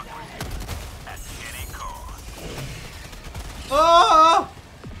 at any cost. Oh!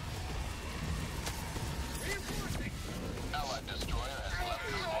 Allied destroyer has left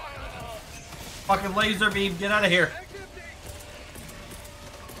the squadron. Fucking laser beam, get out of here.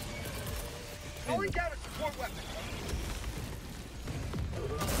 Calling down a support weapon.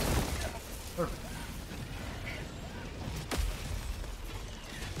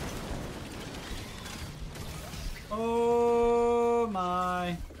 Oh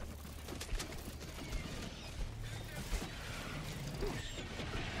my.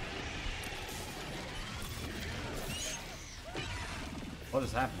 What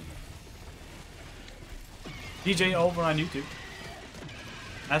is happening? DJ over on YouTube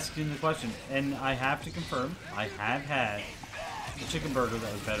asking the question, and I have to confirm I have had a chicken burger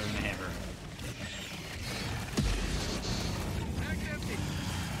that was better than a hamburger.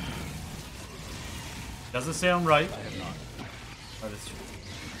 Doesn't sound right. I have not. But it's true.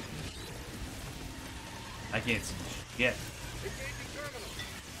 I can't see shit.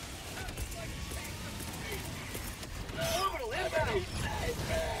 Orbital inbound.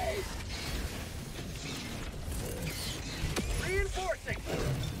 Reinforcing.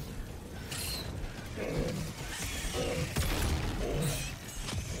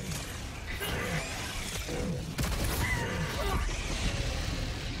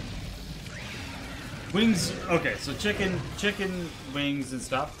 Wings, okay, so chicken wings and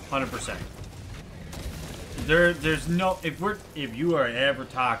stuff, 100%. There's no, if you are ever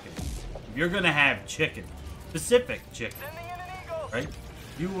talking, if you're gonna have chicken, specific chicken, right?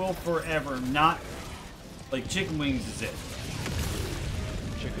 You will forever not, like chicken wings is it.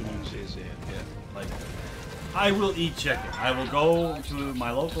 Chicken wings is it, yeah. Like, I will eat chicken. I will go to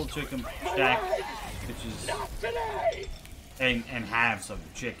my local chicken shack, which is, and have some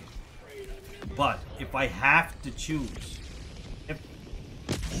chicken. But if I have to choose,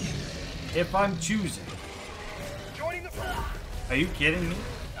 if I'm choosing, Joining the are you kidding me?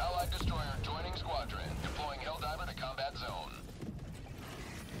 Allied destroyer joining squadron. Deploying Helldiver to combat zone.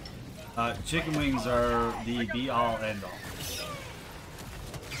 Chicken wings are the be-all, end-all.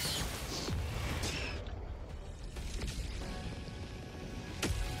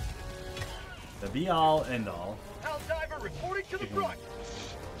 The be-all, end-all. Helldiver reporting to the front.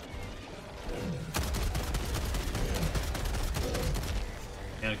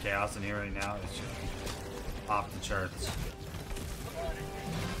 And chaos in here right now is just off the charts.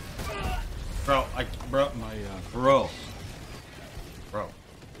 Bro, bro,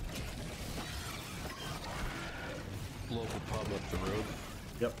 Local pub up the road.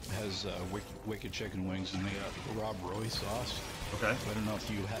 Yep. Has wicked chicken wings, and they got Rob Roy sauce. Okay. I don't know if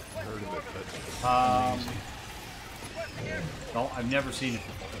you have heard of it, but amazing. No, I've never seen it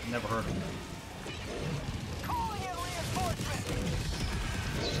before. I've never heard of it.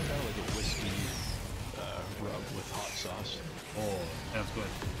 It's kind of like a whiskey rub with hot sauce. Oh, sounds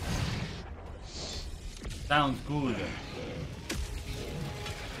good. Sounds good.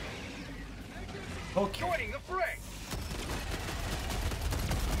 Okay. Joining the fray.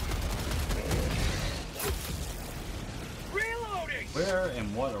 Reloading. Where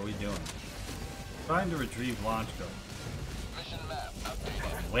and what are we doing? Trying to retrieve launch code. Mission map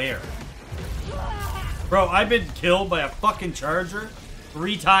updated. Where? Bro, I've been killed by a fucking charger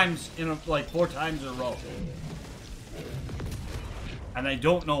 3 times in a, like 4 times in a row. And I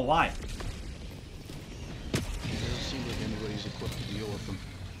don't know why. It doesn't seem like anybody's equipped to deal with them.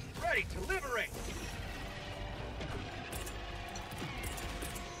 Ready to liberate.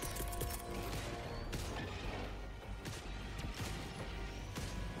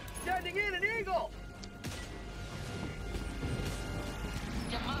 Sending in an eagle.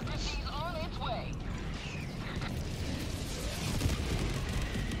 Democracy's on its way.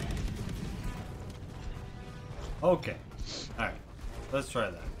 Okay. Alright. Let's try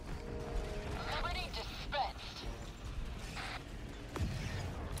that. Liberty dispensed.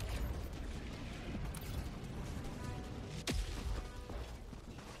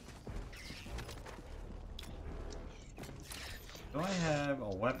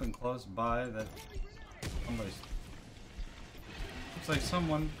 weapon close by that somebody's... Looks like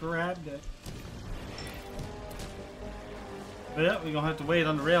someone grabbed it. But yeah, we're gonna have to wait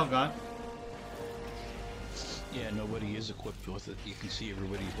on the railgun. Yeah, nobody is equipped with it. You can see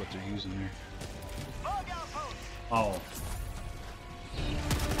everybody what they're using there. Oh.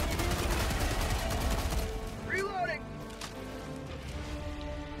 Reloading.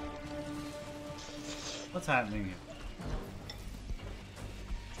 What's happening here?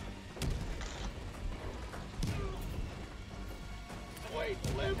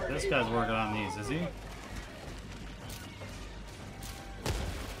 This guy's working on these, is he?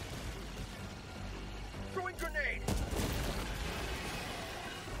 Throwing grenade.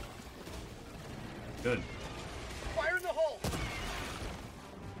 Good. Fire in the hole.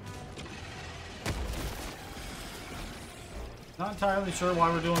 Not entirely sure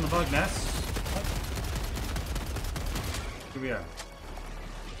why we're doing the bug nest. Here we are.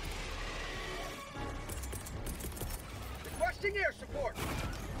 Requesting air support.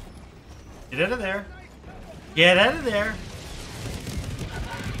 Get out of there. Get out of there.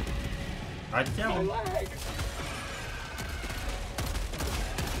 Right to tell him.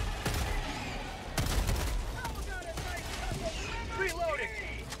 Reloading.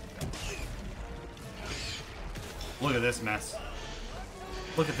 Look at this mess.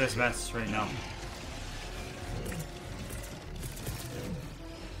 Look at this mess right now.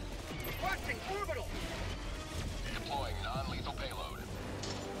 Requesting orbital. Deploying non-lethal payload.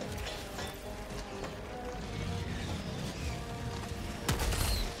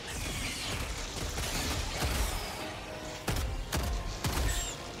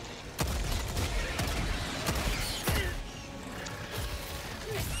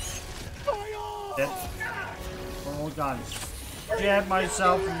 Dead. Oh god. Jab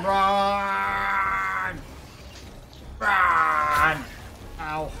myself and run! Run!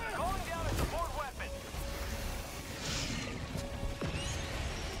 Ow.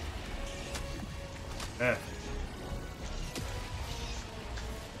 Yeah.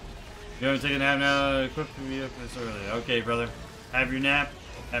 You haven't taken a nap now? Equip me up this early. Okay, brother. Have your nap.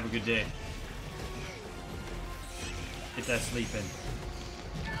 Have a good day. Get that sleep in.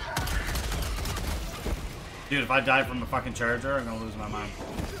 Dude, if I die from a fucking charger, I'm gonna lose my mind.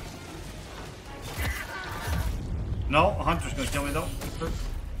 No, a hunter's gonna kill me though.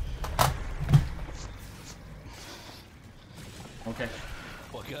 Okay.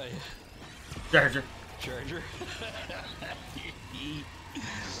 What guy? Charger. Charger?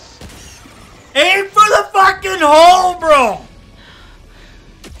 Aim for the fucking hole, bro!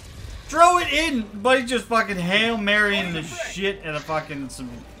 Throw it in, but just fucking Hail Marying the shit at a fucking some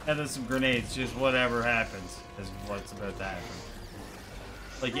grenades. Just whatever happens is what's about to happen.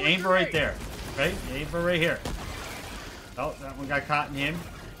 Like you aim for right there, right? You aim for right here. Oh, that one got caught in him.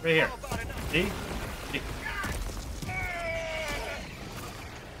 Right here. See? See?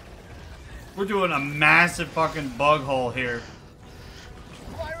 We're doing a massive fucking bug hole here.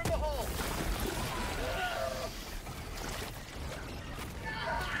 Fire in the hole.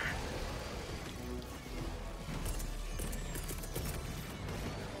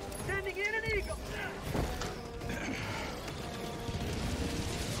 Sending in an eagle.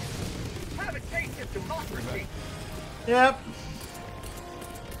 Have a taste of democracy. Yep.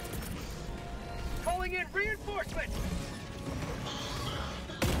 Calling in reinforcements.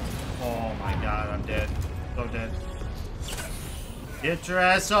 Oh my god, I'm dead. So dead. Get your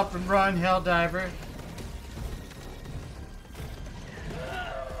ass up and run, Helldiver.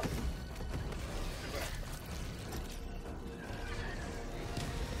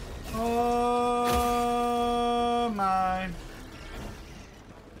 Oh my.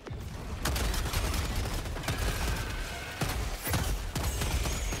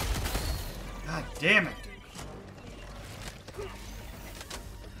 God damn it.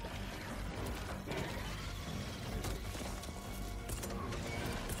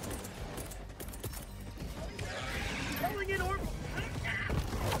 Calling in orbital.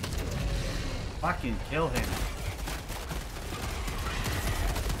 Fucking kill him.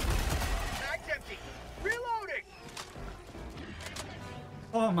 Mag's empty. Reloading.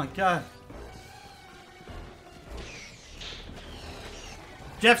 Oh my god.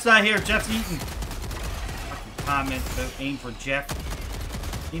 Jeff's not here. Jeff's eating. Fucking comment about aim for Jeff.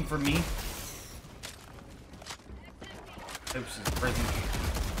 Aim for me. Oops, it's prison.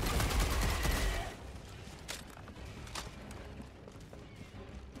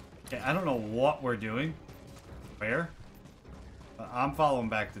 Okay, I don't know what we're doing. Where? But I'm following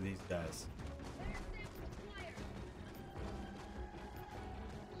back to these guys.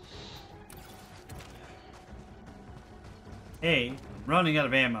 Hey, running out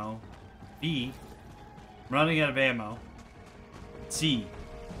of ammo. B, running out of ammo. C,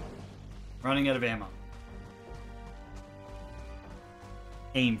 running out of ammo.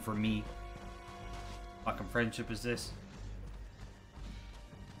 Aim for me. Fucking friendship is this?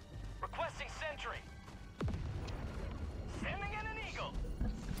 Requesting sentry. Sending in an eagle.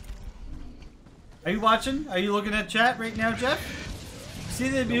 Are you watching? Are you looking at chat right now, Jeff? See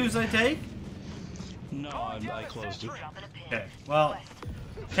the abuse I take? No, I closed it. Okay, well,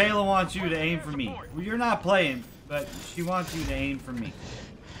 Kayla wants you to aim for me. Well, you're not playing, but she wants you to aim for me.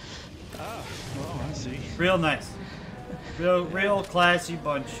 Ah, well, I see. Real nice. Real classy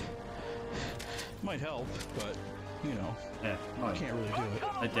bunch. Might help, but, you know, Yeah, I can't really do it.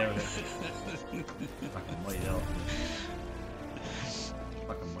 I doubt it. Fucking white out.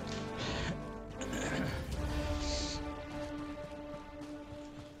 Fucking white.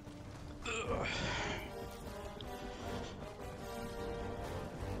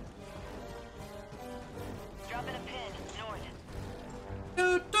 Dropping a pin north.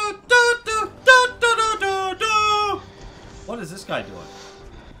 Do, do, do, do, do, do, do, do. What is this guy doing?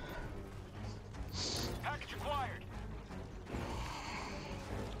 Package acquired.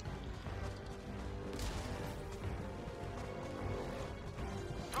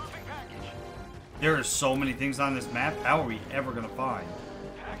 Dropping package. There are so many things on this map. How are we ever gonna find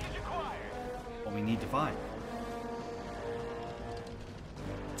Package acquired. what we need to find?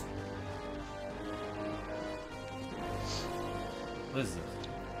 What is this?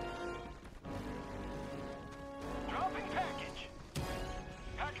 Dropping package.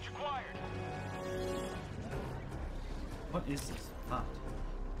 Package acquired. What is this? Not.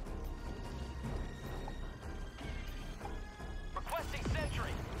 Requesting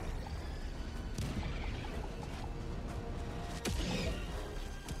sentry.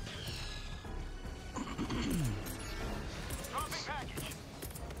 Dropping package.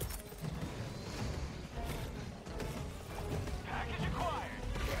 Package acquired.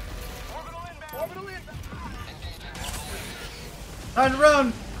 Orbital inbound. Orbital inbound. Time to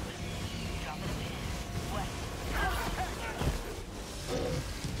run!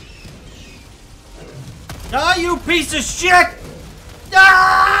 Die, you piece of shit!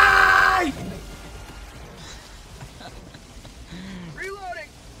 Die! Reloading.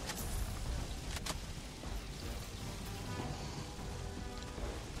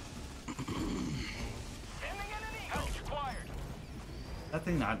 Sending in an eagle. Package acquired. That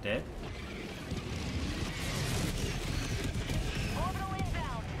thing not dead? Orbital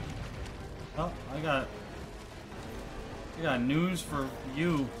inbound. Oh, I got news for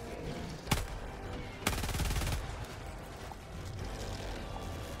you.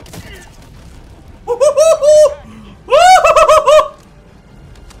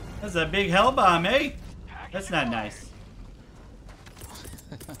 That's a big hell bomb, eh? That's not nice.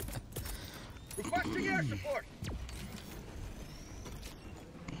 Requesting air support.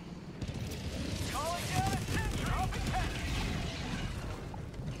 Calling down a sentry. Dropping package.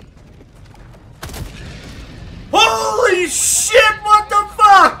 Holy shit, what the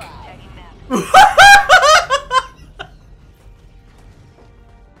fuck?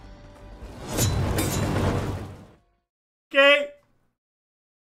 Okay.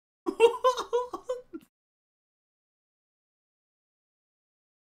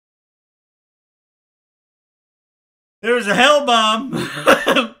 There was a hell bomb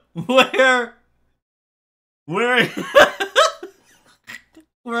where where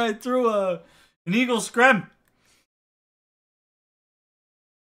I threw an eagle scrim.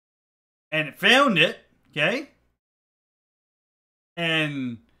 And it found it, okay?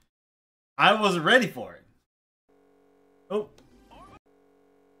 And I wasn't ready for it. Oh.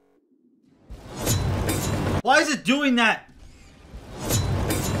 Why is it doing that?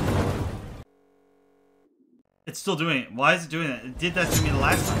 It's still doing it. Why is it doing that? It did that to me the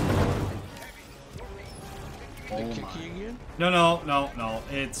last time. Did it kick you again? No.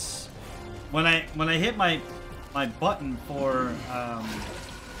 It's when I hit my button for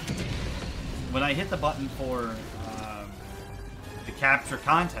when I hit the button for the capture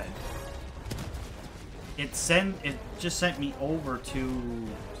content, it just sent me over to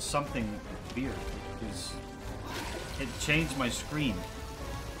something weird. It changed my screen,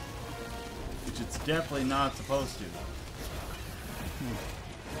 which it's definitely not supposed to.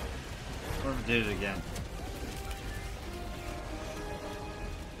 What if it did it again?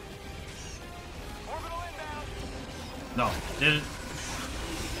 Orbital inbound. No, did it?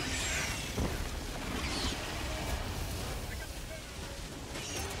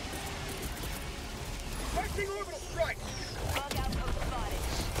 Requesting orbital strike. Bug outpost spotted.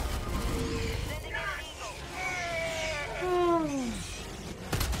 Sending in an eagle.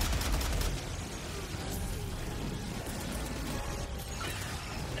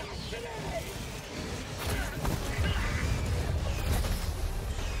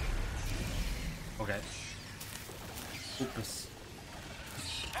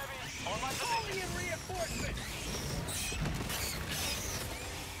 On my position. In reinforcement.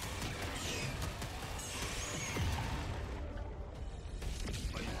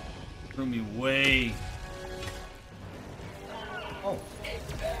 Threw me way. Oh.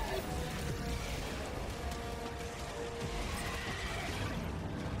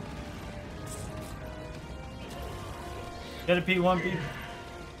 Get a P1, P.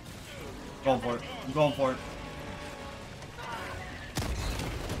 Going for it. I'm going for it.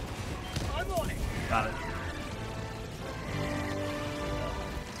 I'm on it. Got it.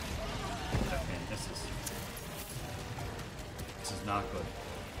 Okay, this is not good.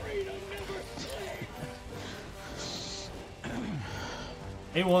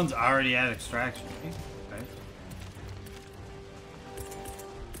 A1's already at extraction. Okay.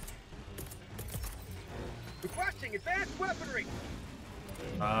 Requesting advanced weaponry.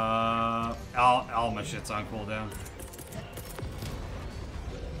 All my shit's on cooldown.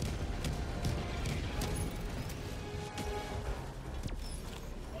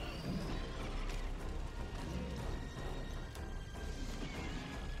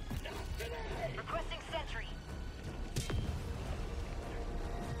 Requesting sentry.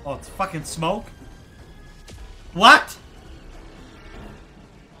 Oh, it's fucking smoke? What?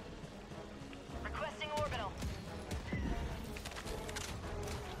 Requesting orbital.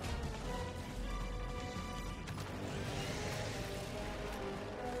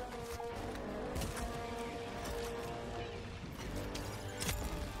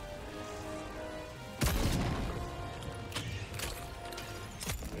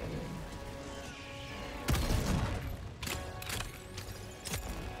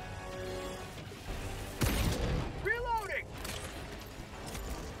 Reloading.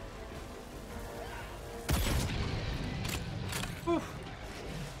 Oh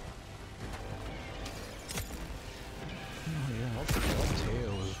yeah, I'll forget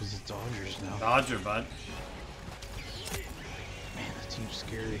Teo was with the Dodgers now. Dodger, bud. Man, that team's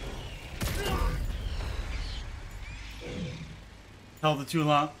scary. Held it too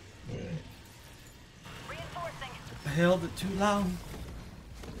long. Reinforcing. I held it too long.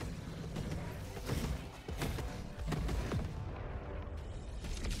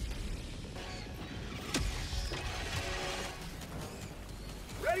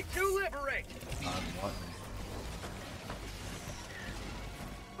 Ready to liberate. What?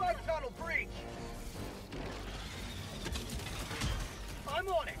 Bug tunnel breach. I'm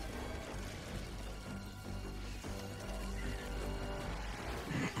on it.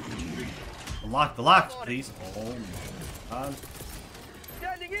 Lock the locks, please. Oh my god.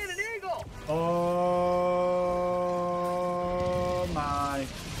 Sending in an eagle. Oh my.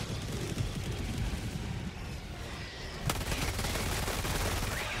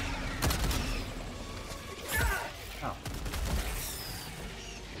 Oh.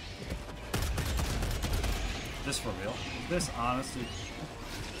 This for real? This honestly.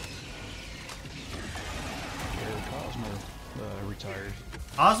 Gary Cosmo retired.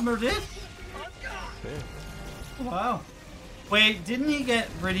 Hosmer did? Yeah. Wow. Wait, didn't he get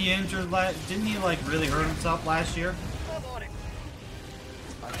pretty injured? Didn't he like really hurt himself last year? I'm on it.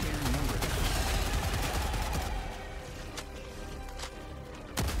 I can't remember.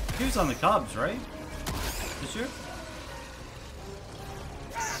 He was on the Cubs, right? This year?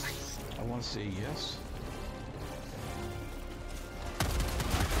 I want to say yes.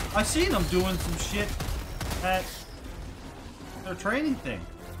 I seen him doing some shit at their training thing.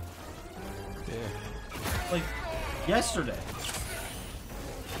 Yeah. Like, yesterday.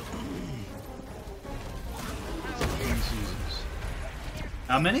 13 seasons.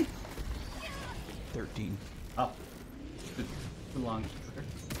 How many? 13. Oh. Good long.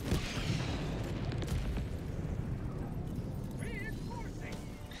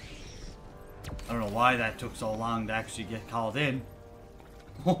 I don't know why that took so long to actually get called in.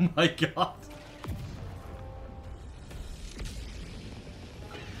 Oh my god.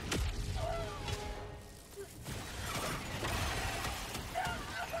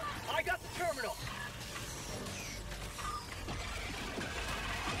 I got the terminal.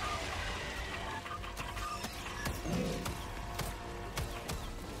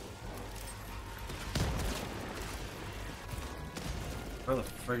 Where the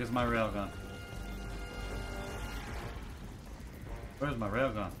frig is my railgun? Where's my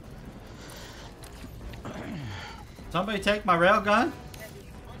railgun? Somebody take my railgun?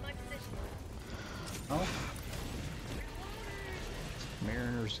 Oh.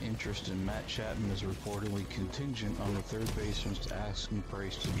 Mariners' interest in Matt Chapman is reportedly contingent on the third baseman's asking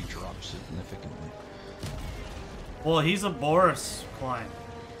price to be dropped significantly. Well, he's a Boris client.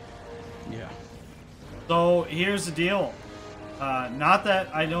 Yeah. So here's the deal. Not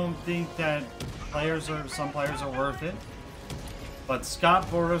that I don't think that some players are worth it, but Scott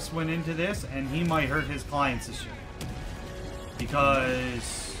Boras went into this and he might hurt his clients this year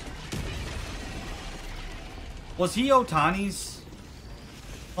because was he Otani's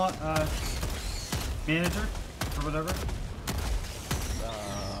manager or whatever?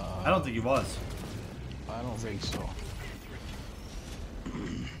 I don't think he was. I don't think so.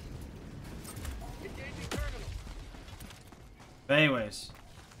 But anyways,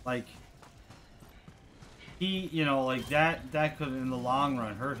 like he, you know, like that could in the long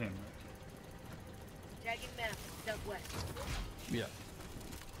run hurt him. Tagging map, southwest. Yeah.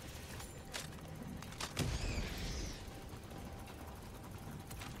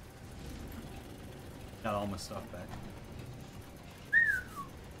 Got all my stuff back.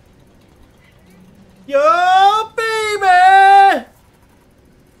 Yo, baby!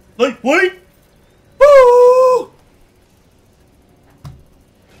 Like, wait! Woo!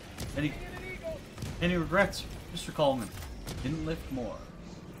 Any regrets, Mr. Coleman? Didn't lift more.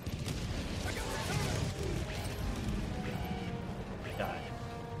 Die.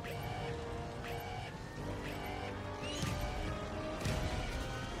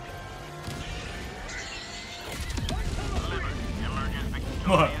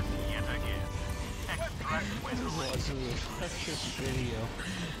 What? This video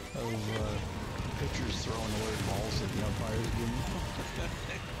of pitchers throwing away balls at the umpires again.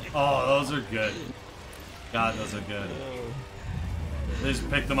 Oh, those are good. God, those are good. They just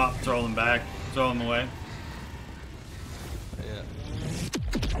pick them up, throw them back, throw them away. Yeah.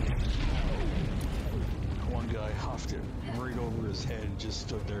 One guy huffed it right over his head and just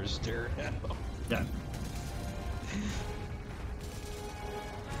stood there staring at him. Yeah.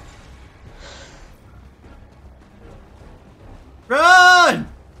 Run!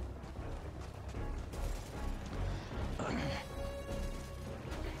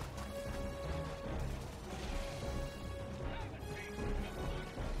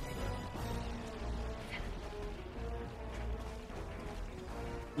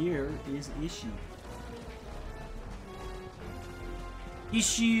 Here is Ishi.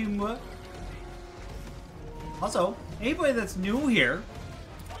 Ishimura. Also, anybody that's new here,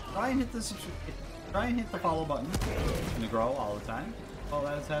 try and hit the follow button. It's gonna grow all the time. Oh,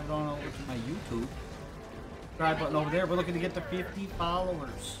 let's have it on over to my YouTube. Subscribe button over there. We're looking to get to 50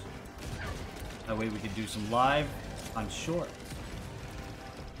 followers. That way we can do some live on shorts.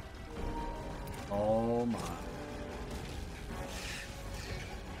 Oh my.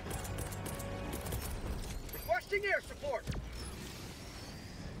 Requesting air support.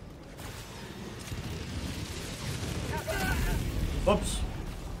 Oops.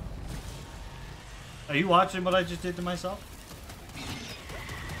 Are you watching what I just did to myself?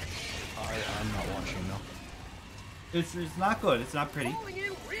 I'm not watching, no. It's not good. It's not pretty.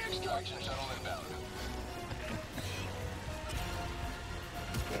 Extraction shuttle inbound.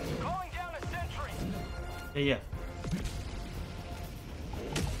 Calling down a sentry. Yeah.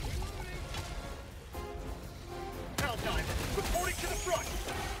 Helldivers, reporting to the front.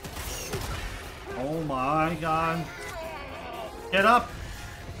 Oh my god. Get up!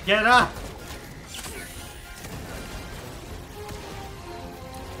 Get up!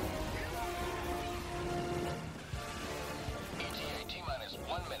 ETA T-minus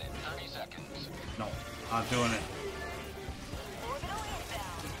 1 minute, 30 seconds. No, not doing it.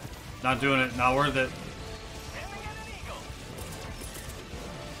 Not doing it. Not worth it.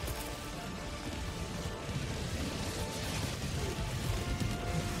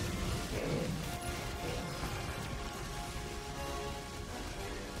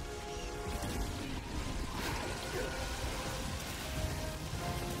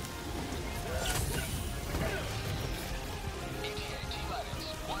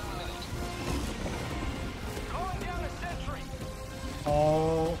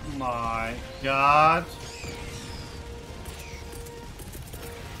 Oh my god.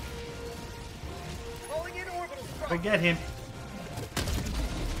 Forget him.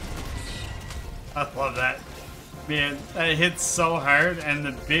 I love that. Man, that hits so hard and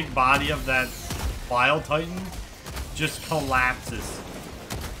the big body of that Bile Titan just collapses.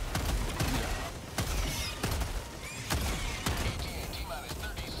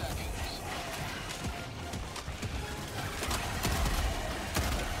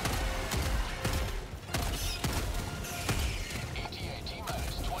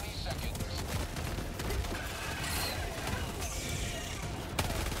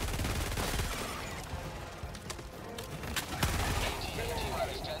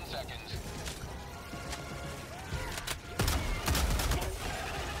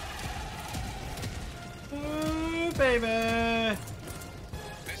 Baby!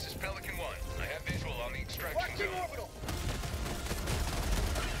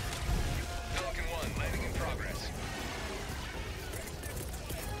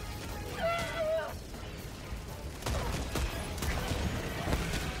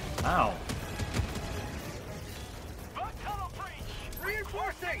 Ow.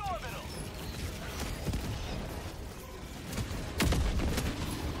 Reinforcing!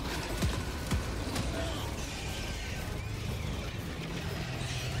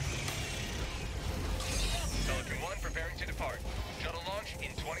 Pelican 1 preparing to depart. Shuttle launch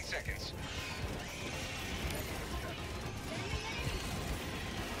in 20 seconds.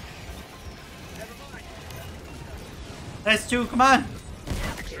 S2, come on!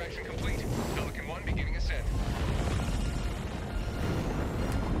 Extraction complete. Pelican 1 beginning ascent.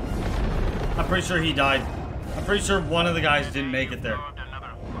 I'm pretty sure he died. I'm pretty sure one of the guys didn't make it there.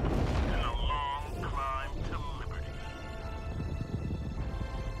 Another foot in a long climb to liberty.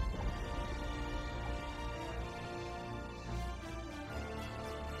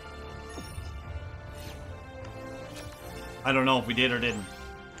 I don't know if we did or didn't.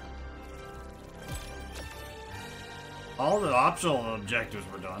 All the optional objectives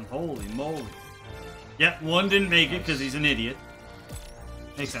were done. Holy moly. Yep, one didn't make it because he's an idiot.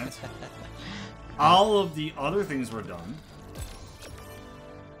 Makes sense. All of the other things were done.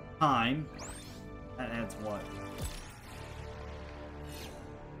 Time. That adds what?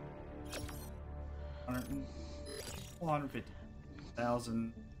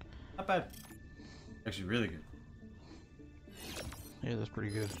 450,000. Not bad. Actually, really good. Yeah, that's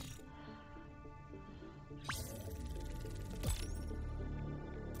pretty good.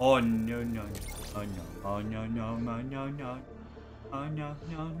 Oh no no! Oh no! Oh no no no no no! Oh no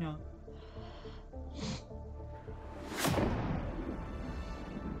no no!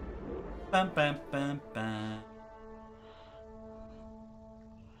 Bam bam bam bam.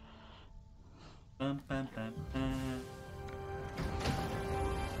 Bam bam bam bam.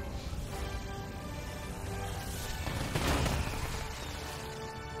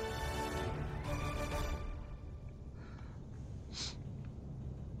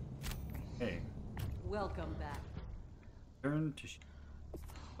 Hey, Welcome back. turn to.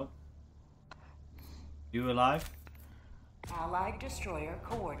 Oh, you alive? Allied destroyer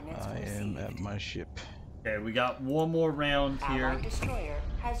coordinates I am at my ship. Okay, we got one more round here. Allied destroyer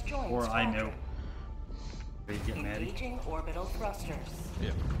has joined Or I know. squadron. Ready to get Maddie? Engaging orbital thrusters.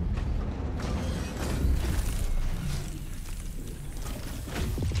 Yep.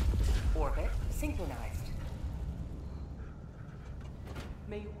 Orbit synchronized.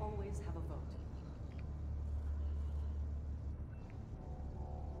 May you always have a vote.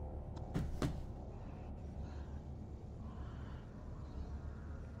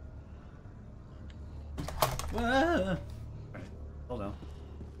 Alright, hold on.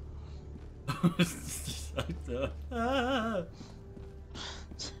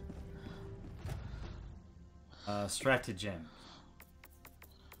 Stratagem.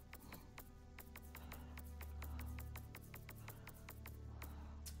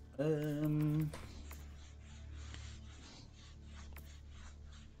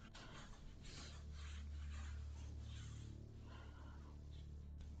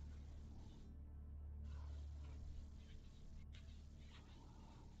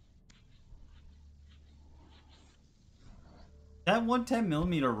 That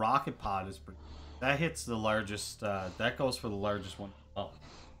 110mm rocket pod is pretty. That hits the largest. That goes for the largest one. Oh.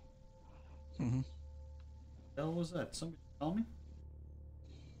 Mm-hmm. The hell was that? Somebody tell me?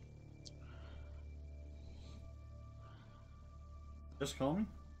 Just call me?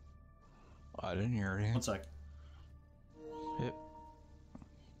 I didn't hear anything. 1 sec. Yep.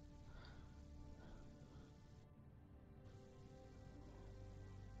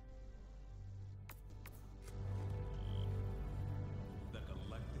 The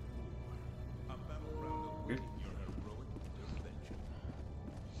Galactic War. A battleground awaiting your heroic intervention.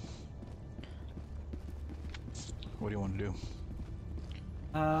 What do you want to do?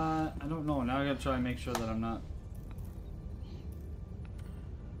 I don't know. Now I gotta try and make sure that I'm not.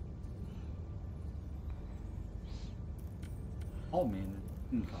 Oh man,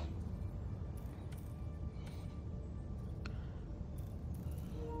 it didn't call me.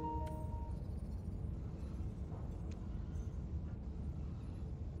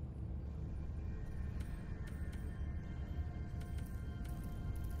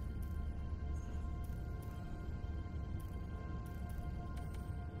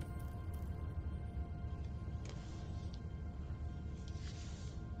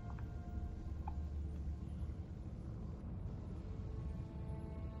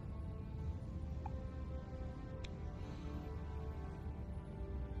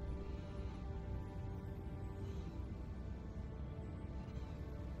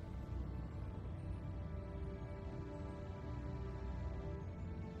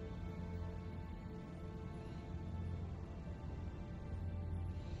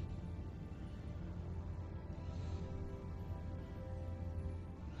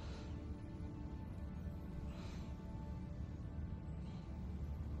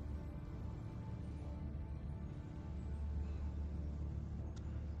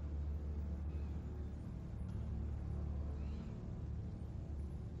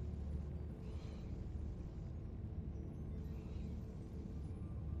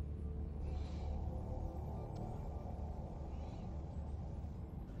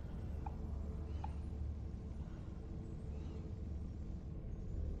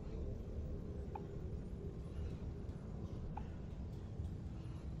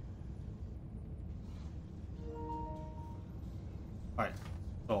 Alright,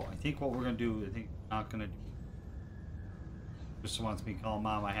 so I think what we're gonna do, I think not gonna do. Just wants me to call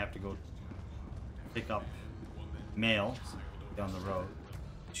Mom. I have to go pick up mail down the road.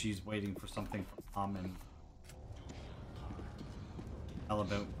 She's waiting for something from Mom and tell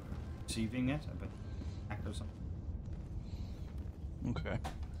about receiving it, about hack or something. Okay.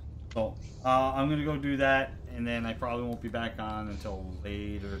 So I'm gonna go do that, and then I probably won't be back on until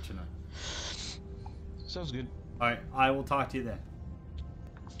later tonight. Sounds good. All right, I will talk to you then.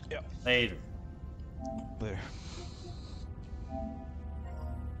 Yeah. Later. There.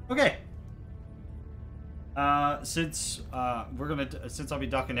 Okay. Since since I'll be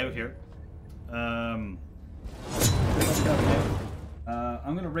ducking out here, I'm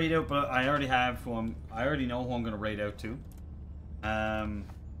gonna raid out, but I already have who I already know who I'm gonna raid out to.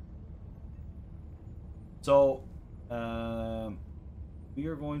 We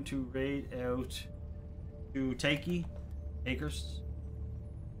are going to raid out to Takers.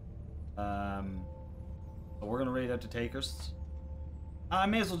 So we're gonna raid out to Takers. I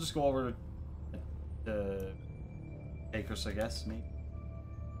may as well just go over to Takers, I guess, maybe.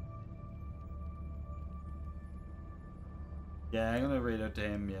 Yeah, I'm gonna raid out to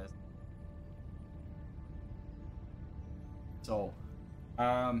him, yes. So,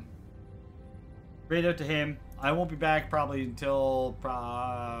 raid out to him. I won't be back probably until,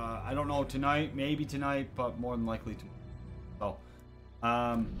 I don't know, tonight, maybe tonight, but more than likely tomorrow. So,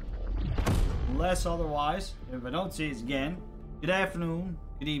 unless otherwise, if I don't see you again, good afternoon,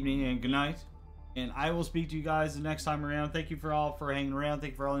 good evening, and good night. And I will speak to you guys the next time around. Thank you for all for hanging around.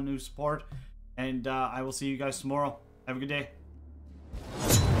 Thank you for all the new support. And I will see you guys tomorrow. Have a good day.